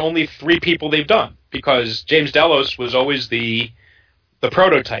those are the only 3 people they've done. Because James Delos was always the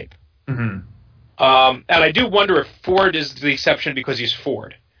prototype. Mm-hmm. And I do wonder if Ford is the exception because he's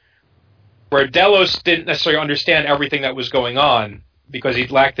Ford. Where Delos didn't necessarily understand everything that was going on because he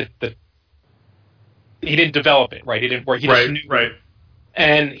lacked he didn't develop it, right? He didn't work. He just knew. Right.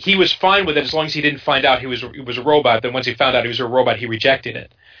 And he was fine with it as long as he didn't find out he was a robot. Then once he found out he was a robot, he rejected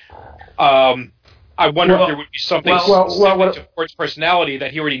it. I wonder if there would be something to Ford's personality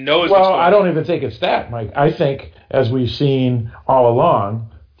that he already knows. Well, I don't even think it's that, Mike. I think, as we've seen all along,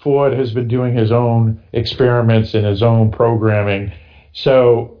 Ford has been doing his own experiments and his own programming.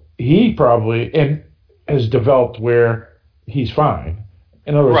 So he probably has developed where he's fine.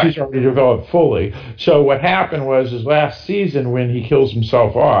 In other words, he's already developed fully. So what happened was his last season when he kills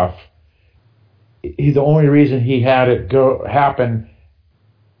himself off, the only reason he had it happen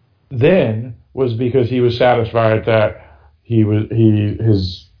then was because he was satisfied that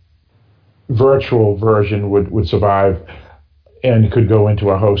his virtual version would survive and could go into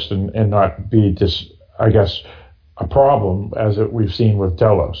a host and not be a problem as we've seen with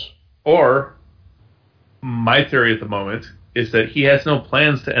Delos. Or my theory at the moment is that he has no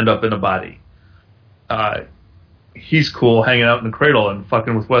plans to end up in a body. He's cool hanging out in the Cradle and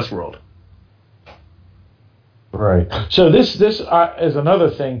fucking with Westworld. Right. So this is another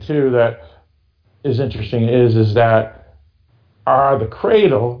thing too that is interesting is that are the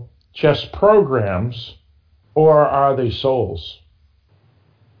Cradle just programs or are they souls?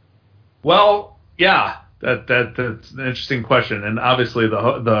 Well, yeah, that's an interesting question, and obviously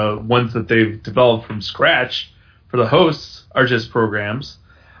the ones that they've developed from scratch for the hosts are just programs.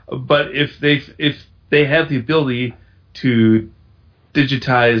 But if they have the ability to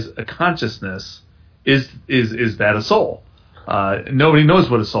digitize a consciousness, is that a soul? Nobody knows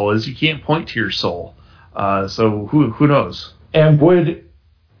what a soul is. You can't point to your soul. So who knows? And would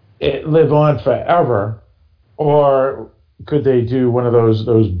it live on forever, or could they do one of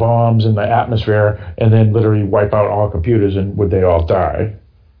those bombs in the atmosphere and then literally wipe out all computers, and would they all die?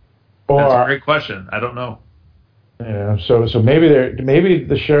 That's a great question. I don't know. Yeah, so maybe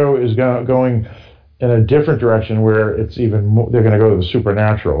the show is going in a different direction where it's even more, they're going to go to the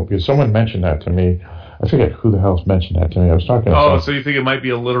supernatural, because someone mentioned that to me. I forget who the hell mentioned that to me. I was talking. So you think it might be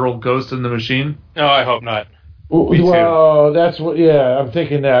a literal ghost in the machine? No, I hope not. Well, that's what. Yeah, I'm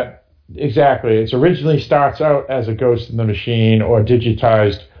thinking that exactly. It originally starts out as a ghost in the machine or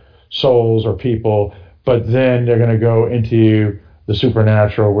digitized souls or people, but then they're going to go into the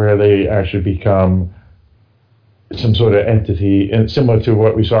supernatural where they actually become some sort of entity, and similar to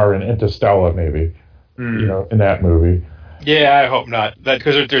what we saw in Interstellar, maybe, in that movie. Yeah, I hope not.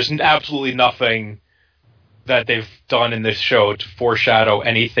 Because there's absolutely nothing that they've done in this show to foreshadow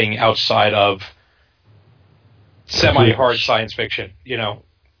anything outside of semi-hard science fiction,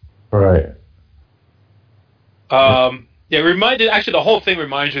 Right. The whole thing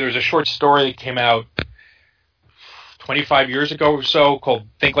reminds me, there was a short story that came out 25 years ago or so called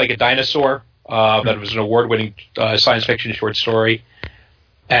Think Like a Dinosaur. That was an award-winning science fiction short story.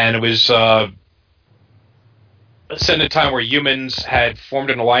 And it was set in a time where humans had formed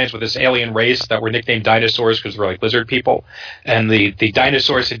an alliance with this alien race that were nicknamed dinosaurs because they were like lizard people. And the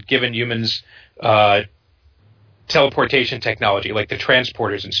dinosaurs had given humans teleportation technology, like the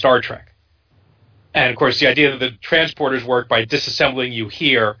transporters in Star Trek. And, of course, the idea that the transporters work by disassembling you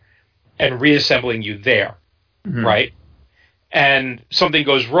here and reassembling you there, right? And something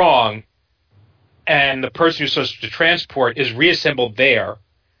goes wrong, and the person who's supposed to transport is reassembled there,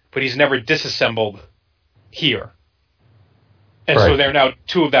 but he's never disassembled here. And so they're now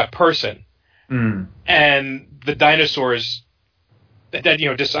two of that person. And the dinosaurs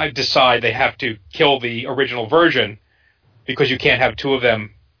decide they have to kill the original version because you can't have two of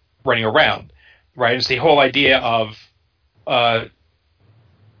them running around, right? It's the whole idea of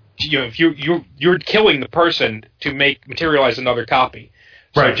if you're killing the person to materialize another copy.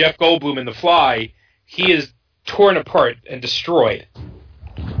 So Jeff Goldblum in The Fly, he is torn apart and destroyed,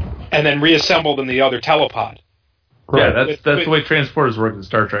 and then reassembled in the other telepod. Yeah, that's the way transporters work in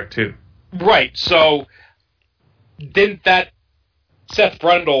Star Trek too. Right. So didn't that Seth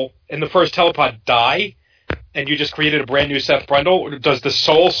Brundle in the first telepod die, and you just created a brand new Seth Brundle? Or does the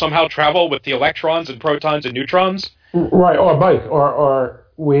soul somehow travel with the electrons and protons and neutrons? Right. Or Mike, or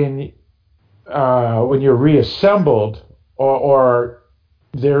when you're reassembled, or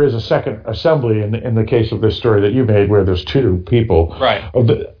there is a second assembly in the case of this story that you made where there's two people. Right.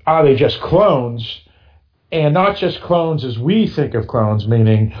 Are they just clones? And not just clones as we think of clones,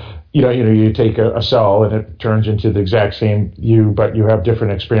 meaning, you take a cell and it turns into the exact same you, but you have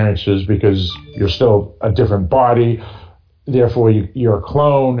different experiences because you're still a different body. Therefore, you're a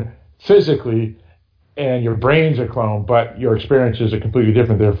clone physically, and your brain's a clone, but your experiences are completely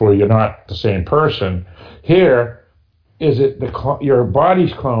different. Therefore, you're not the same person. Here, is it your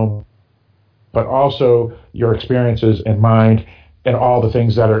body's clone, but also your experiences and mind and all the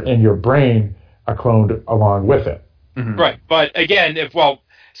things that are in your brain are cloned along with it. Mm-hmm. Right. But again,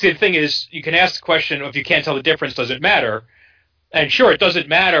 the thing is, you can ask the question, if you can't tell the difference, does it matter? And sure, it doesn't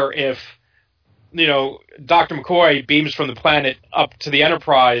matter if, Dr. McCoy beams from the planet up to the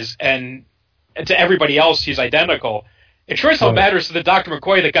Enterprise and to everybody else he's identical. It sure as hell matters to the Dr.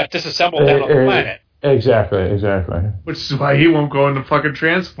 McCoy that got disassembled down on the planet. Exactly. Which is why he won't go in the fucking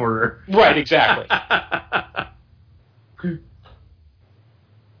transporter. Right, exactly.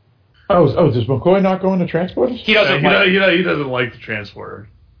 Does McCoy not go in the transporter? He doesn't. He doesn't like the transporter.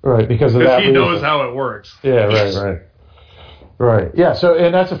 Right, because of that. Because he knows how it works. Yeah, right. Yeah. So,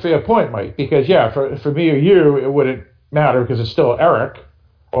 and that's a fair point, Mike. Because for me or you, it wouldn't matter because it's still Eric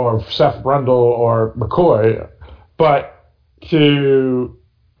or Seth Brundle or McCoy. But to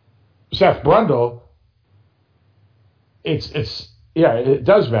Seth Brundle, it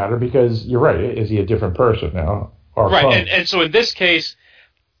does matter because you're right. Is he a different person now? Right, and so in this case,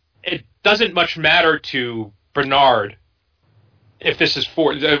 it doesn't much matter to Bernard if this is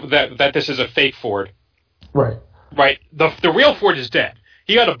Ford, that this is a fake Ford. Right. Right. The real Ford is dead.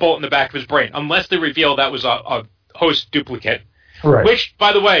 He got a bolt in the back of his brain, unless they reveal that was a host duplicate. Right. Which,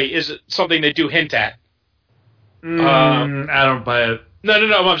 by the way, is something they do hint at. I don't buy it. No.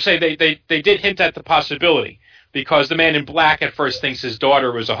 I'm saying they did hint at the possibility because the man in black at first thinks his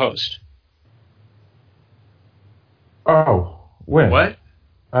daughter was a host. Oh, when? What?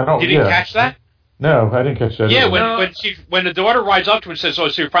 I don't. You didn't catch that? No, I didn't catch that. Yeah, when the daughter rides up to him and says, "Oh,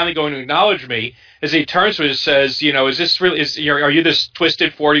 so you're finally going to acknowledge me?" As he turns to her and says, "Is this really? Are you this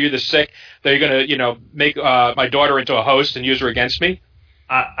twisted Ford? Are you this sick that you're going to, make my daughter into a host and use her against me?"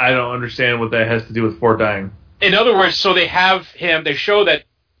 I don't understand what that has to do with Ford dying. In other words, so they have him. They show that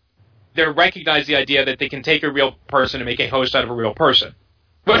they recognize the idea that they can take a real person and make a host out of a real person.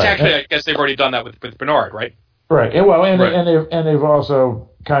 Which actually, I guess they've already done that with Bernard, right? Right, and they've also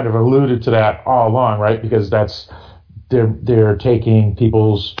kind of alluded to that all along, right? Because they're taking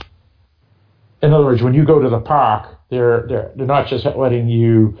people's. In other words, when you go to the park, they're not just letting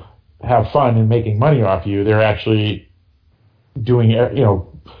you have fun and making money off you. They're actually doing,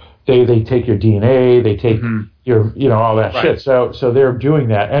 they take your DNA, they take your, all that shit. So they're doing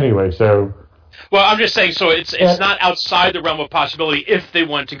that anyway. So. Well, I'm just saying, so it's not outside the realm of possibility if they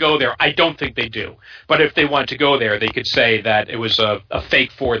want to go there. I don't think they do. But if they want to go there, they could say that it was a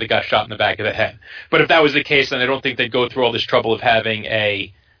fake Ford that got shot in the back of the head. But if that was the case, then I don't think they'd go through all this trouble of having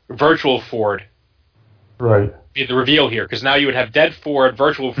a virtual Ford. Right. Be the reveal here, because now you would have dead Ford,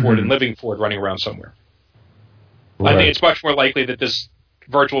 virtual Ford, and living Ford running around somewhere. Right. I think it's much more likely that this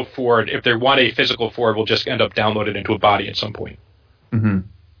virtual Ford, if they want a physical Ford, will just end up downloaded into a body at some point. Mm-hmm.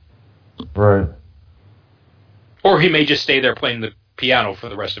 Right. Or he may just stay there playing the piano for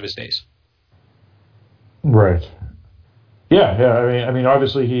the rest of his days. Right. Yeah. I mean,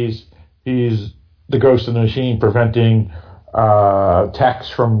 obviously he's the ghost in the machine, preventing techs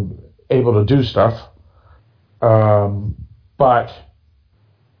from able to do stuff. But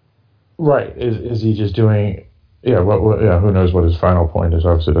right, is he just doing? Yeah. Who knows what his final point is?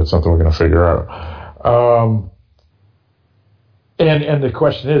 Obviously, that's something we're going to figure out. And the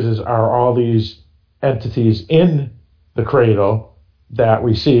question is are all these entities in the cradle that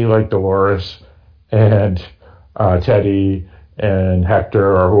we see, like Dolores and Teddy and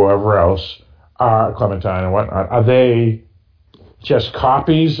Hector or whoever else, Clementine and whatnot, are they just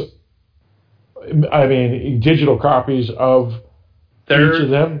copies? I mean, digital copies of each of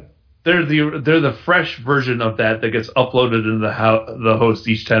them? They're the fresh version of that gets uploaded into the host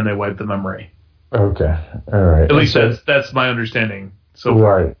each time they wipe the memory. Okay, all right. At least that's my understanding. So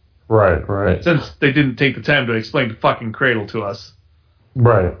right. Since they didn't take the time to explain the fucking cradle to us.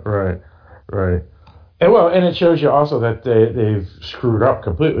 Right. And it shows you also that they've screwed up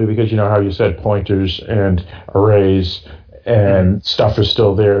completely because you know how you said pointers and arrays and stuff is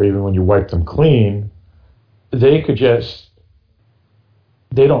still there even when you wipe them clean. They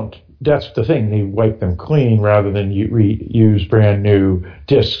don't. That's the thing. They wipe them clean rather than use brand new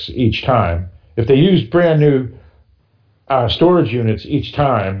disks each time. If they used brand new storage units each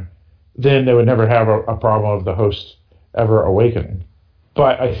time, then they would never have a problem of the host ever awakening.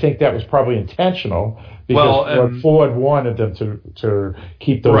 but I think that was probably intentional because Ford wanted them to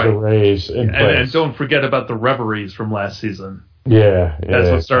keep those arrays in place. And don't forget about the reveries from last season. Yeah. That's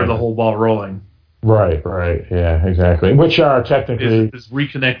what started the whole ball rolling. Right, yeah, exactly. Which are technically... is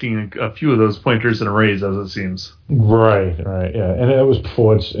reconnecting a few of those pointers and arrays, as it seems. Right, yeah. And it was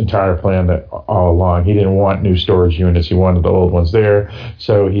Ford's entire plan that all along. He didn't want new storage units. He wanted the old ones there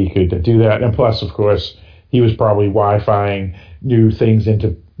so he could do that. And plus, of course, he was probably Wi-Fiing new things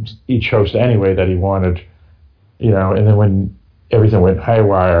into each host anyway that he wanted, and then when everything went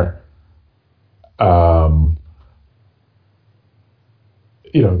haywire,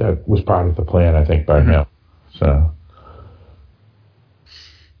 that was part of the plan, I think, by him. So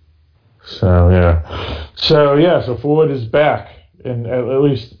Ford is back, in at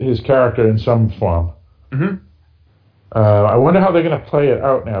least his character in some form. Mm-hmm. I wonder how they're going to play it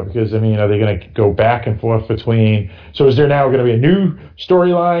out now, because, are they going to go back and forth between... So is there now going to be a new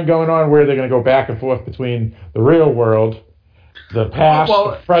storyline going on where they're going to go back and forth between the real world, the past,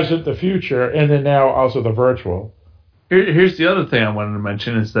 the present, the future, and then now also the virtual? Here's the other thing I wanted to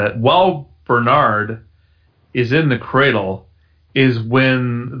mention is that while Bernard is in the cradle is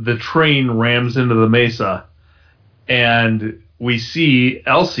when the train rams into the mesa, and we see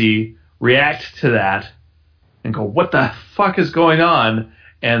Elsie react to that and go, what the fuck is going on?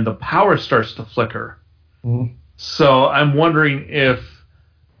 And the power starts to flicker. Mm-hmm. So I'm wondering if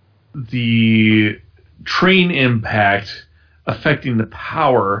the train impact affecting the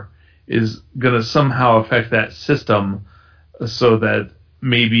power is going to somehow affect that system so that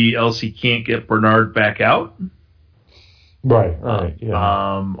maybe Elsie can't get Bernard back out. Right,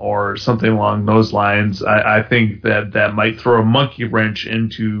 yeah. Or something along those lines. I think that might throw a monkey wrench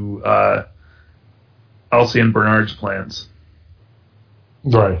into Elsie and Bernard's plans.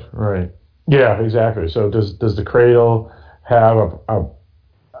 Right. Yeah, exactly. So does the cradle have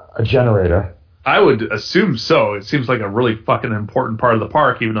a generator? I would assume so. It seems like a really fucking important part of the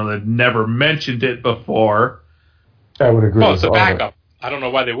park, even though they've never mentioned it before. I would agree. Well, it's a backup. I don't know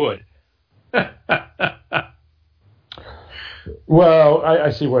why they would. Well,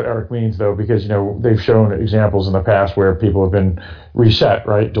 I see what Eric means, though, because, they've shown examples in the past where people have been reset,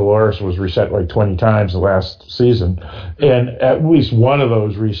 right? Dolores was reset like 20 times the last season. And at least one of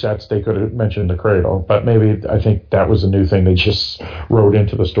those resets, they could have mentioned the cradle. But maybe I think that was a new thing they just wrote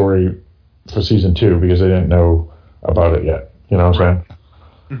into the story for season 2 because they didn't know about it yet. You know what I'm saying?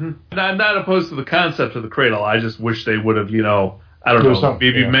 Mm-hmm. I'm not opposed to the concept of the cradle. I just wish they would have, I don't know,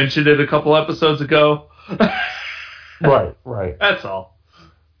 maybe mentioned it a couple episodes ago. Right. That's all.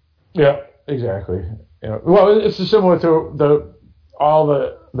 Yeah, exactly. Well, it's similar to all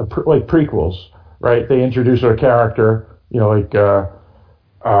the prequels, right? They introduce a character, like Jar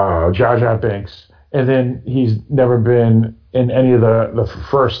Jar Binks, and then he's never been in any of the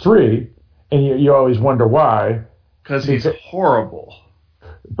first 3, and you always wonder why. Because he's horrible.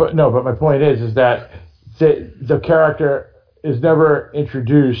 But my point is that the character is never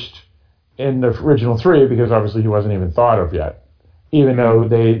introduced in the original 3 because obviously he wasn't even thought of yet, even though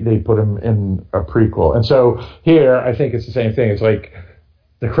they put him in a prequel. And so here, I think it's the same thing. It's like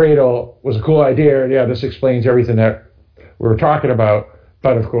the cradle was a cool idea. Yeah, this explains everything that we were talking about.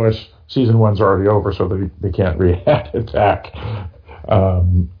 But of course, season 1's already over, so they can't re-add it back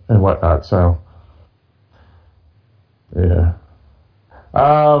and whatnot. So, yeah.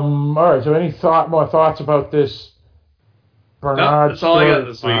 All right. So, any more thoughts about this Bernard? No, that's all I got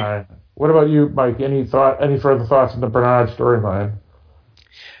this week. What about you, Mike? Any further thoughts on the Bernard storyline?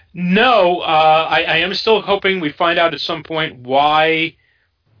 No, I am still hoping we find out at some point why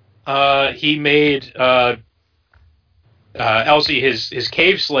he made Elsie his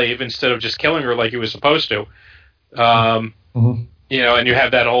cave slave instead of just killing her like he was supposed to. And you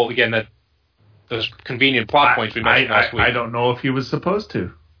have that whole those convenient plot points we mentioned last week. I don't know if he was supposed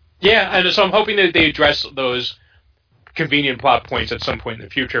to. Yeah, and so I'm hoping that they address those convenient plot points at some point in the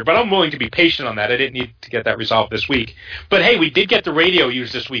future, but I'm willing to be patient on that. I didn't need to get that resolved this week. But hey, we did get the radio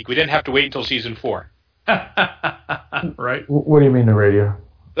used this week. We didn't have to wait until season 4. Right? What do you mean the radio?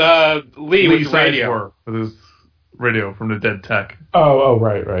 Lee with the radio. With his radio from the Dead Tech. Oh,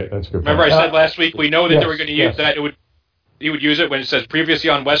 right. That's a good. Remember I said last week we know that they were going to use that. He would use it when it says previously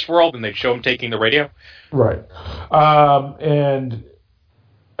on Westworld, and they'd show him taking the radio. Right. And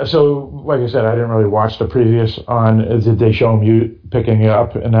so, like I said, I didn't really watch the previous on. Did they show him you picking it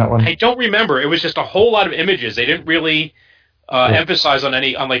up in that one? I don't remember. It was just a whole lot of images. They didn't really emphasize on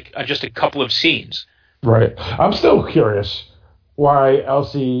just a couple of scenes. Right. I'm still curious why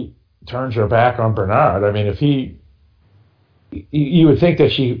Elsie turns her back on Bernard. I mean, if you would think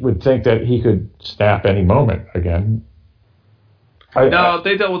that she would think that he could snap any moment again. No,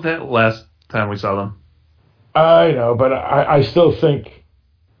 they dealt with that last time we saw them. I know, but I still think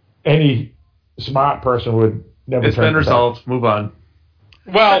any smart person would never. It's been resolved. Move on.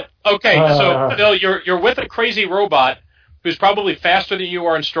 Well, okay, so Phil, you're with a crazy robot who's probably faster than you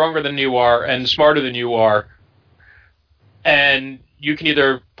are and stronger than you are and smarter than you are, and you can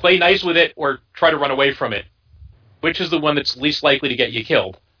either play nice with it or try to run away from it. Which is the one that's least likely to get you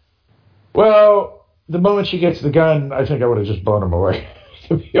killed? Well, the moment she gets the gun, I think I would have just blown him away.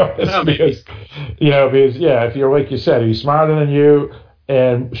 To be honest, because if you're like you said, he's smarter than you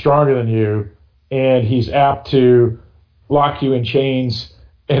and stronger than you, and he's apt to lock you in chains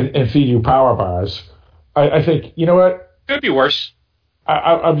and feed you power bars. I think, you know what? Could be worse.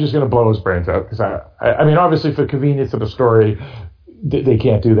 I'm just going to blow his brains out because I mean, obviously for convenience of the story, they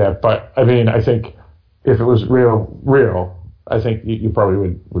can't do that. But I mean, I think if it was real, I think you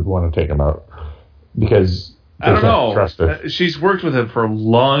probably would want to take him out because I don't know. Trust it. She's worked with him for a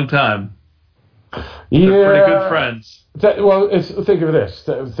long time. Yeah, they're pretty good friends. Think of this.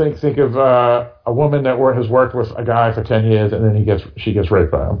 Think of a woman that has worked with a guy for 10 years and then she gets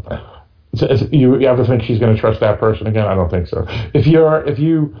raped by him. You ever think she's going to trust that person again? I don't think so. If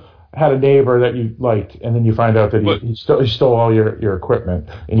you had a neighbor that you liked and then you find out that he stole all your equipment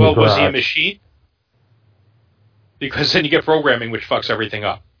in your garage. Was he a machine? Because then you get programming, which fucks everything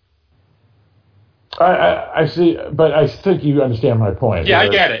up. I see, but I think you understand my point. Yeah, I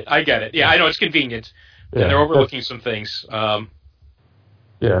get it. Yeah, I know it's convenient. Yeah, and they're overlooking some things.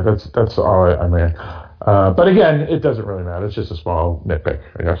 Yeah, that's all I mean. But again, it doesn't really matter. It's just a small nitpick,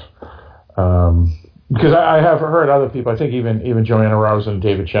 I guess. Because I have heard other people, I think even Joanna Rouse and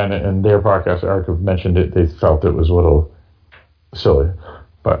David Chen in their podcast, Eric have mentioned it, they felt it was a little silly.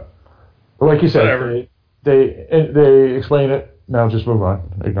 But like you said, they explain it, now just move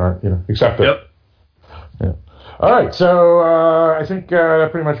on. Ignore it, accept it. Yep. Yeah. All right, so I think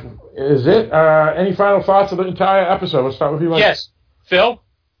that pretty much is it. Any final thoughts of the entire episode? Let's start with you, Mike. Yes. Phil?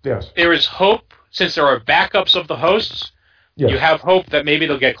 Yes. There is hope, since there are backups of the hosts, you have hope that maybe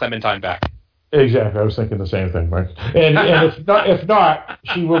they'll get Clementine back. Exactly. I was thinking the same thing, Mike. And if not,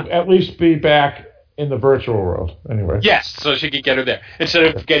 she will at least be back in the virtual world anyway. Yes, so she could get her there.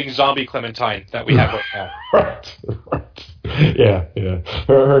 Instead of getting zombie Clementine that we have right now. Right. Yeah.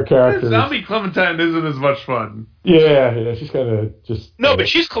 Her character. Zombie Clementine isn't as much fun. Yeah. She's kind of just. No, but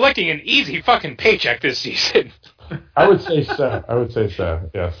she's collecting an easy fucking paycheck this season. I would say so.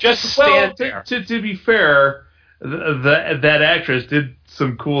 Yes. Just stand there. To be fair, that actress did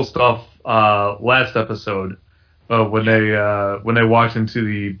some cool stuff last episode when they walked into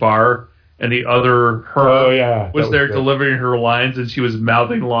the bar and the other was there delivering her lines and she was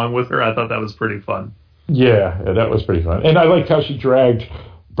mouthing along with her. I thought that was pretty fun. Yeah, that was pretty fun. And I liked how she dragged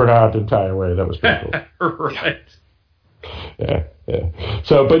Bernard the entire way. That was pretty cool. Right. Yeah.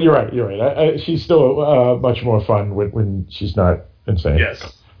 So, but you're right. She's still much more fun when she's not insane. Yes.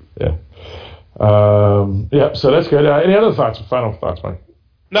 Yeah. So that's good. Any other final thoughts, Mike?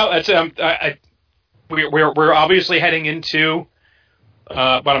 No, that's we're obviously heading into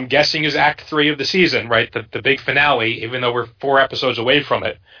what I'm guessing is Act 3 of the season, right? The big finale, even though we're 4 episodes away from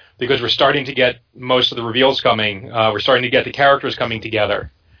it, because we're starting to get most of the reveals coming. We're starting to get the characters coming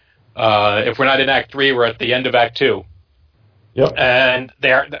together. If we're not in Act 3, we're at the end of Act 2. Yep. And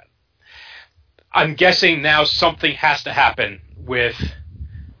I'm guessing now something has to happen with,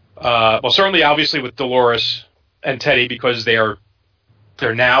 certainly obviously with Dolores and Teddy, because they're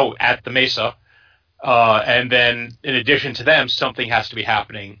now at the Mesa. And then in addition to them, something has to be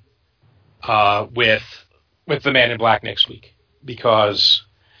happening with the Man in Black next week, because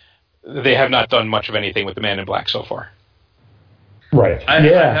they have not done much of anything with the Man in Black so far. Right.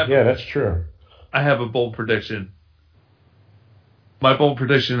 That's true. I have a bold prediction. My bold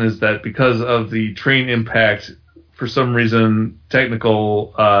prediction is that because of the train impact, for some reason,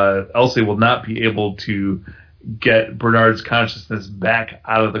 technical, Elsie will not be able to get Bernard's consciousness back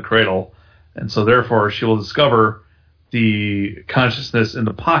out of the cradle. And so therefore she will discover the consciousness in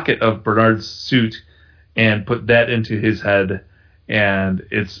the pocket of Bernard's suit and put that into his head, and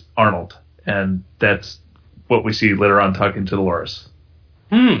it's Arnold. And that's what we see later on talking to Dolores.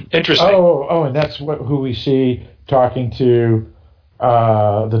 Interesting. Oh, and that's who we see talking to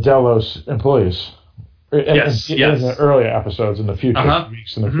the Delos employees. Yes. In the earlier episodes in the future,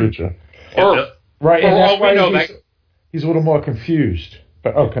 weeks in the future. Right, and that's why he's a little more confused.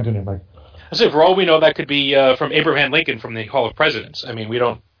 But continue, Mike. I say, for all we know, that could be from Abraham Lincoln from the Hall of Presidents. I mean, we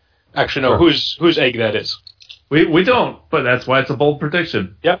don't actually know whose egg that is. We don't, but that's why it's a bold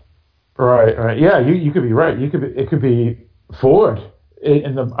prediction. Yep. Right. Yeah, you could be right. It could be Ford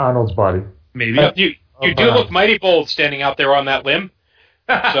in the Arnold's body. Maybe. You do look mighty bold standing out there on that limb.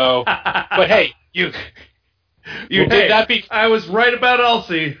 So, but hey, you did not be. I was right about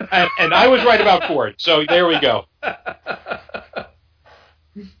Elsie, and I was right about Ford. So there we go.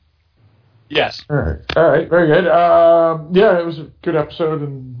 Yes. All right, very good. Yeah, it was a good episode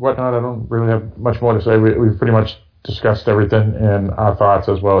and whatnot. I don't really have much more to say. We've pretty much discussed everything and our thoughts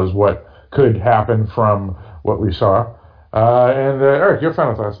as well as what could happen from what we saw. And Eric, your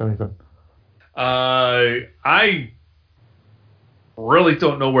final thoughts, anything? I really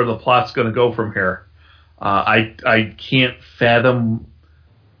don't know where the plot's going to go from here. I can't fathom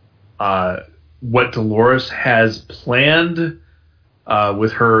what Dolores has planned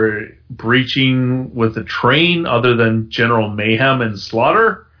with her breaching with the train other than general mayhem and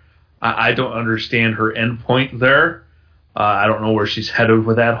slaughter. I don't understand her endpoint there. I don't know where she's headed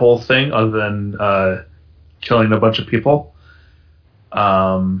with that whole thing other than killing a bunch of people.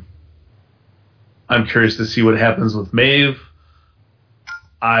 I'm curious to see what happens with Maeve.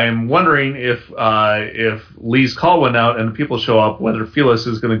 I'm wondering if Lee's call went out and the people show up, whether Felix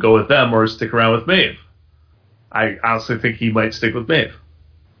is going to go with them or stick around with Maeve. I honestly think he might stick with Maeve.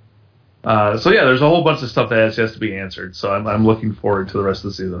 So yeah, there's a whole bunch of stuff that has to be answered. So I'm looking forward to the rest of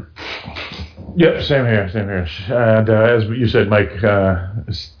the season. Yep, same here. And as you said, Mike,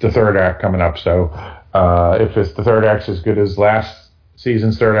 it's the third act coming up. So if it's the third act's as good as last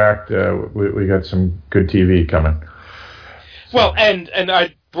season's third act, we got some good TV coming. Well, and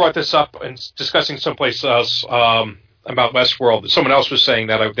I brought this up and discussing someplace else about Westworld. Someone else was saying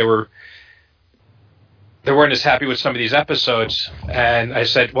that they weren't as happy with some of these episodes, and I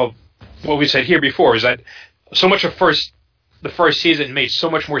said, well, what we said here before is that so much of the first season made so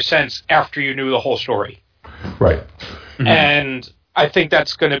much more sense after you knew the whole story. Right. Mm-hmm. And I think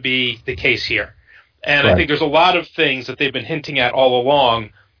that's going to be the case here. And right. I think there's a lot of things that they've been hinting at all along,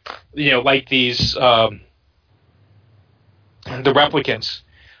 like these the replicants,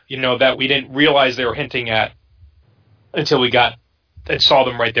 that we didn't realize they were hinting at until we got and saw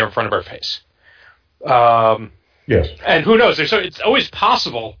them right there in front of our face. Yes. And who knows? It's always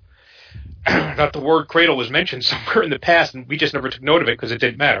possible that the word cradle was mentioned somewhere in the past, and we just never took note of it because it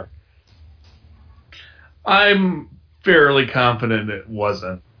didn't matter. I'm fairly confident it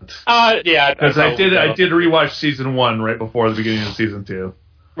wasn't. Yeah. Because I did rewatch season 1 right before the beginning of season 2.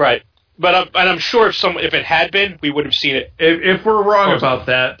 Right. But I'm sure if it had been, we would have seen it. If we're wrong about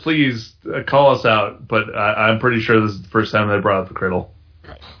that, please call us out. But I'm pretty sure this is the first time they brought up the cradle.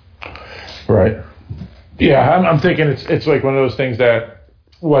 Right. Yeah, I'm thinking it's like one of those things that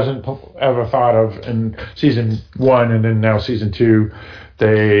wasn't ever thought of in season 1, and then now season 2,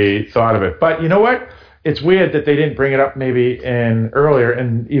 they thought of it. But you know what? It's weird that they didn't bring it up maybe earlier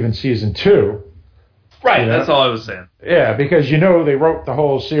in even season 2. Right, that's all I was saying. Yeah, because they wrote the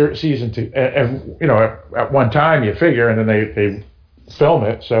whole season at one time, you figure, and then they film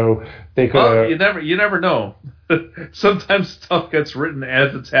it, so they could. Well, you never know. Sometimes stuff gets written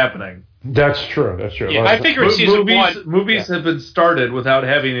as it's happening. That's true. Yeah, I figured season 1 movies have been started without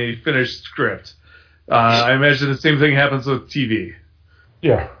having a finished script. I imagine the same thing happens with TV.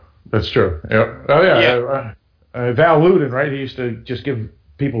 Yeah, that's true. Yeah. Oh yeah. Val Luden, right? He used to just give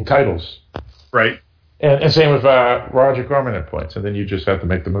people titles. Right. And same with Roger Corman at points, and then you just have to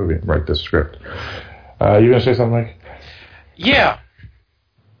make the movie and write the script. You going to say something, Mike? Yeah.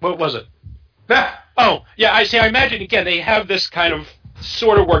 What was it? Oh, yeah, I imagine, again, they have this kind of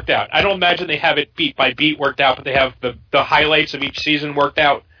sort of worked out. I don't imagine they have it beat by beat worked out, but they have the highlights of each season worked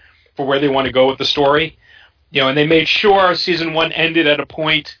out for where they want to go with the story. And they made sure season 1 ended at a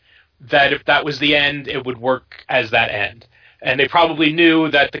point that if that was the end, it would work as that end. And they probably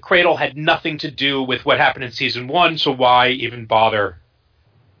knew that the cradle had nothing to do with what happened in season 1, so why even bother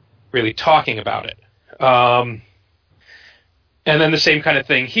really talking about it? And then the same kind of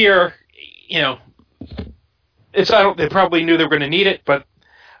thing here. They probably knew they were going to need it, but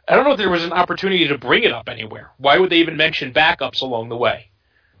I don't know if there was an opportunity to bring it up anywhere. Why would they even mention backups along the way?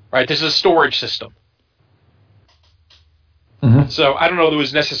 Right? This is a storage system. Mm-hmm. So I don't know if it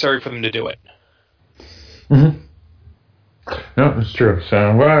was necessary for them to do it. Mm-hmm. No, it's true. So,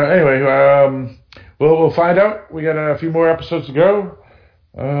 anyway, we'll find out. We got a few more episodes to go.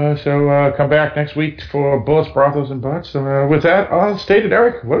 So come back next week for Bullets, Brothels, and Butts. With that, all stated,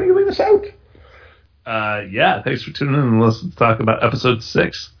 Eric, why don't you leave us out? Yeah, thanks for tuning in and listening to talk about episode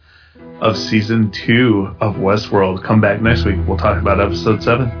 6 of season 2 of Westworld. Come back next week. We'll talk about episode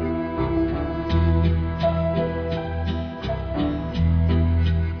 7.